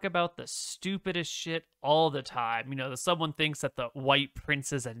 People talk about the stupidest shit all the time. Someone thinks that the White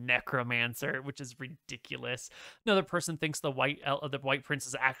Prince is a necromancer, which is ridiculous. Another person thinks the White Prince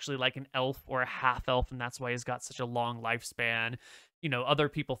is actually like an elf or a half elf, and that's why he's got such a long lifespan. Other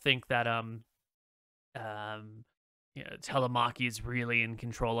people think that Telemachy is really in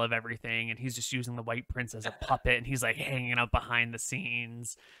control of everything, and he's just using the White Prince as a puppet, and he's like hanging out behind the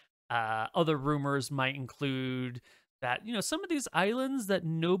scenes. Other rumors might include that, some of these islands that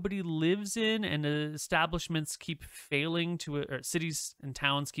nobody lives in and establishments keep failing to, or cities and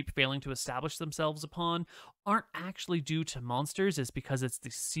towns keep failing to establish themselves upon, aren't actually due to monsters. It's because it's the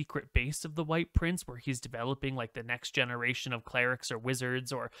secret base of the White Prince, where he's developing like the next generation of clerics or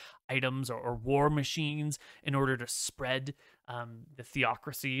wizards or items or war machines in order to spread the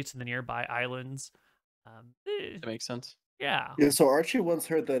theocracy to the nearby islands. That makes sense. Yeah. Yeah, so Archie once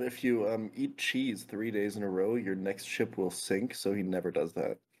heard that if you eat cheese 3 days in a row, your next ship will sink, so he never does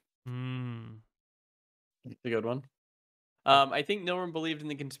that. That's a good one. I think no one believed in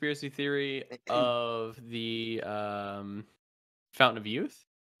the conspiracy theory of the Fountain of Youth,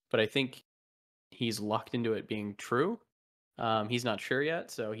 but I think he's locked into it being true. He's not sure yet,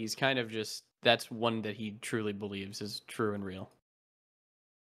 so he's kind of that's one that he truly believes is true and real.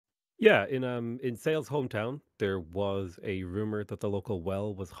 Yeah, in Sale's hometown, there was a rumor that the local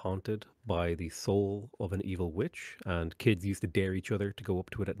well was haunted by the soul of an evil witch, and kids used to dare each other to go up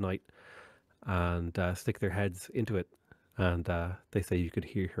to it at night and stick their heads into it. And they say you could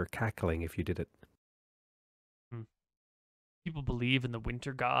hear her cackling if you did it. People believe in the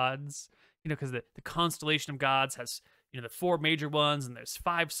winter gods, because the constellation of gods has, the 4 major ones, and there's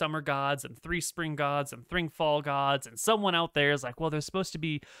 5 summer gods and 3 spring gods and 3 fall gods, and someone out there is like, well, there's supposed to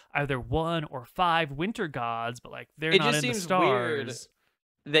be either 1 or 5 winter gods, but like they're not in the stars.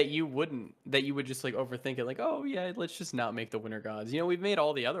 Weird that you would just like overthink it, like, oh yeah, let's just not make the winter gods. We've made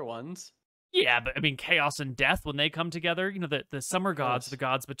all the other ones. Yeah, but I mean, chaos and death, when they come together, the summer gods, the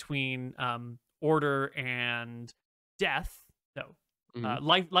gods between order and death. No.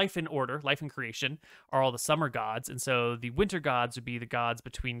 Life and order, life and creation are all the summer gods, and so the winter gods would be the gods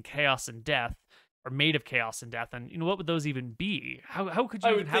between chaos and death, or made of chaos and death. And what would those even be? How could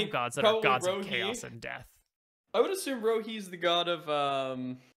you even have gods that are gods of chaos and death? I would assume Rohi's the god of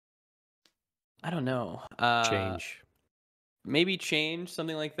I don't know, change. Maybe change,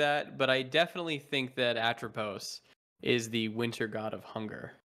 something like that. But I definitely think that Atropos is the winter god of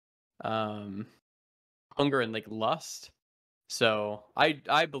hunger, hunger and like lust. So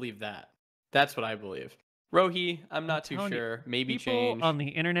I believe that. That's what I believe. Rohi, I'm not too sure. Maybe people change. on the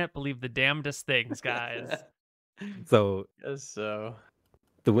internet believe the damnedest things, guys. So Guess so.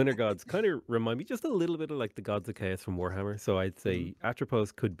 the winter gods kind of remind me just a little bit of like the gods of chaos from Warhammer. So I'd say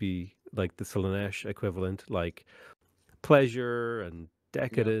Atropos could be like the Slaanesh equivalent, like pleasure and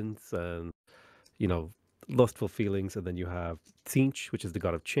decadence and lustful feelings. And then you have Tzeentch, which is the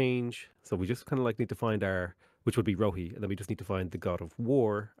god of change. So we just kind of like need to find which would be Rohi, and then we just need to find the god of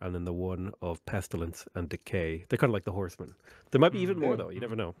war, and then the one of pestilence and decay. They're kind of like the horsemen. There might be even more though. You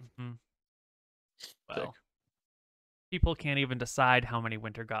never know. Well, people can't even decide how many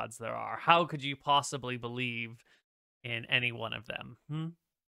winter gods there are. How could you possibly believe in any one of them?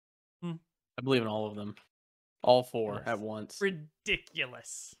 I believe in all of them. All four Yes. at once.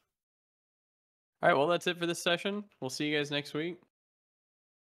 Ridiculous. All right, well, that's it for this session. We'll see you guys next week.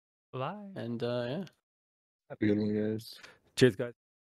 Bye. And yeah. Have a good one, guys. Cheers, guys.